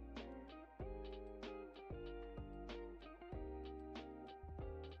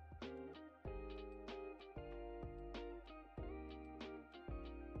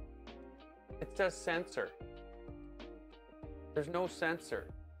 It says sensor. There's no sensor.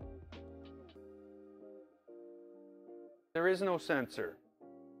 There is no sensor.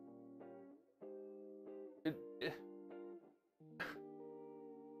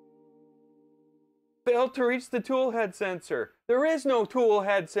 Failed to reach the tool head sensor. There is no tool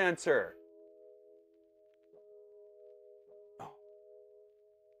head sensor. Oh,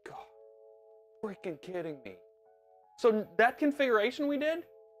 God. Freaking kidding me. So that configuration we did?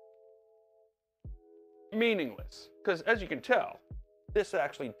 Meaningless. Because as you can tell, this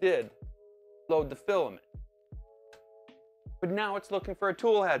actually did load the filament. But now it's looking for a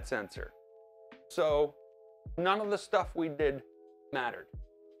tool head sensor. So none of the stuff we did mattered.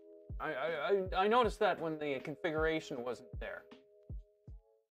 I noticed that when the configuration wasn't there.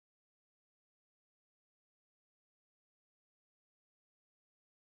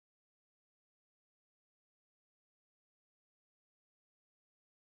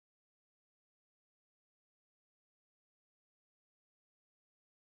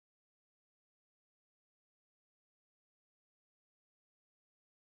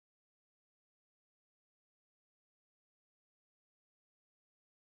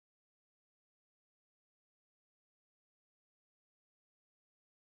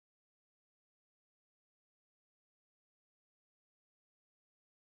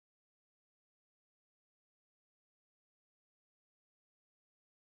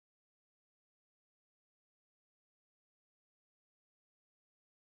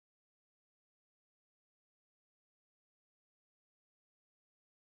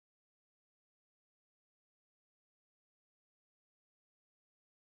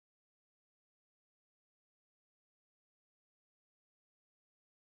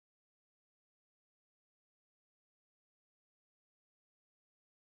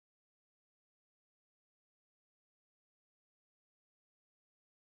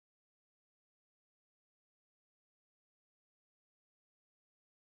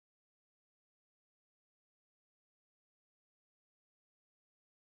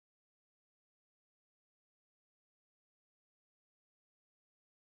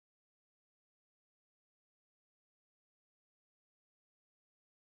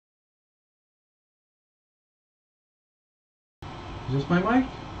 Is this my mic?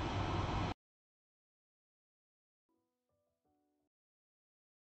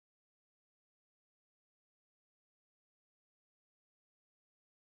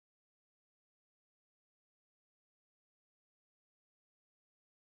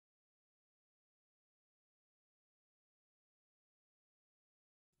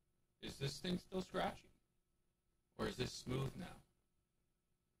 Is this thing still scratchy? Or is this smooth now?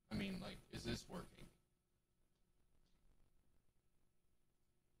 I mean, like, is this working?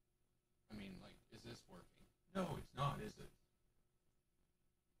 I mean, like, is this working? No, it's not, is it?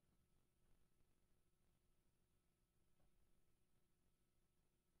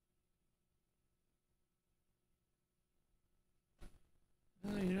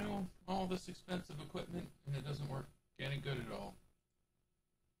 You know, all this expensive equipment and it doesn't work any good at all.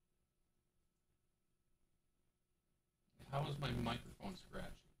 How is my microphone scratchy?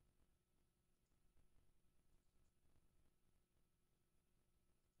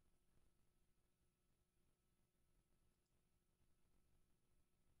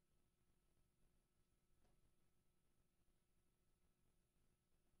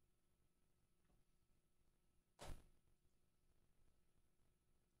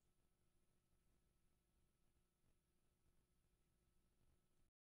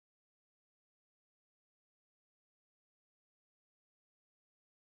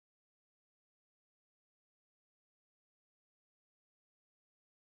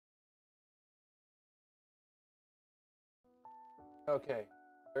 Okay,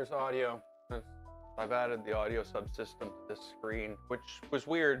 there's audio. I've added the audio subsystem to this screen, which was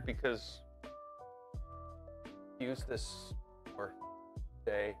weird because I used this for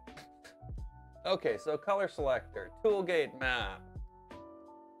day. Okay, so color selector, toolgate map,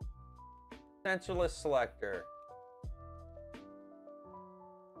 sensorless selector,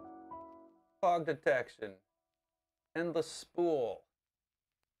 fog detection, endless spool,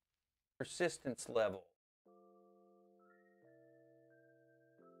 persistence level.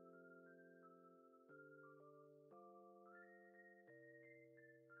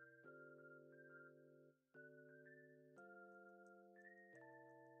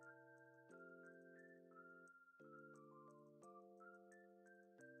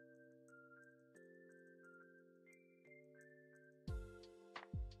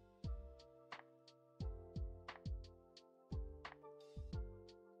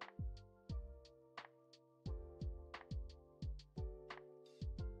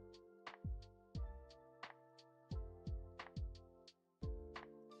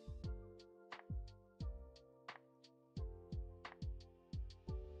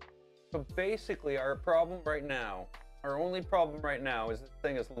 So basically our problem right now, our only problem right now is this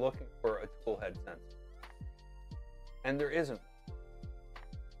thing is looking for a tool head sensor. And there isn't.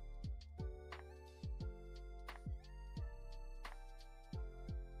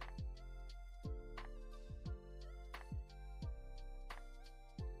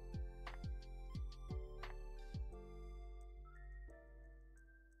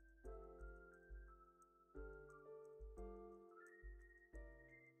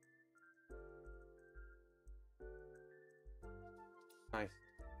 Nice.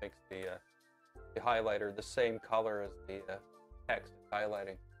 Makes the highlighter the same color as the text it's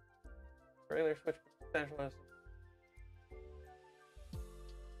highlighting. Regular switch potential.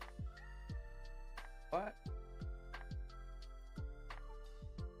 What?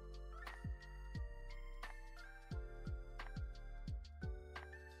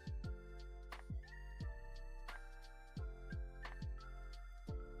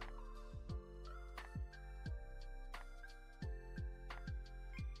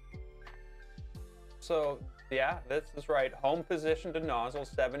 So, yeah, this is right. Home position to nozzle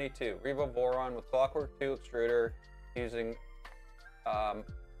 72. Revo Voron with Clockwork 2 extruder using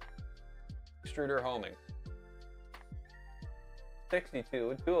extruder homing. 62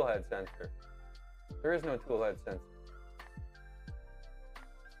 with tool head sensor. There is no tool head sensor.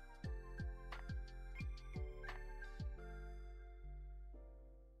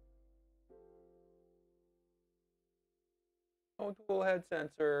 No tool head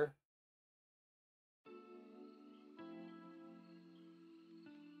sensor.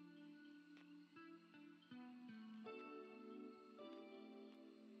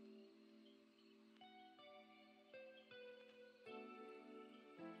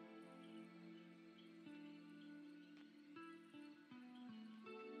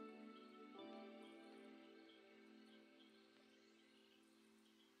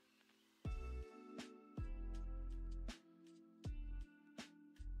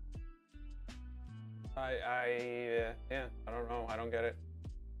 Yeah, I don't know. I don't get it.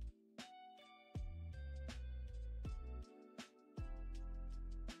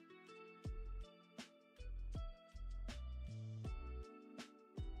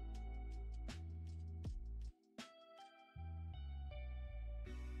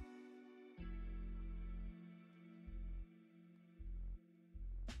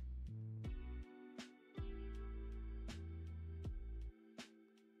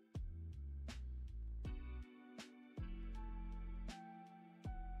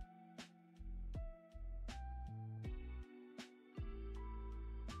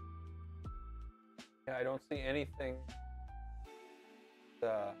 Yeah, I don't see anything.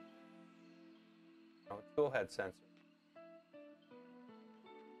 No, tool head sensor.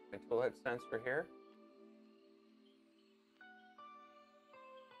 My tool head sensor here.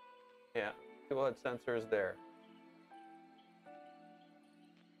 Yeah, tool head sensor is there.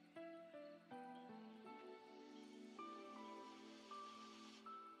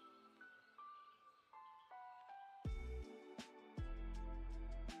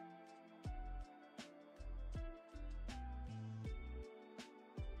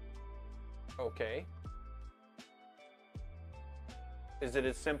 Okay. Is it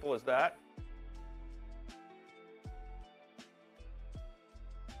as simple as that?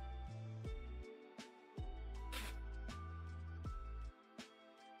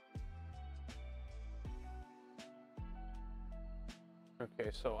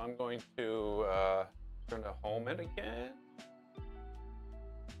 Okay, so I'm going to turn to home it again.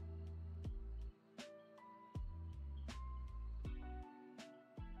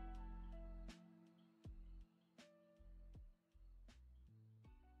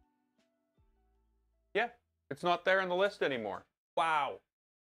 Yeah, it's not there on the list anymore. Wow.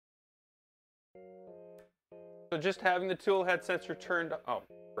 So just having the tool head sensor turned on. Oh,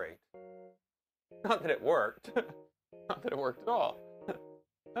 great. Not that it worked. Not that it worked at all.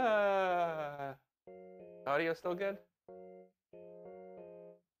 Audio still good?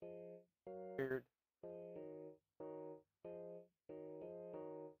 Weird.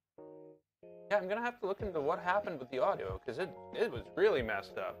 Yeah, I'm gonna have to look into what happened with the audio because it was really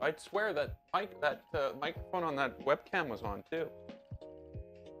messed up. I'd swear that microphone on that webcam was on too.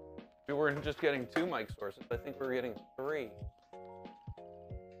 We weren't just getting 2 mic sources. I think we were getting 3.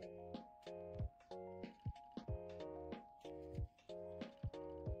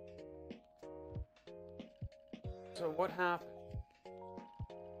 So what happened?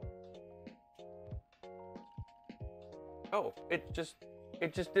 Oh, it just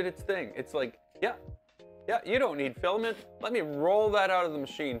did its thing. It's like, yeah, you don't need filament. Let me roll that out of the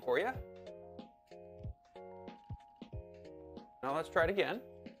machine for you. Now let's try it again.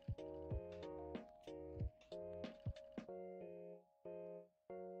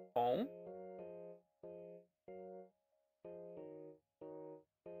 Home.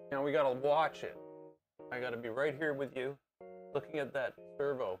 Now we gotta watch it. I gotta be right here with you, looking at that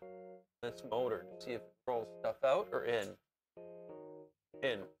servo, this motor, to see if it rolls stuff out or in.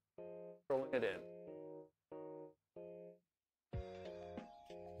 In. Rolling it in.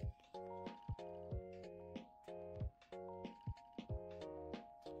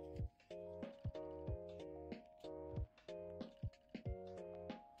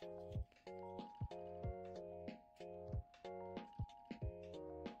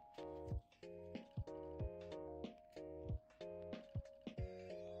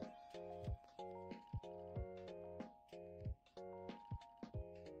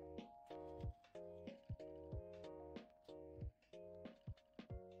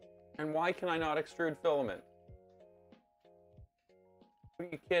 And why can I not extrude filament? Are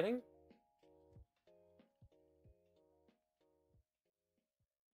you kidding?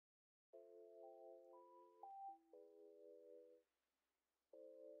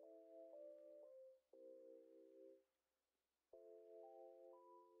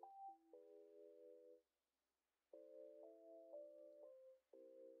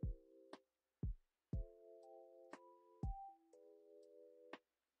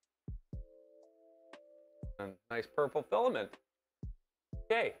 And nice purple filament.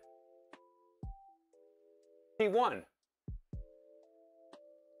 Okay. T1.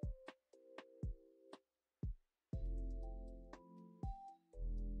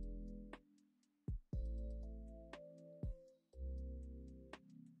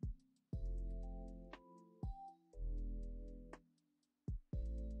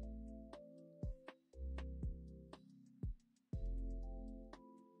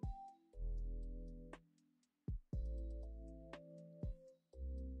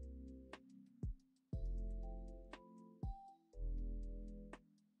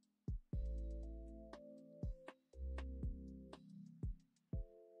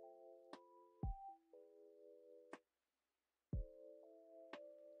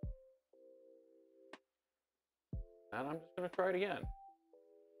 And I'm just going to try it again.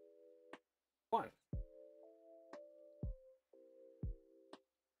 1.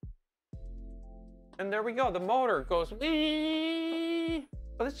 And there we go. The motor goes, wee!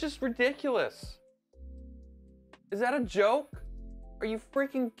 But it's just ridiculous. Is that a joke? Are you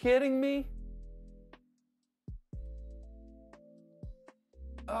freaking kidding me?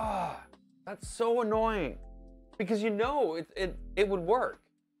 Ah, that's so annoying. Because you know it would work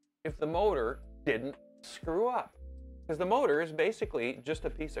if the motor didn't screw up. Because the motor is basically just a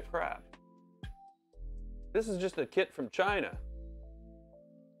piece of crap. This is just a kit from China.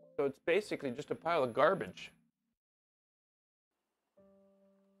 So it's basically just a pile of garbage.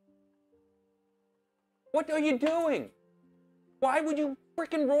 What are you doing? Why would you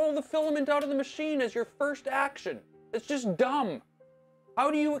frickin' roll the filament out of the machine as your first action? It's just dumb. How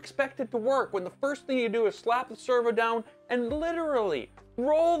do you expect it to work when the first thing you do is slap the servo down and literally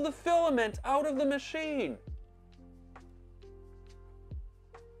roll the filament out of the machine?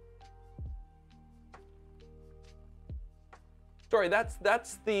 Sorry, that's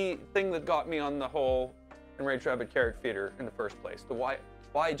the thing that got me on the whole Enraged Rabbit carrot feeder in the first place. The why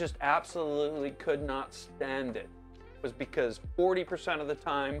I just absolutely could not stand it was because 40% of the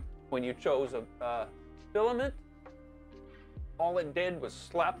time when you chose a filament, all it did was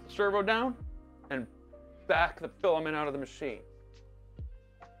slap the servo down and back the filament out of the machine.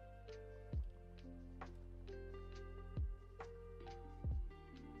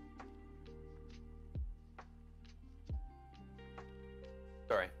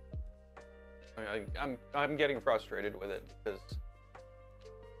 Sorry. I'm getting frustrated with it because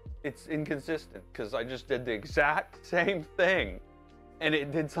it's inconsistent, because I just did the exact same thing and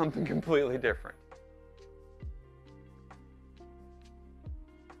it did something completely different.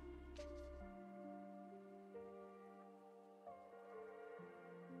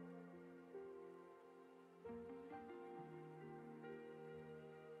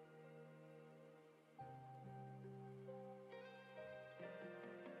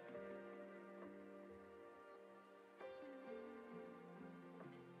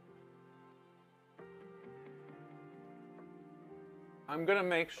 I'm gonna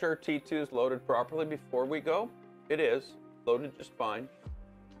make sure T2 is loaded properly before we go. It is loaded just fine.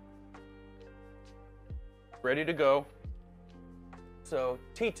 Ready to go. So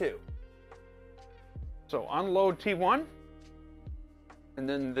T2. So unload T1. And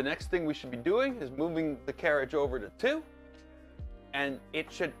then the next thing we should be doing is moving the carriage over to 2. And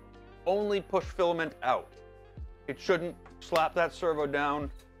it should only push filament out. It shouldn't slap that servo down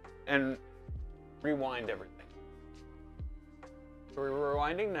and rewind everything. So we're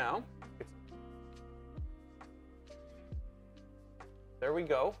rewinding now. There we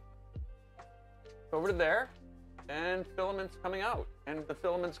go. Over to there, and filament's coming out, and the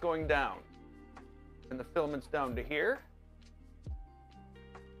filament's going down. And the filament's down to here.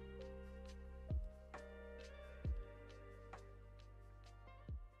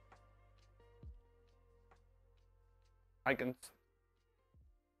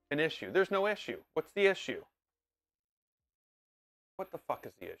 An issue. There's no issue. What's the issue? What the fuck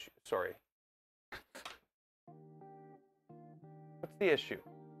is the issue? Sorry. What's the issue?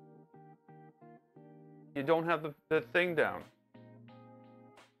 You don't have the thing down.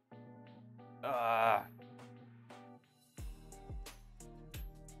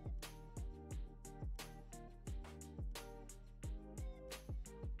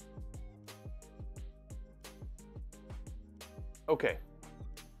 Okay.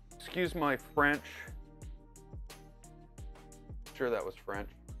 Excuse my French. Sure that was French.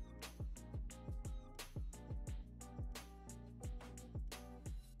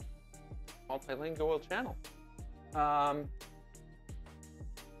 Multilingual channel.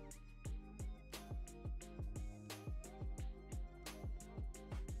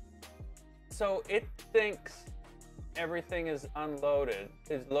 So it thinks everything is unloaded,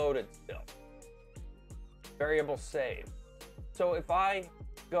 is loaded still. Variable save. So if I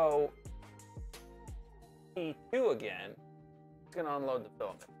go T2 again, it's gonna unload the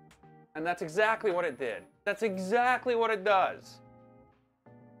filament. And that's exactly what it did. That's exactly what it does.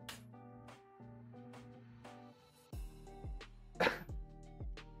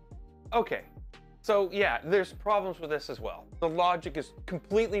 Okay, so yeah, there's problems with this as well. The logic is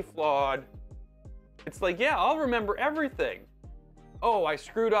completely flawed. It's like, yeah, I'll remember everything. Oh, I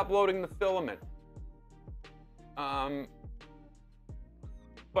screwed up loading the filament.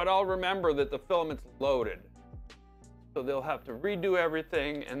 But I'll remember that the filament's loaded. So they'll have to redo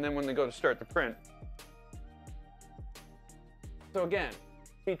everything, and then when they go to start the print. So again,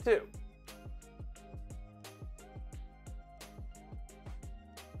 T2.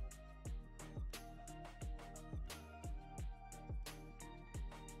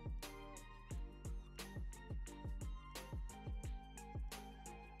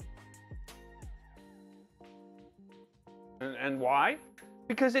 And why?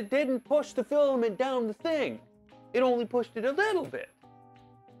 Because it didn't push the filament down the thing. It only pushed it a little bit.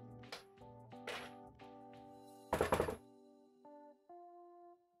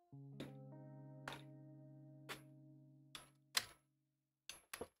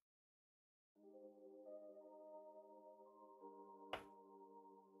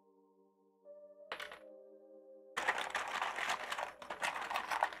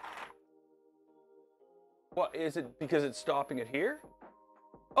 What is it? Because it's stopping it here?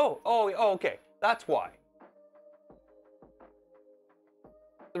 Oh, okay. That's why.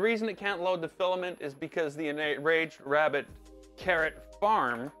 The reason it can't load the filament is because the Enraged Rabbit carrot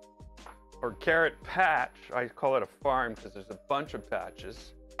farm, or carrot patch, I call it a farm because there's a bunch of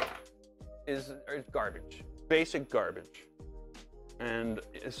patches, is garbage. Basic garbage. And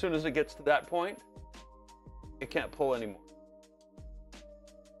as soon as it gets to that point, it can't pull anymore.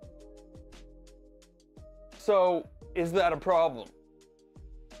 So, is that a problem?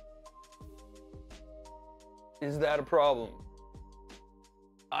 Is that a problem?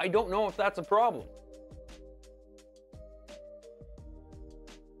 I don't know if that's a problem.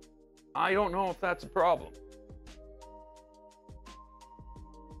 I don't know if that's a problem.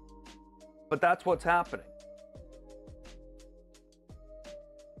 But that's what's happening.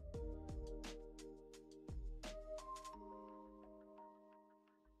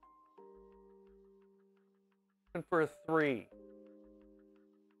 And for a 3,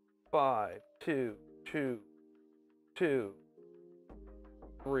 5, 2, 2, 2,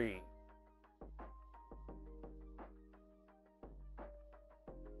 3.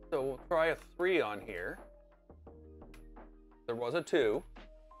 So we'll try a 3 on here. There was a 2.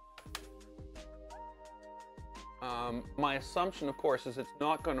 My assumption, of course, is it's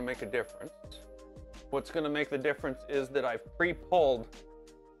not going to make a difference. What's going to make the difference is that I've pre-pulled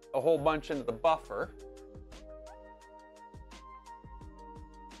a whole bunch into the buffer.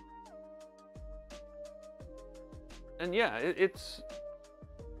 And yeah, it's,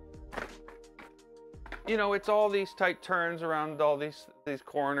 you know, it's all these tight turns around all these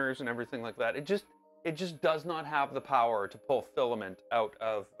corners and everything like that. It just does not have the power to pull filament out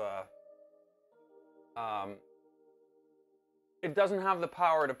of, it doesn't have the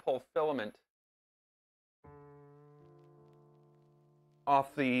power to pull filament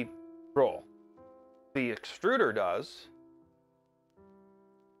off the roll. The extruder does,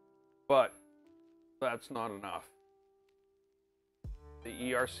 but that's not enough.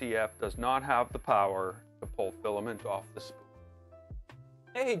 The ERCF does not have the power to pull filament off the spool.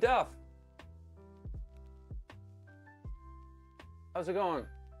 Hey, Duff! How's it going?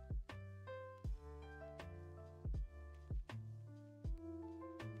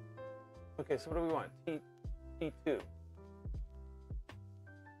 Okay, so what do we want? T2.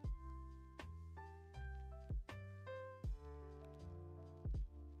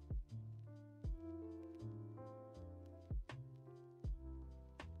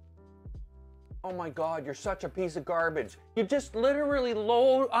 Oh my God, you're such a piece of garbage. You just literally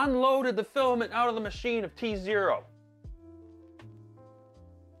unloaded the filament out of the machine of T0.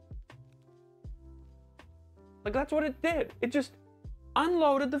 Like, that's what it did. It just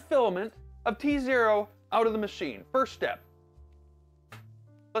unloaded the filament of T0 out of the machine. First step.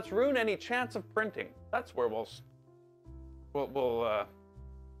 Let's ruin any chance of printing. That's where we'll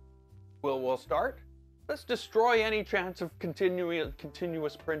start. Let's destroy any chance of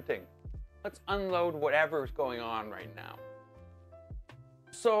continuous printing. Let's unload whatever is going on right now.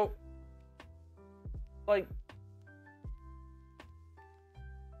 So, like,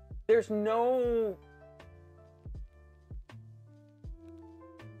 there's no,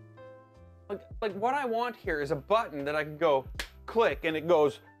 like what I want here is a button that I can go click and it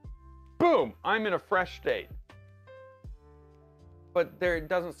goes, boom, I'm in a fresh state. But there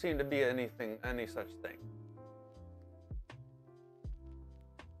doesn't seem to be any such thing.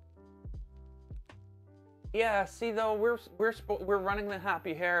 Yeah, see though, we're running the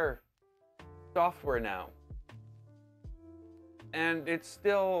Happy Hare software now. And it's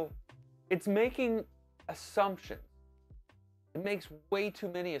making assumptions. It makes way too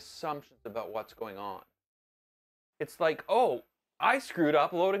many assumptions about what's going on. It's like, oh, I screwed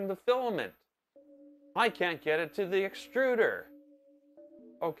up loading the filament. I can't get it to the extruder.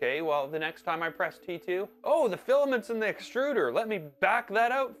 Okay, well, the next time I press T2, oh, the filament's in the extruder. Let me back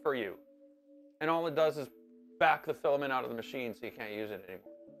that out for you. And all it does is back the filament out of the machine so you can't use it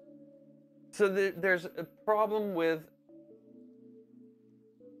anymore. So there's a problem with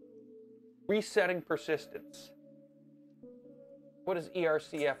resetting persistence. What does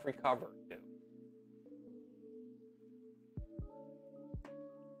ERCF recover do?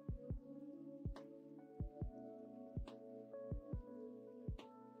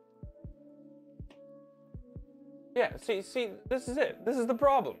 Yeah, see, this is it. This is the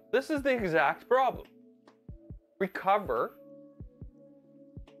problem. This is the exact problem. Recover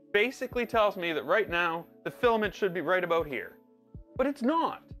basically tells me that right now the filament should be right about here. But it's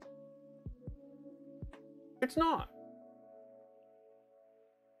not. It's not.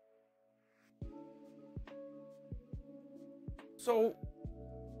 So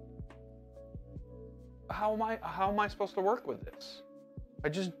how am I supposed to work with this? I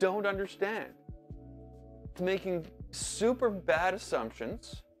just don't understand. It's making super bad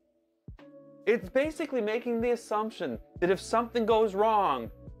assumptions. It's basically making the assumption that if something goes wrong,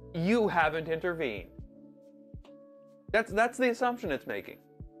 you haven't intervened. That's the assumption it's making.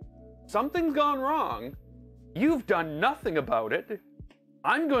 Something's gone wrong. You've done nothing about it.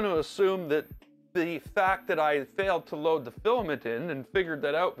 I'm going to assume that the fact that I failed to load the filament in and figured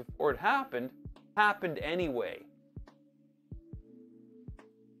that out before it happened anyway.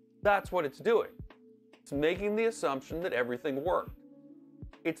 That's what it's doing. It's making the assumption that everything worked.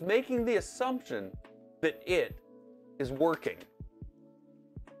 It's making the assumption that it is working.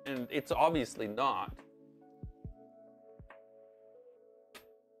 And it's obviously not.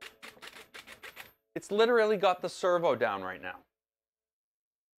 It's literally got the servo down right now.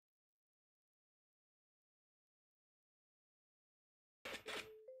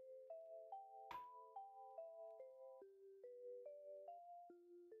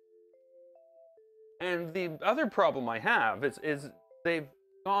 And the other problem I have is they've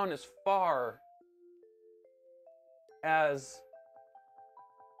gone as far as,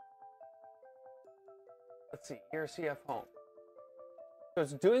 let's see, ERCF home. So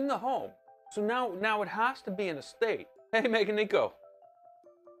it's doing the home. So now it has to be in a state. Hey, Megan Nico.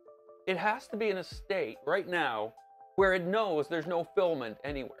 It has to be in a state right now where it knows there's no filament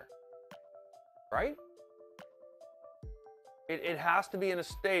anywhere. Right? It has to be in a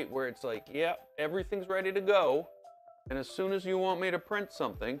state where it's like, yep, everything's ready to go. And as soon as you want me to print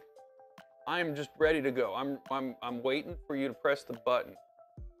something, I'm just ready to go. I'm waiting for you to press the button.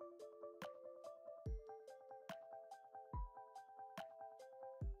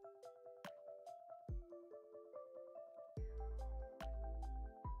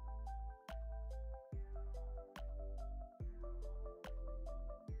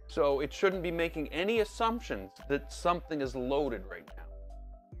 So it shouldn't be making any assumptions that something is loaded right now.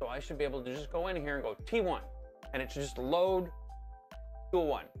 So I should be able to just go in here and go T1, and it should just load tool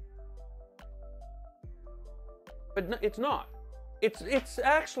 1. But no, it's not. It's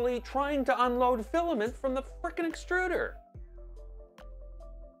actually trying to unload filament from the frickin' extruder.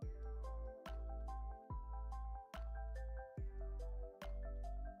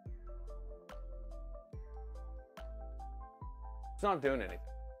 It's not doing anything.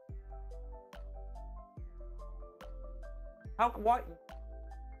 Why?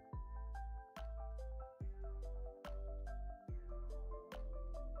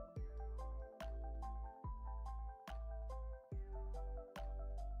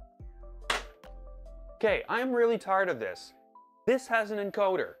 Okay, I'm really tired of this. This has an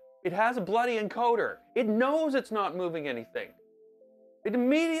encoder. It has a bloody encoder. It knows it's not moving anything. It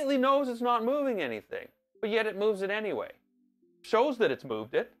immediately knows it's not moving anything, but yet it moves it anyway. Shows that it's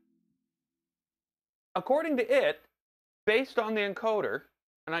moved it. According to it, based on the encoder,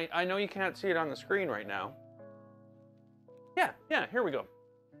 and I know you can't see it on the screen right now. Yeah, here we go.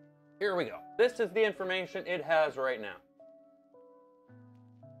 Here we go. This is the information it has right now.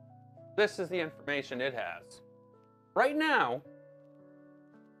 This is the information it has. Right now,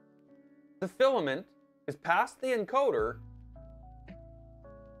 the filament is past the encoder,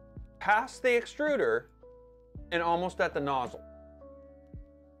 past the extruder, and almost at the nozzle.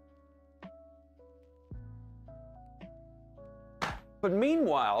 But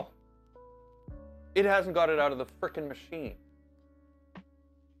meanwhile, it hasn't got it out of the frickin' machine.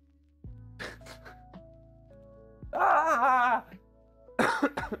 Ah!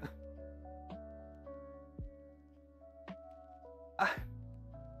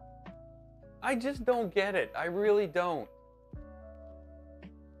 I just don't get it. I really don't.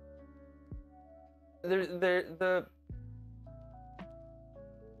 The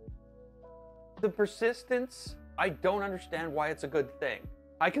persistence, I don't understand why it's a good thing.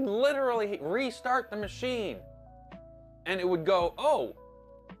 I can literally restart the machine and it would go, oh,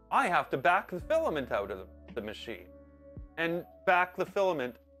 I have to back the filament out of the machine and back the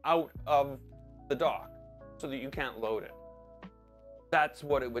filament out of the dock so that you can't load it. That's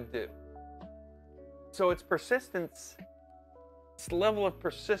what it would do. So its persistence, its level of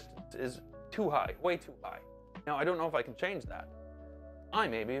persistence is too high, way too high. Now, I don't know if I can change that. I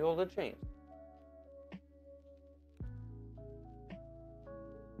may be able to change it.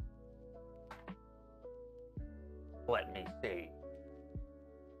 Let me see.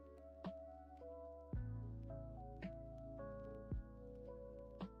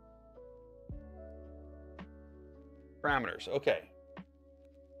 Parameters, okay.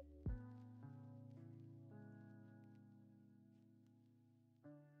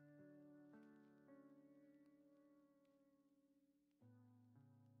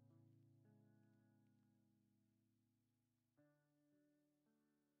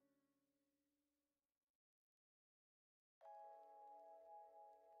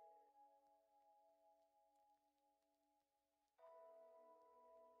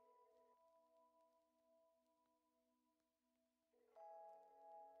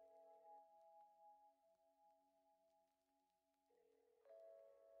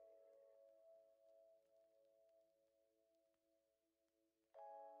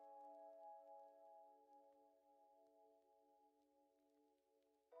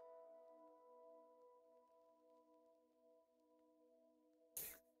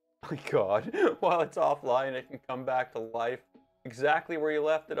 my god. While it's offline, it can come back to life exactly where you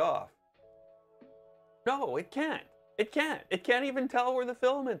left it off. No, it can't. It can't. It can't even tell where the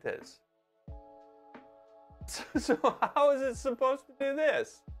filament is. So how is it supposed to do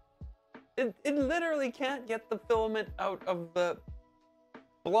this? It literally can't get the filament out of the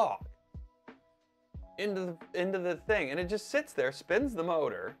block into the thing, and it just sits there, spins the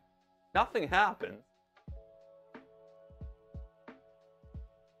motor, nothing happens.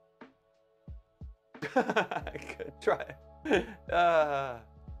 Good try.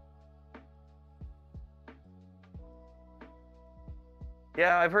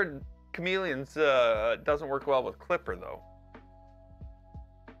 Yeah, I've heard Chameleons doesn't work well with Clipper though.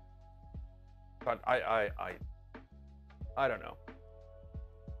 But I don't know.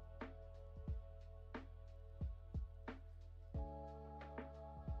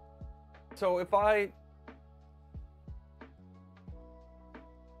 So if I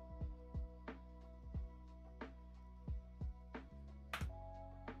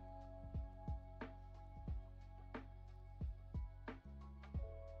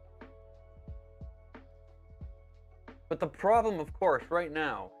But the problem, of course, right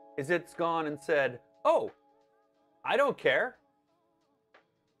now is it's gone and said, "Oh, I don't care.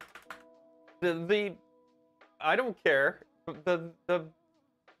 I don't care. The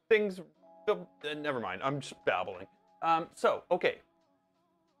things. Never mind. I'm just babbling. So okay.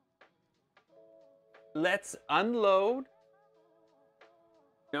 Let's unload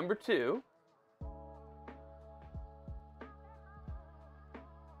number 2.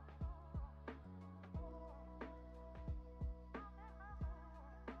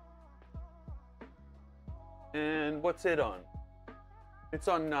 And what's it on? It's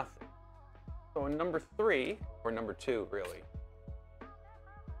on nothing. So in number 3, or number 2 really,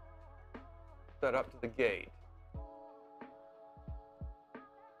 set up to the gate.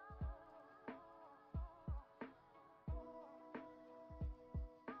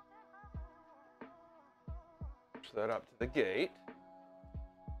 Push that up to the gate.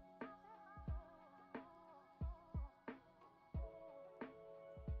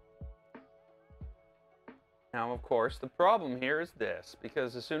 Now, of course, the problem here is this,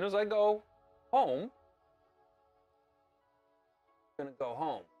 because as soon as I go home, I'm going to go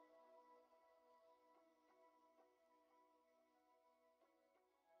home.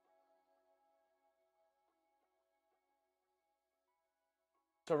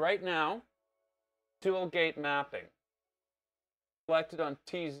 So right now, dual gate mapping, selected on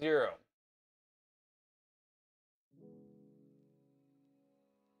T0.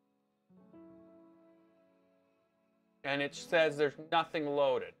 And it says there's nothing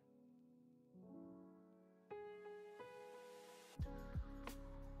loaded.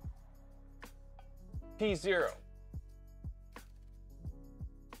 T0.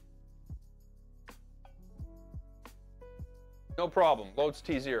 No problem, loads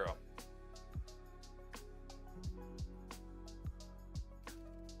T0.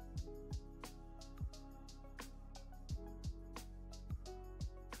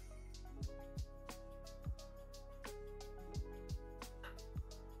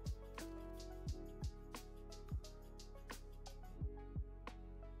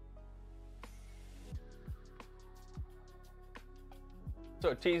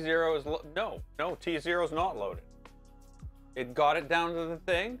 So T0 is, no, T0 is not loaded. It got it down to the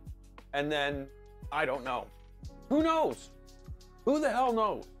thing, and then, I don't know. Who knows? Who the hell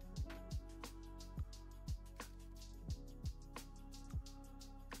knows?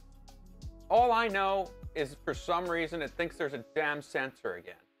 All I know is for some reason it thinks there's a damn sensor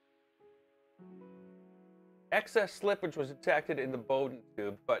again. Excess slippage was detected in the Bowden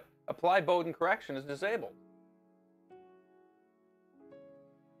tube, but apply Bowden correction is disabled.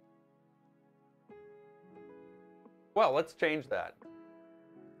 Well, let's change that.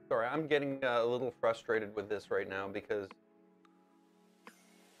 Sorry, I'm getting a little frustrated with this right now because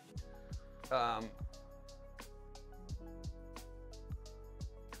I'm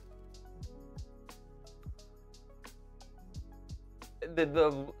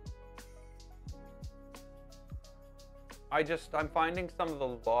finding some of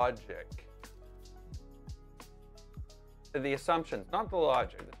the logic, the assumptions, not the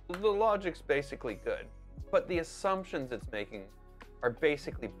logic. The logic's basically good. But the assumptions it's making are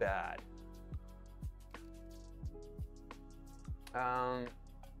basically bad.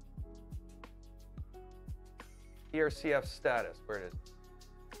 ERCF status, where it is.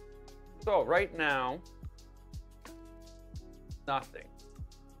 So right now, nothing.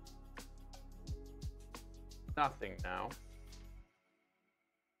 Nothing now.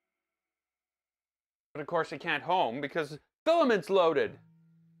 But of course it can't home because filament's loaded.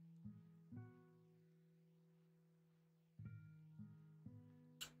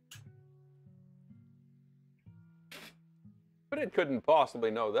 It couldn't possibly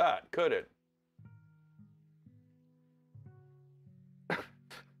know that, could it?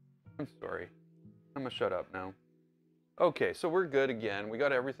 I'm sorry. I'm gonna shut up now. Okay, so we're good again. We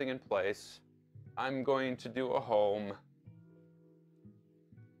got everything in place. I'm going to do a home.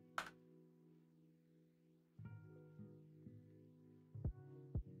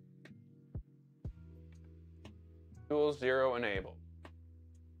 Tool 0 enabled.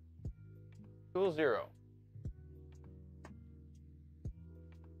 Tool 0.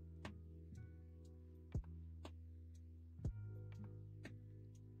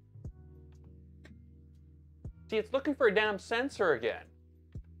 See, it's looking for a damn sensor again.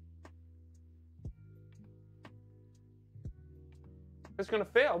 It's going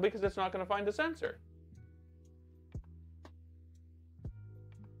to fail because it's not going to find the sensor.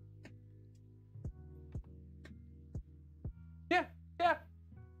 Yeah.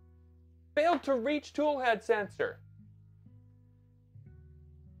 Failed to reach toolhead sensor.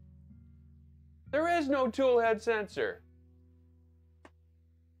 There is no toolhead sensor.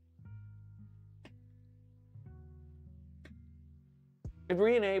 It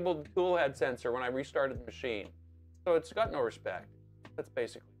re-enabled the toolhead sensor when I restarted the machine. So it's got no respect. That's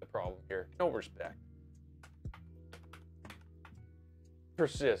basically the problem here. No respect.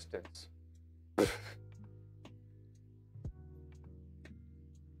 Persistence.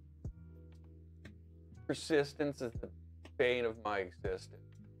 Persistence is the bane of my existence.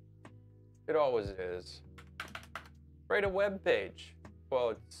 It always is. Write a web page. Well,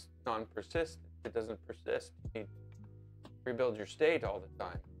 it's non-persistent. It doesn't persist. You need to rebuild your state all the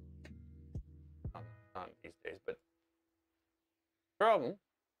time. Not these days, but problem.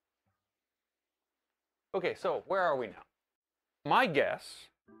 Okay, so where are we now? My guess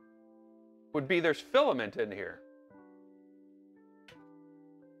would be there's filament in here.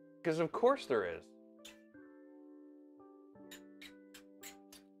 Because of course there is.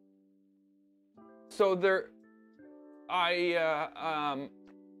 So there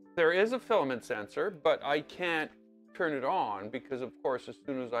is a filament sensor, but I can't turn it on because, of course, as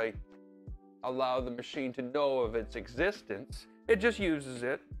soon as I allow the machine to know of its existence, it just uses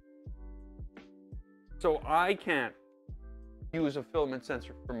it. So I can't use a filament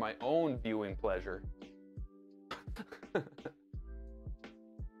sensor for my own viewing pleasure.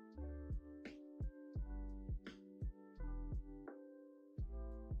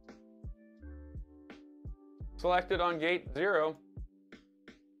 Selected on gate 0.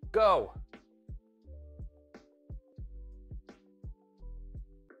 Go.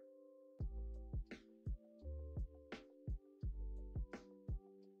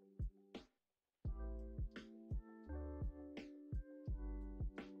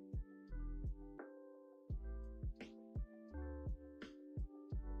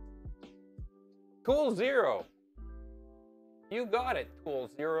 Tool 0. You got it, Tool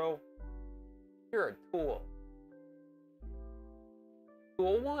 0. You're a tool.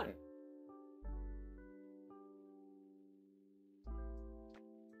 Tool 1.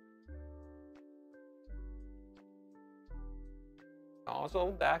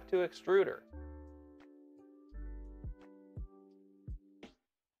 Also back to extruder.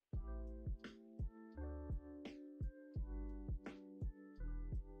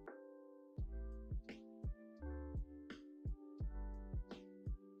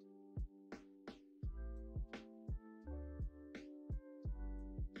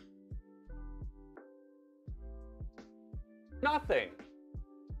 Nothing.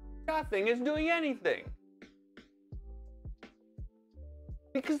 Nothing is doing anything.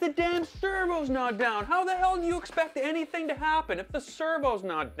 Because the damn servo's not down. How the hell do you expect anything to happen if the servo's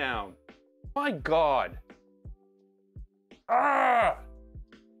not down? My God. Ah!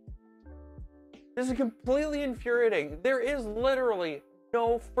 This is completely infuriating. There is literally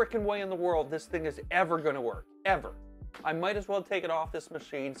no freaking way in the world this thing is ever going to work. Ever. I might as well take it off this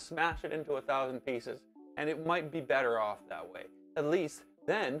machine, smash it into 1,000 pieces, and it might be better off that way. At least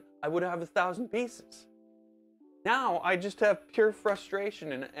then I would have 1,000 pieces. Now I just have pure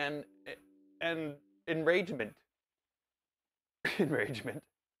frustration and enragement. Enragement.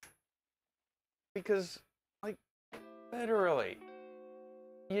 Because, like, literally,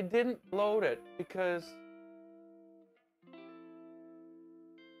 you didn't load it because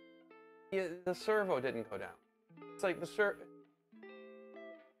the servo didn't go down. It's like the servo.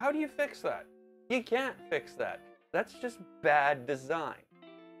 How do you fix that? You can't fix that. That's just bad design.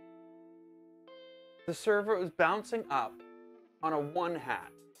 The servo is bouncing up on a 1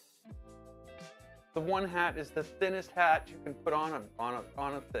 hat. The 1 hat is the thinnest hat you can put on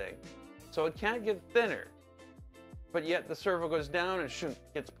a thing. So it can't get thinner. But yet the servo goes down and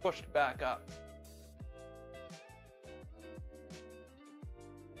gets pushed back up.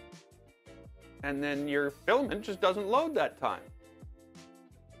 And then your filament just doesn't load that time.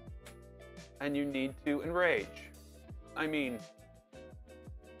 And you need to enrage. I mean,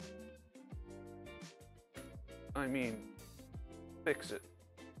 fix it.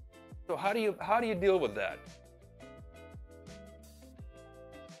 So how do you deal with that?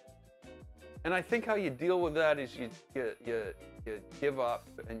 And I think how you deal with that is you give up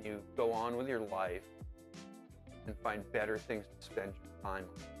and you go on with your life and find better things to spend your time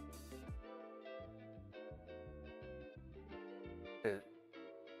on. Is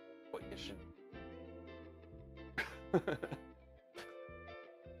what you should.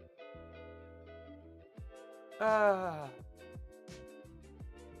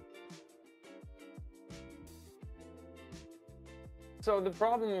 So the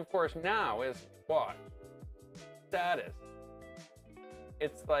problem, of course, now is what? Status.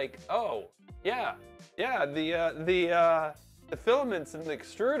 It's like, oh, yeah, the filament's in the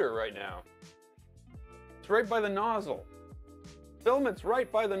extruder right now. It's right by the nozzle. Filament's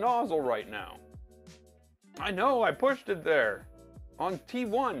right by the nozzle right now. I know, I pushed it there on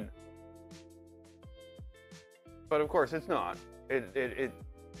T1. But of course, it's not. It's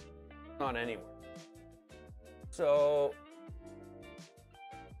not anywhere. So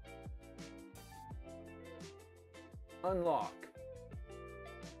unlock.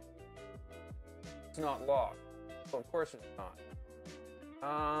 It's not locked. So of course it's not.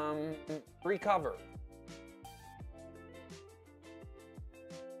 Recover.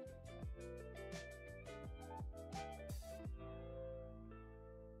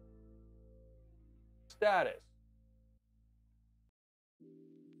 Status.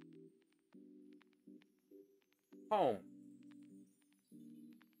 Home.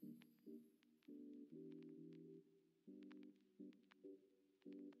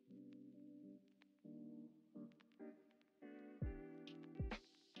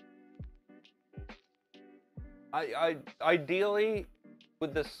 I ideally,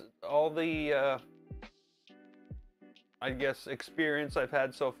 with this, all the, I guess, experience I've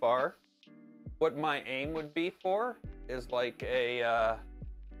had so far, what my aim would be for is like a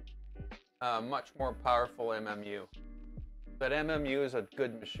much more powerful MMU. That MMU is a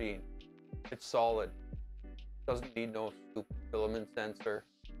good machine. It's solid. Doesn't need no stupid filament sensor.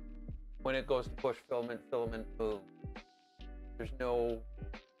 When it goes to push filament, filament moves. There's no,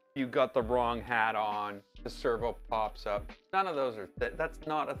 you got the wrong hat on, the servo pops up. None of those are, that's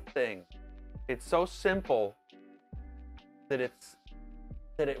not a thing. It's so simple that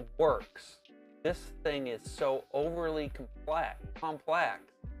it works. This thing is so overly complex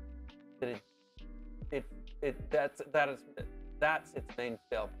that that's its main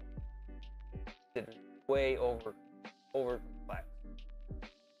fail point. It's way over complex.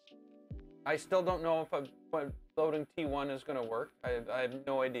 I still don't know if loading T1 is going to work. I have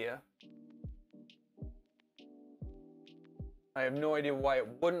no idea. I have no idea why it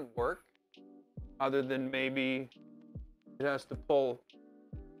wouldn't work, other than maybe it has to pull,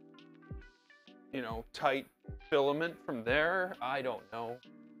 you know, tight filament from there. I don't know.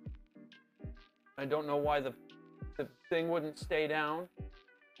 I don't know why the thing wouldn't stay down.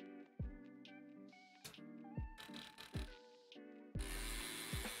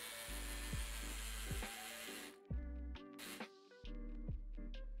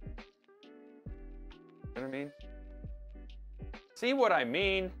 You know what I mean? See what I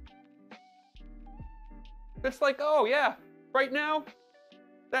mean? It's like, oh yeah, right now,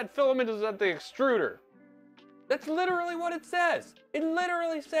 that filament is at the extruder. That's literally what it says. It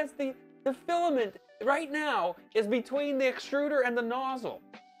literally says the filament right now is between the extruder and the nozzle.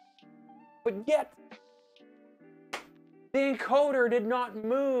 But yet, the encoder did not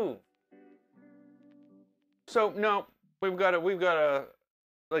move. So no, we've got to,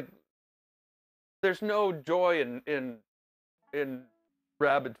 like, there's no joy in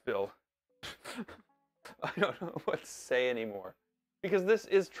Rabbitville. I don't know what to say anymore, because this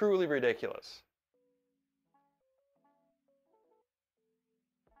is truly ridiculous.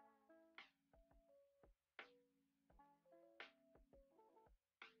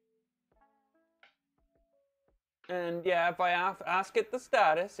 And yeah, if I ask it the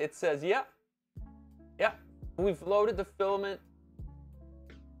status, it says, yeah, we've loaded the filament.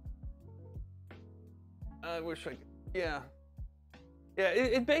 I wish I could, yeah. Yeah,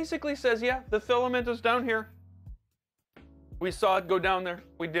 it basically says, yeah, the filament is down here. We saw it go down there.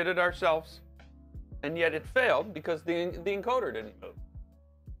 We did it ourselves. And yet it failed because the encoder didn't move.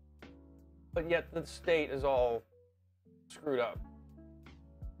 But yet the state is all screwed up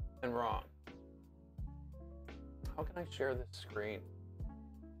and wrong. How can I share this screen?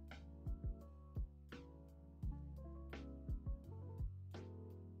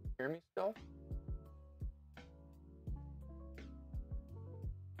 Hear me still?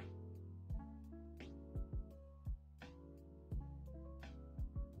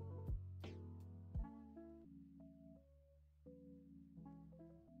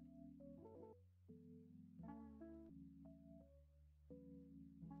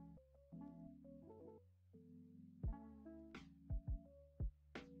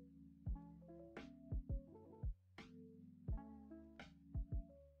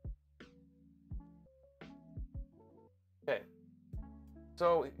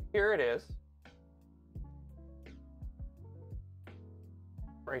 So here it is.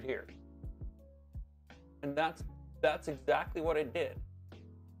 Right here. And that's exactly what it did.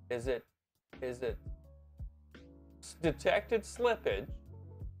 Is it detected slippage,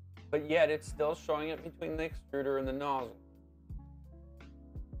 but yet it's still showing it between the extruder and the nozzle.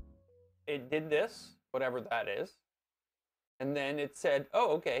 It did this, whatever that is, and then it said,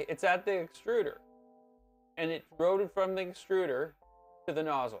 oh, okay, it's at the extruder. And it wrote it from the extruder to the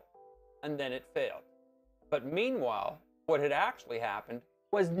nozzle, and then it failed. But meanwhile, what had actually happened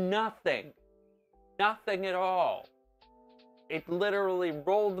was nothing. Nothing at all. It literally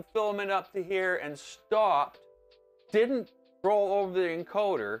rolled the filament up to here and stopped, didn't roll over the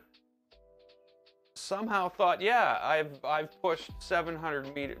encoder, somehow thought, yeah, I've pushed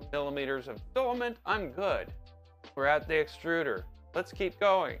 700 millimeters of filament, I'm good. We're at the extruder. Let's keep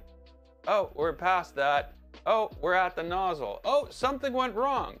going. Oh, we're past that. Oh, we're at the nozzle. Oh, something went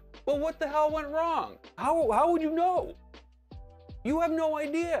wrong. Well, what the hell went wrong? How would you know? You have no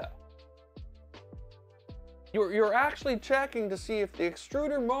idea. You're actually checking to see if the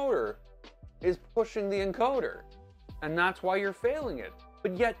extruder motor is pushing the encoder, and that's why you're failing it.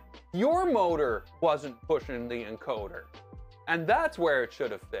 But yet, your motor wasn't pushing the encoder, and that's where it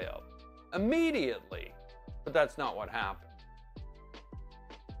should have failed immediately. But that's not what happened.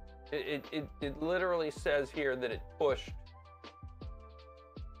 It literally says here that it pushed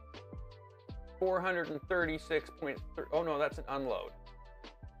 436.3. Oh no, that's an unload.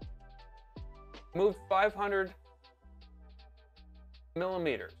 Moved 500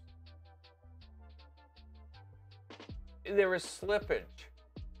 millimeters. There was slippage.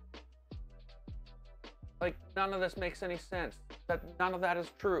 Like, none of this makes any sense. None of that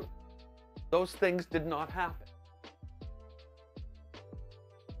is true. Those things did not happen.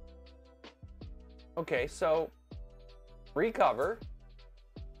 Okay, so recover.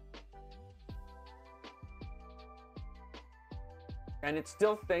 And it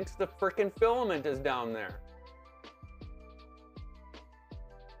still thinks the frickin' filament is down there.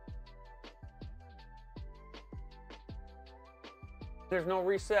 There's no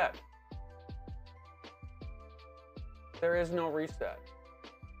reset. There is no reset.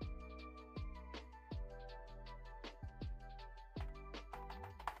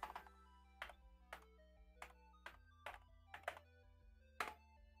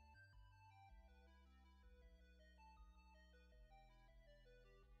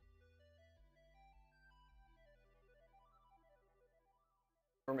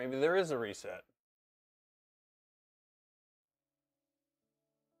 Or maybe there is a reset.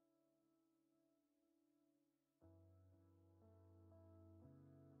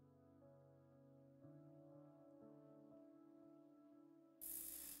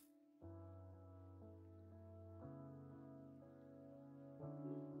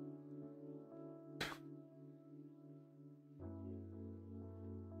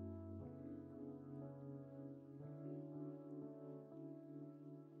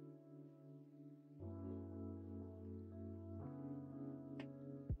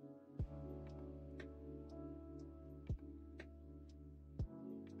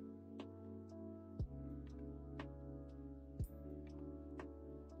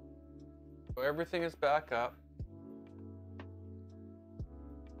 So everything is back up.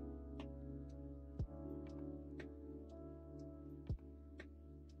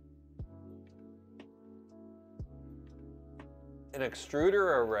 An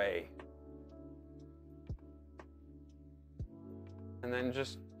extruder array. And then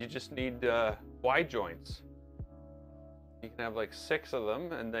you just need Y joints. You can have like 6 of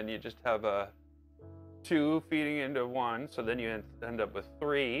them, and then you just have 2 feeding into 1, so then you end up with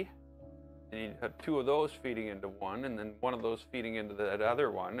 3. And you have 2 of those feeding into 1, and then 1 of those feeding into that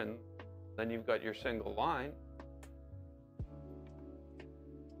other one, and then you've got your single line.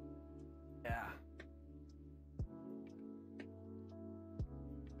 Yeah.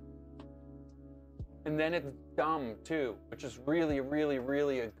 And then it's dumb too, which is really, really,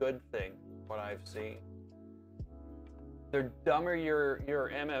 really a good thing, what I've seen. The dumber your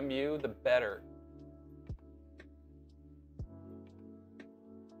MMU, the better.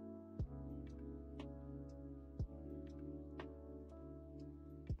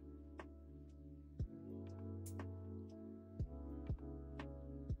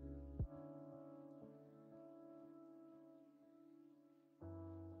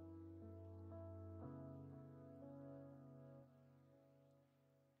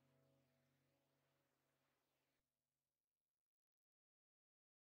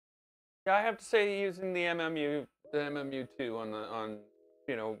 Yeah, I have to say, using the MMU2 on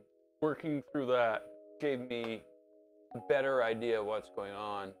you know, working through that gave me a better idea of what's going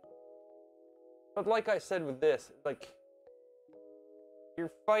on. But like I said with this, like,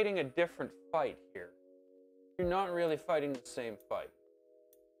 you're fighting a different fight here. You're not really fighting the same fight.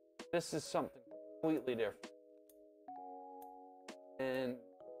 This is something completely different. And,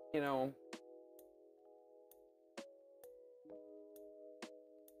 you know,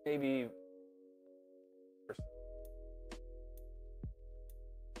 maybe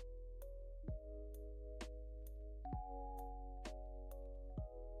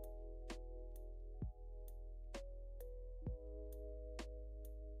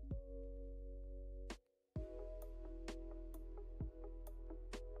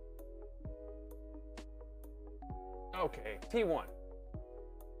okay, T1.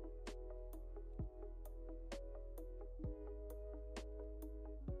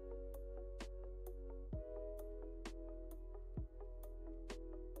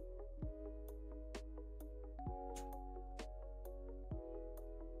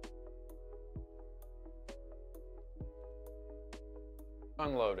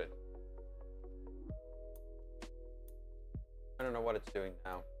 Unloaded. I don't know what it's doing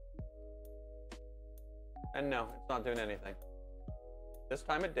now. And no, it's not doing anything. This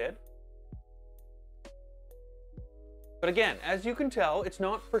time it did. But again, as you can tell, it's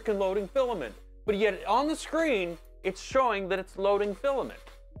not freaking loading filament. But yet on the screen, it's showing that it's loading filament.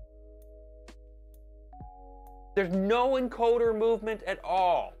 There's no encoder movement at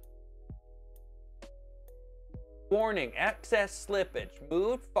all. Warning, excess slippage.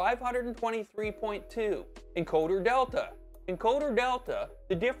 Moved 523.2. Encoder delta. Encoder delta,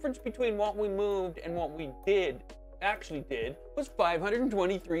 the difference between what we moved and what we actually did, was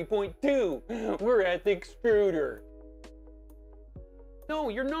 523.2. We're at the extruder. No,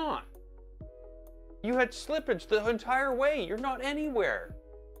 you're not. You had slippage the entire way. You're not anywhere.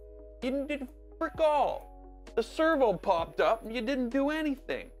 You did frick all. The servo popped up and you didn't do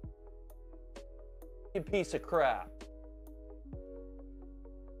anything. You piece of crap.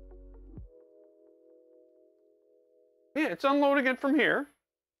 Yeah, it's unloading it from here.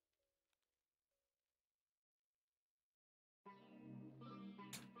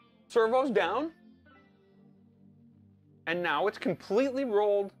 Servo's down. And now it's completely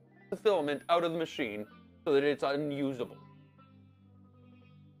rolled the filament out of the machine so that it's unusable.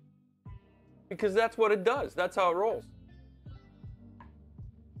 Because that's what it does. That's how it rolls.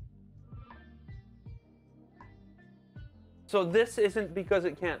 So this isn't because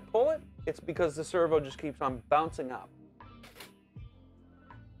it can't pull it, it's because the servo just keeps on bouncing up.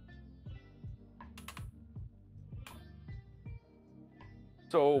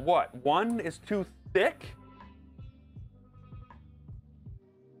 So what? One is too thick?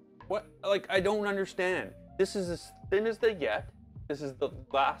 What? Like, I don't understand. This is as thin as they get. This is the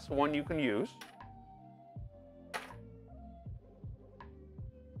last one you can use.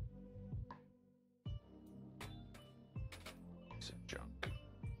 Piece of junk.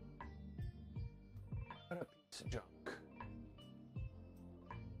 What a piece of junk.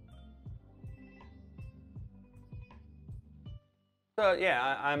 So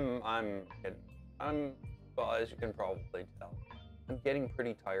yeah, I'm well, as you can probably tell, I'm getting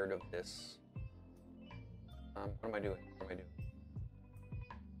pretty tired of this. What am I doing? What am I doing?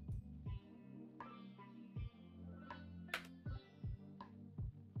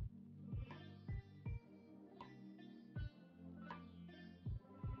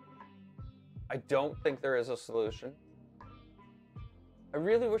 I don't think there is a solution. I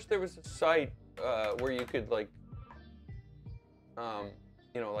really wish there was a site where you could like,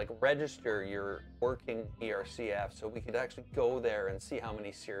 you know, like register your working ERCF so we could actually go there and see how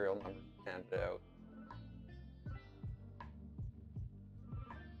many serial numbers handed out.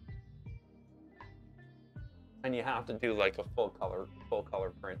 And you have to do like a full color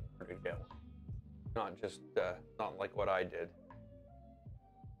print in order to get one. Not just, not like what I did.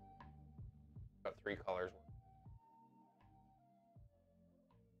 Got 3 colors.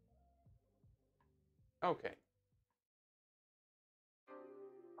 Okay.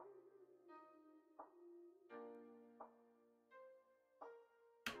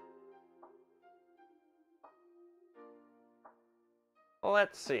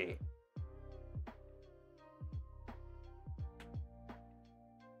 Let's see.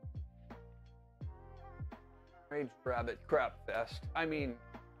 Enraged rabbit crap fest. I mean,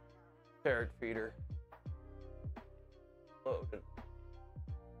 parrot feeder. Loaded.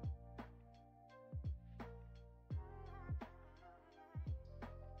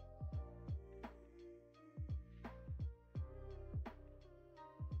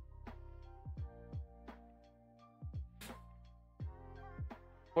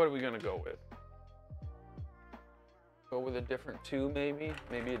 What are we gonna go with? Go with a different 2 maybe.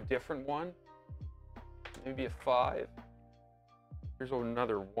 Maybe a different one. Maybe a 5. Here's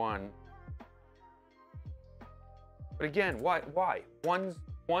another 1. But again, why? 1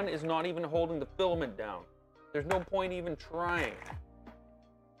 is not even holding the filament down. There's no point even trying.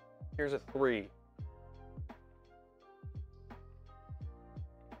 Here's a 3.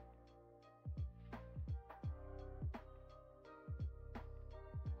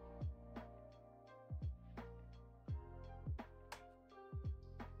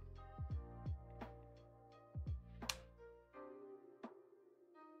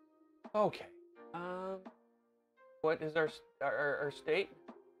 Okay. What is our state?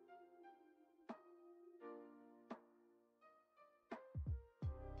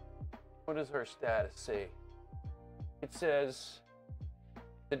 What does our status say? It says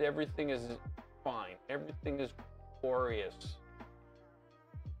that everything is fine. Everything is glorious.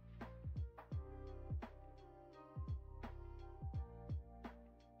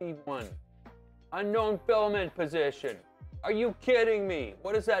 E1. Unknown filament position. Are you kidding me?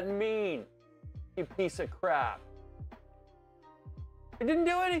 What does that mean? You piece of crap. It didn't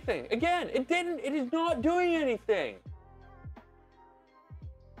do anything. Again, it is not doing anything.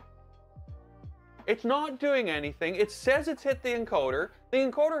 It's not doing anything. It says it's hit the encoder. The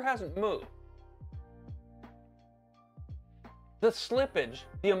encoder hasn't moved. The slippage,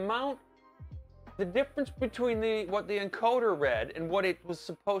 the amount, the difference between what the encoder read and what it was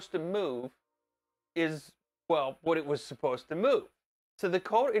supposed to move is, well, what it was supposed to move. So the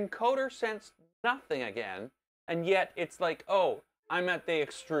encoder sensed nothing again, and yet it's like, oh, I'm at the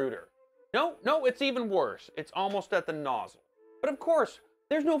extruder. No, it's even worse. It's almost at the nozzle. But of course,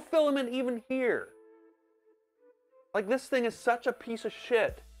 there's no filament even here. Like, this thing is such a piece of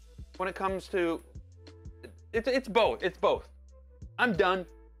shit when it comes to... It's both. It's both. I'm done.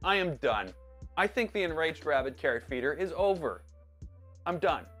 I am done. I think the Enraged rabbit carrot feeder is over. I'm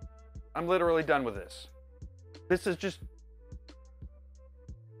done. I'm literally done with this. This is just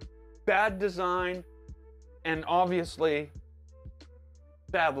bad design and obviously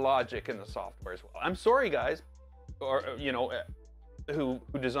bad logic in the software as well. I'm sorry, guys, or who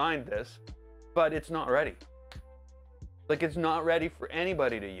designed this, but it's not ready. Like, it's not ready for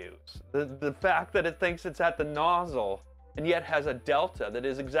anybody to use. The fact that it thinks it's at the nozzle and yet has a delta that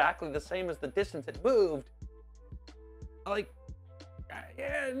is exactly the same as the distance it moved. Like,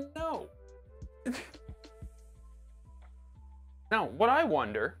 yeah, no. Now, what I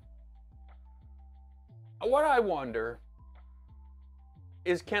wonder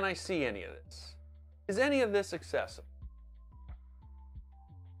is, can I see any of this? Is any of this accessible?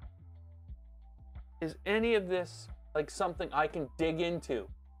 Is any of this like something I can dig into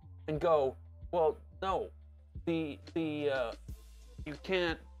and go, well, no, you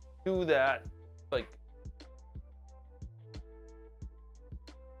can't do that, like,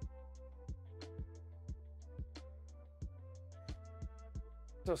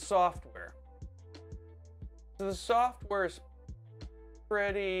 so software. So the software is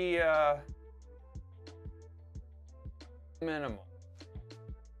pretty minimal.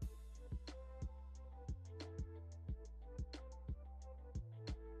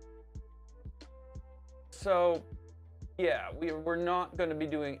 So, yeah, we're not going to be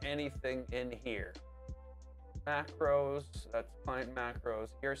doing anything in here. Macros, that's client macros,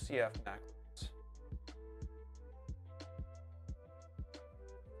 ERCF macros.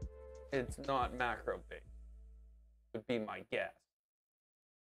 It's not macro based, would be my guess.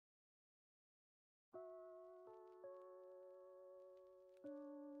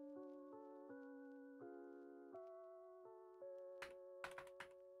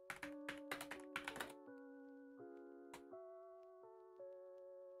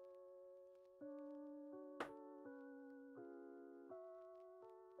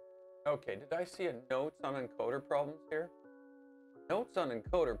 Okay, did I see a notes on encoder problems here? Notes on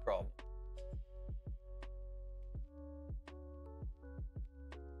encoder problems.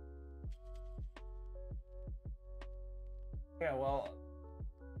 Yeah, well,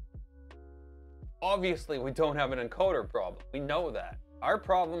 obviously we don't have an encoder problem. We know that. Our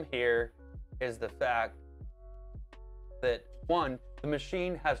problem here is the fact that, one, the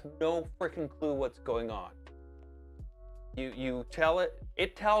machine has no freaking clue what's going on. You tell it,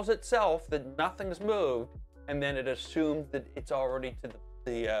 it tells itself that nothing's moved, and then it assumes that it's already to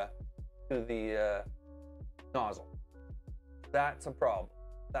the nozzle. That's a problem.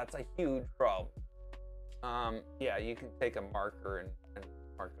 That's a huge problem. Yeah, you can take a marker and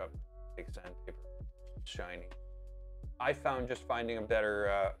mark up, take sandpaper, it's shiny. I found just finding a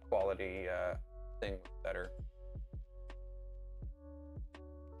better quality thing was better.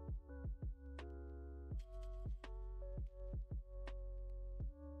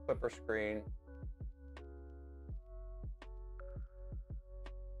 clipper screen.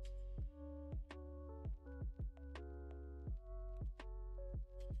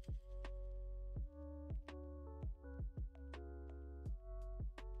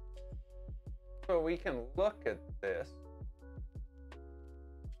 So we can look at this.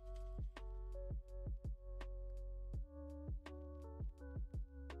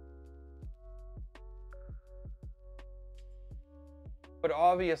 But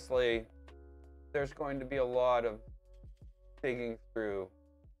obviously, there's going to be a lot of digging through.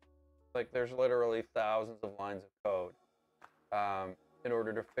 Like, there's literally thousands of lines of code in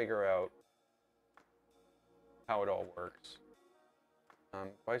order to figure out how it all works.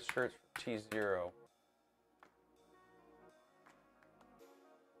 If I search for T0,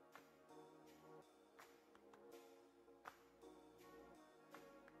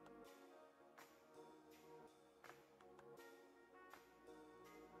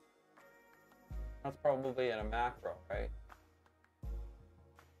 that's probably in a macro, right?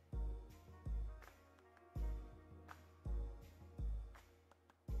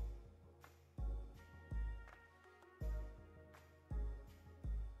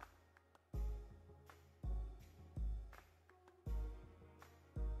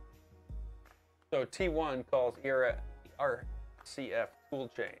 So T1 calls ERCF tool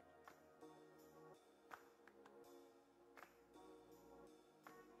chain.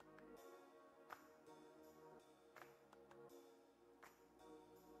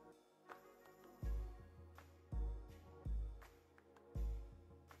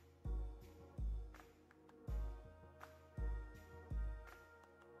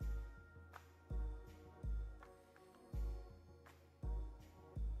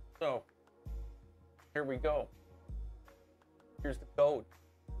 So here we go. Here's the code.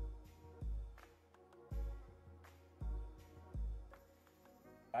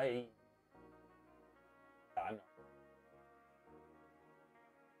 I'm not.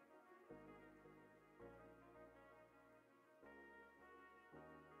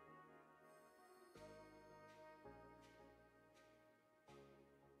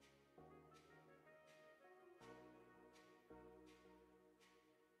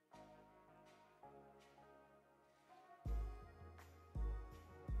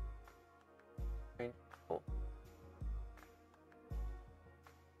 Cool.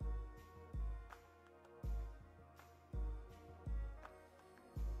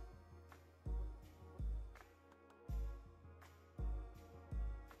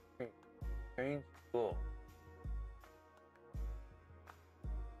 Strange tool.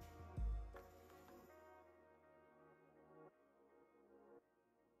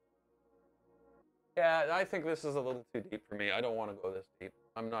 Yeah, I think this is a little too deep for me. I don't want to go this deep.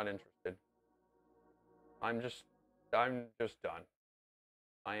 I'm not interested. I'm just done.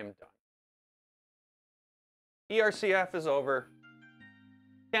 I am done. ERCF is over.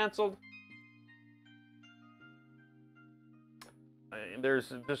 Canceled.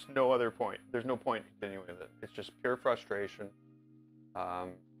 There's just no other point. There's no point continuing with it. It's just pure frustration.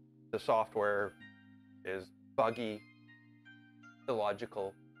 The software is buggy,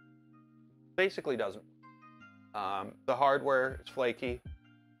 illogical. Basically doesn't. The hardware is flaky.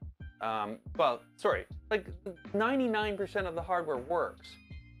 Well, sorry, like 99% of the hardware works.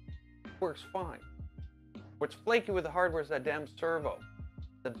 Works fine. What's flaky with the hardware is that damn servo.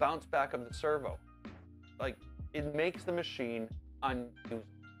 The bounce back of the servo. Like, it makes the machine unusable.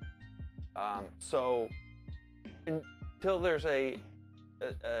 So until there's a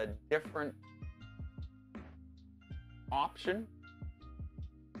different option,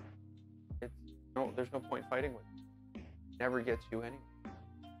 there's no point fighting with it. It never gets you anywhere.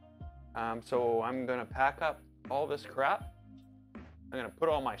 So I'm gonna pack up all this crap. I'm gonna put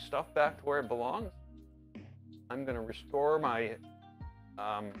all my stuff back to where it belongs. I'm gonna restore my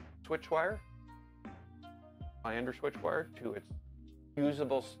switch wire, my ender switch wire, to its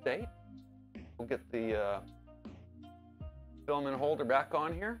usable state. We'll get the filament holder back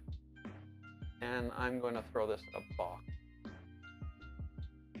on here, and I'm going to throw this in a box.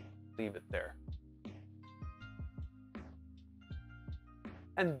 Leave it there.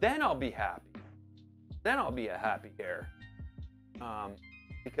 And then I'll be happy. Then I'll be a happy hare.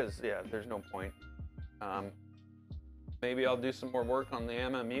 Because, yeah, there's no point. Maybe I'll do some more work on the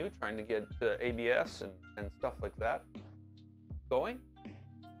MMU, trying to get ABS and stuff like that going,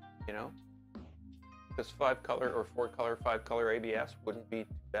 you know, because 5-color or 4-color, 5-color ABS wouldn't be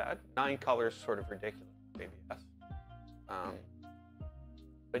too bad. 9 colors sort of ridiculous ABS.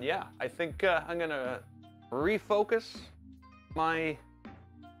 But yeah, I think I'm gonna refocus my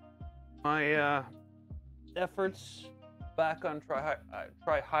efforts back on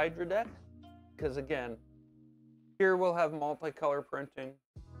Trihydradex, because again, here we'll have multicolor printing,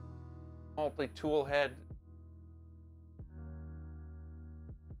 multi-tool head.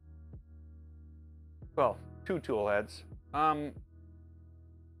 Well, 2 tool heads.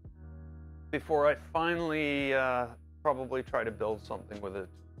 Before I finally probably try to build something with a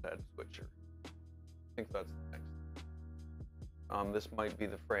head switcher. I think that's the next. This might be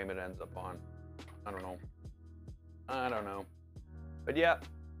the frame it ends up on. I don't know. But yeah.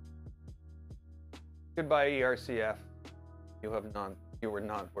 Goodbye, ERCF. You were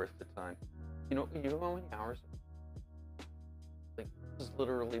not worth the time. You know how many hours? Like, this has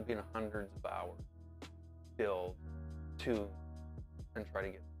literally been hundreds of hours. Build, tune, and try to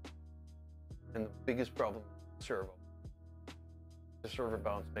get. And the biggest problem is servo. The server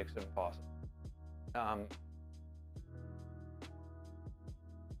bounce makes it impossible.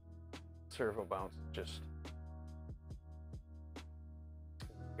 Servo bounce is just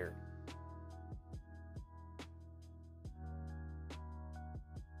weird.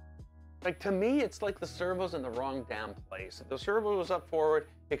 Like, to me, it's like the servo's in the wrong damn place. If the servo was up forward,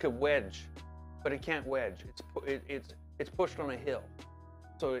 it could wedge, but it can't wedge. It's pushed on a hill,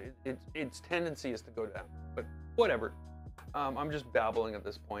 so its tendency is to go down. But whatever. I'm just babbling at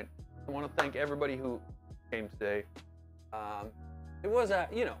this point. I want to thank everybody who came today. It was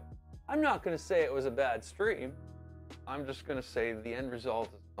I'm not going to say it was a bad stream. I'm just going to say the end result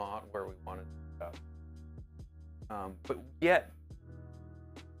is not where we wanted to go. But yet,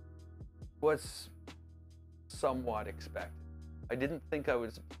 was somewhat expected. I didn't think I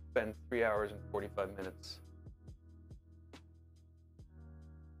would spend 3 hours and 45 minutes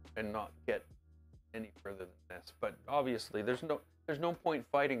and not get any further than this. But obviously, there's no point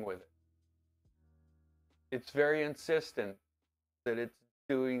fighting with it. It's very insistent that it's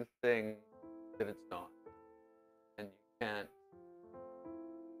doing things that it's not, and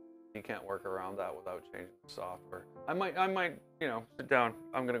you can't work around that without changing the software. I might sit down.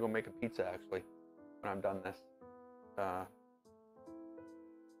 I'm gonna go make a pizza actually when I'm done this, and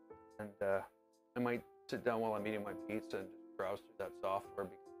I might sit down while I'm eating my pizza and just browse through that software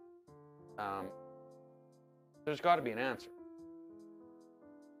because there's got to be an answer.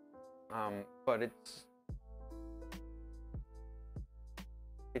 But it's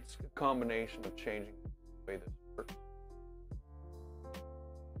a combination of changing the way this works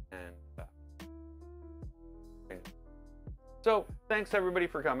and so thanks everybody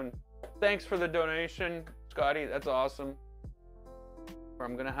for coming. Thanks for the donation, Scotty. That's awesome.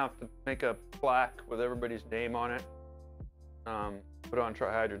 I'm gonna have to make a plaque with everybody's name on it. Put on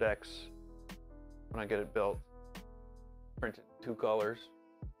Trihydradex when I get it built. Print it in 2 colors.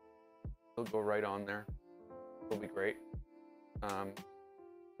 It'll go right on there. It'll be great.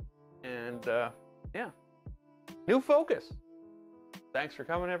 Yeah, new focus. Thanks for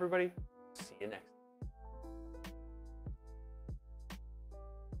coming, everybody. See you next time.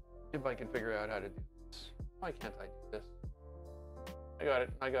 If I can figure out how to do this. Why can't I do this? I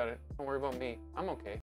got it. Don't worry about me. I'm okay.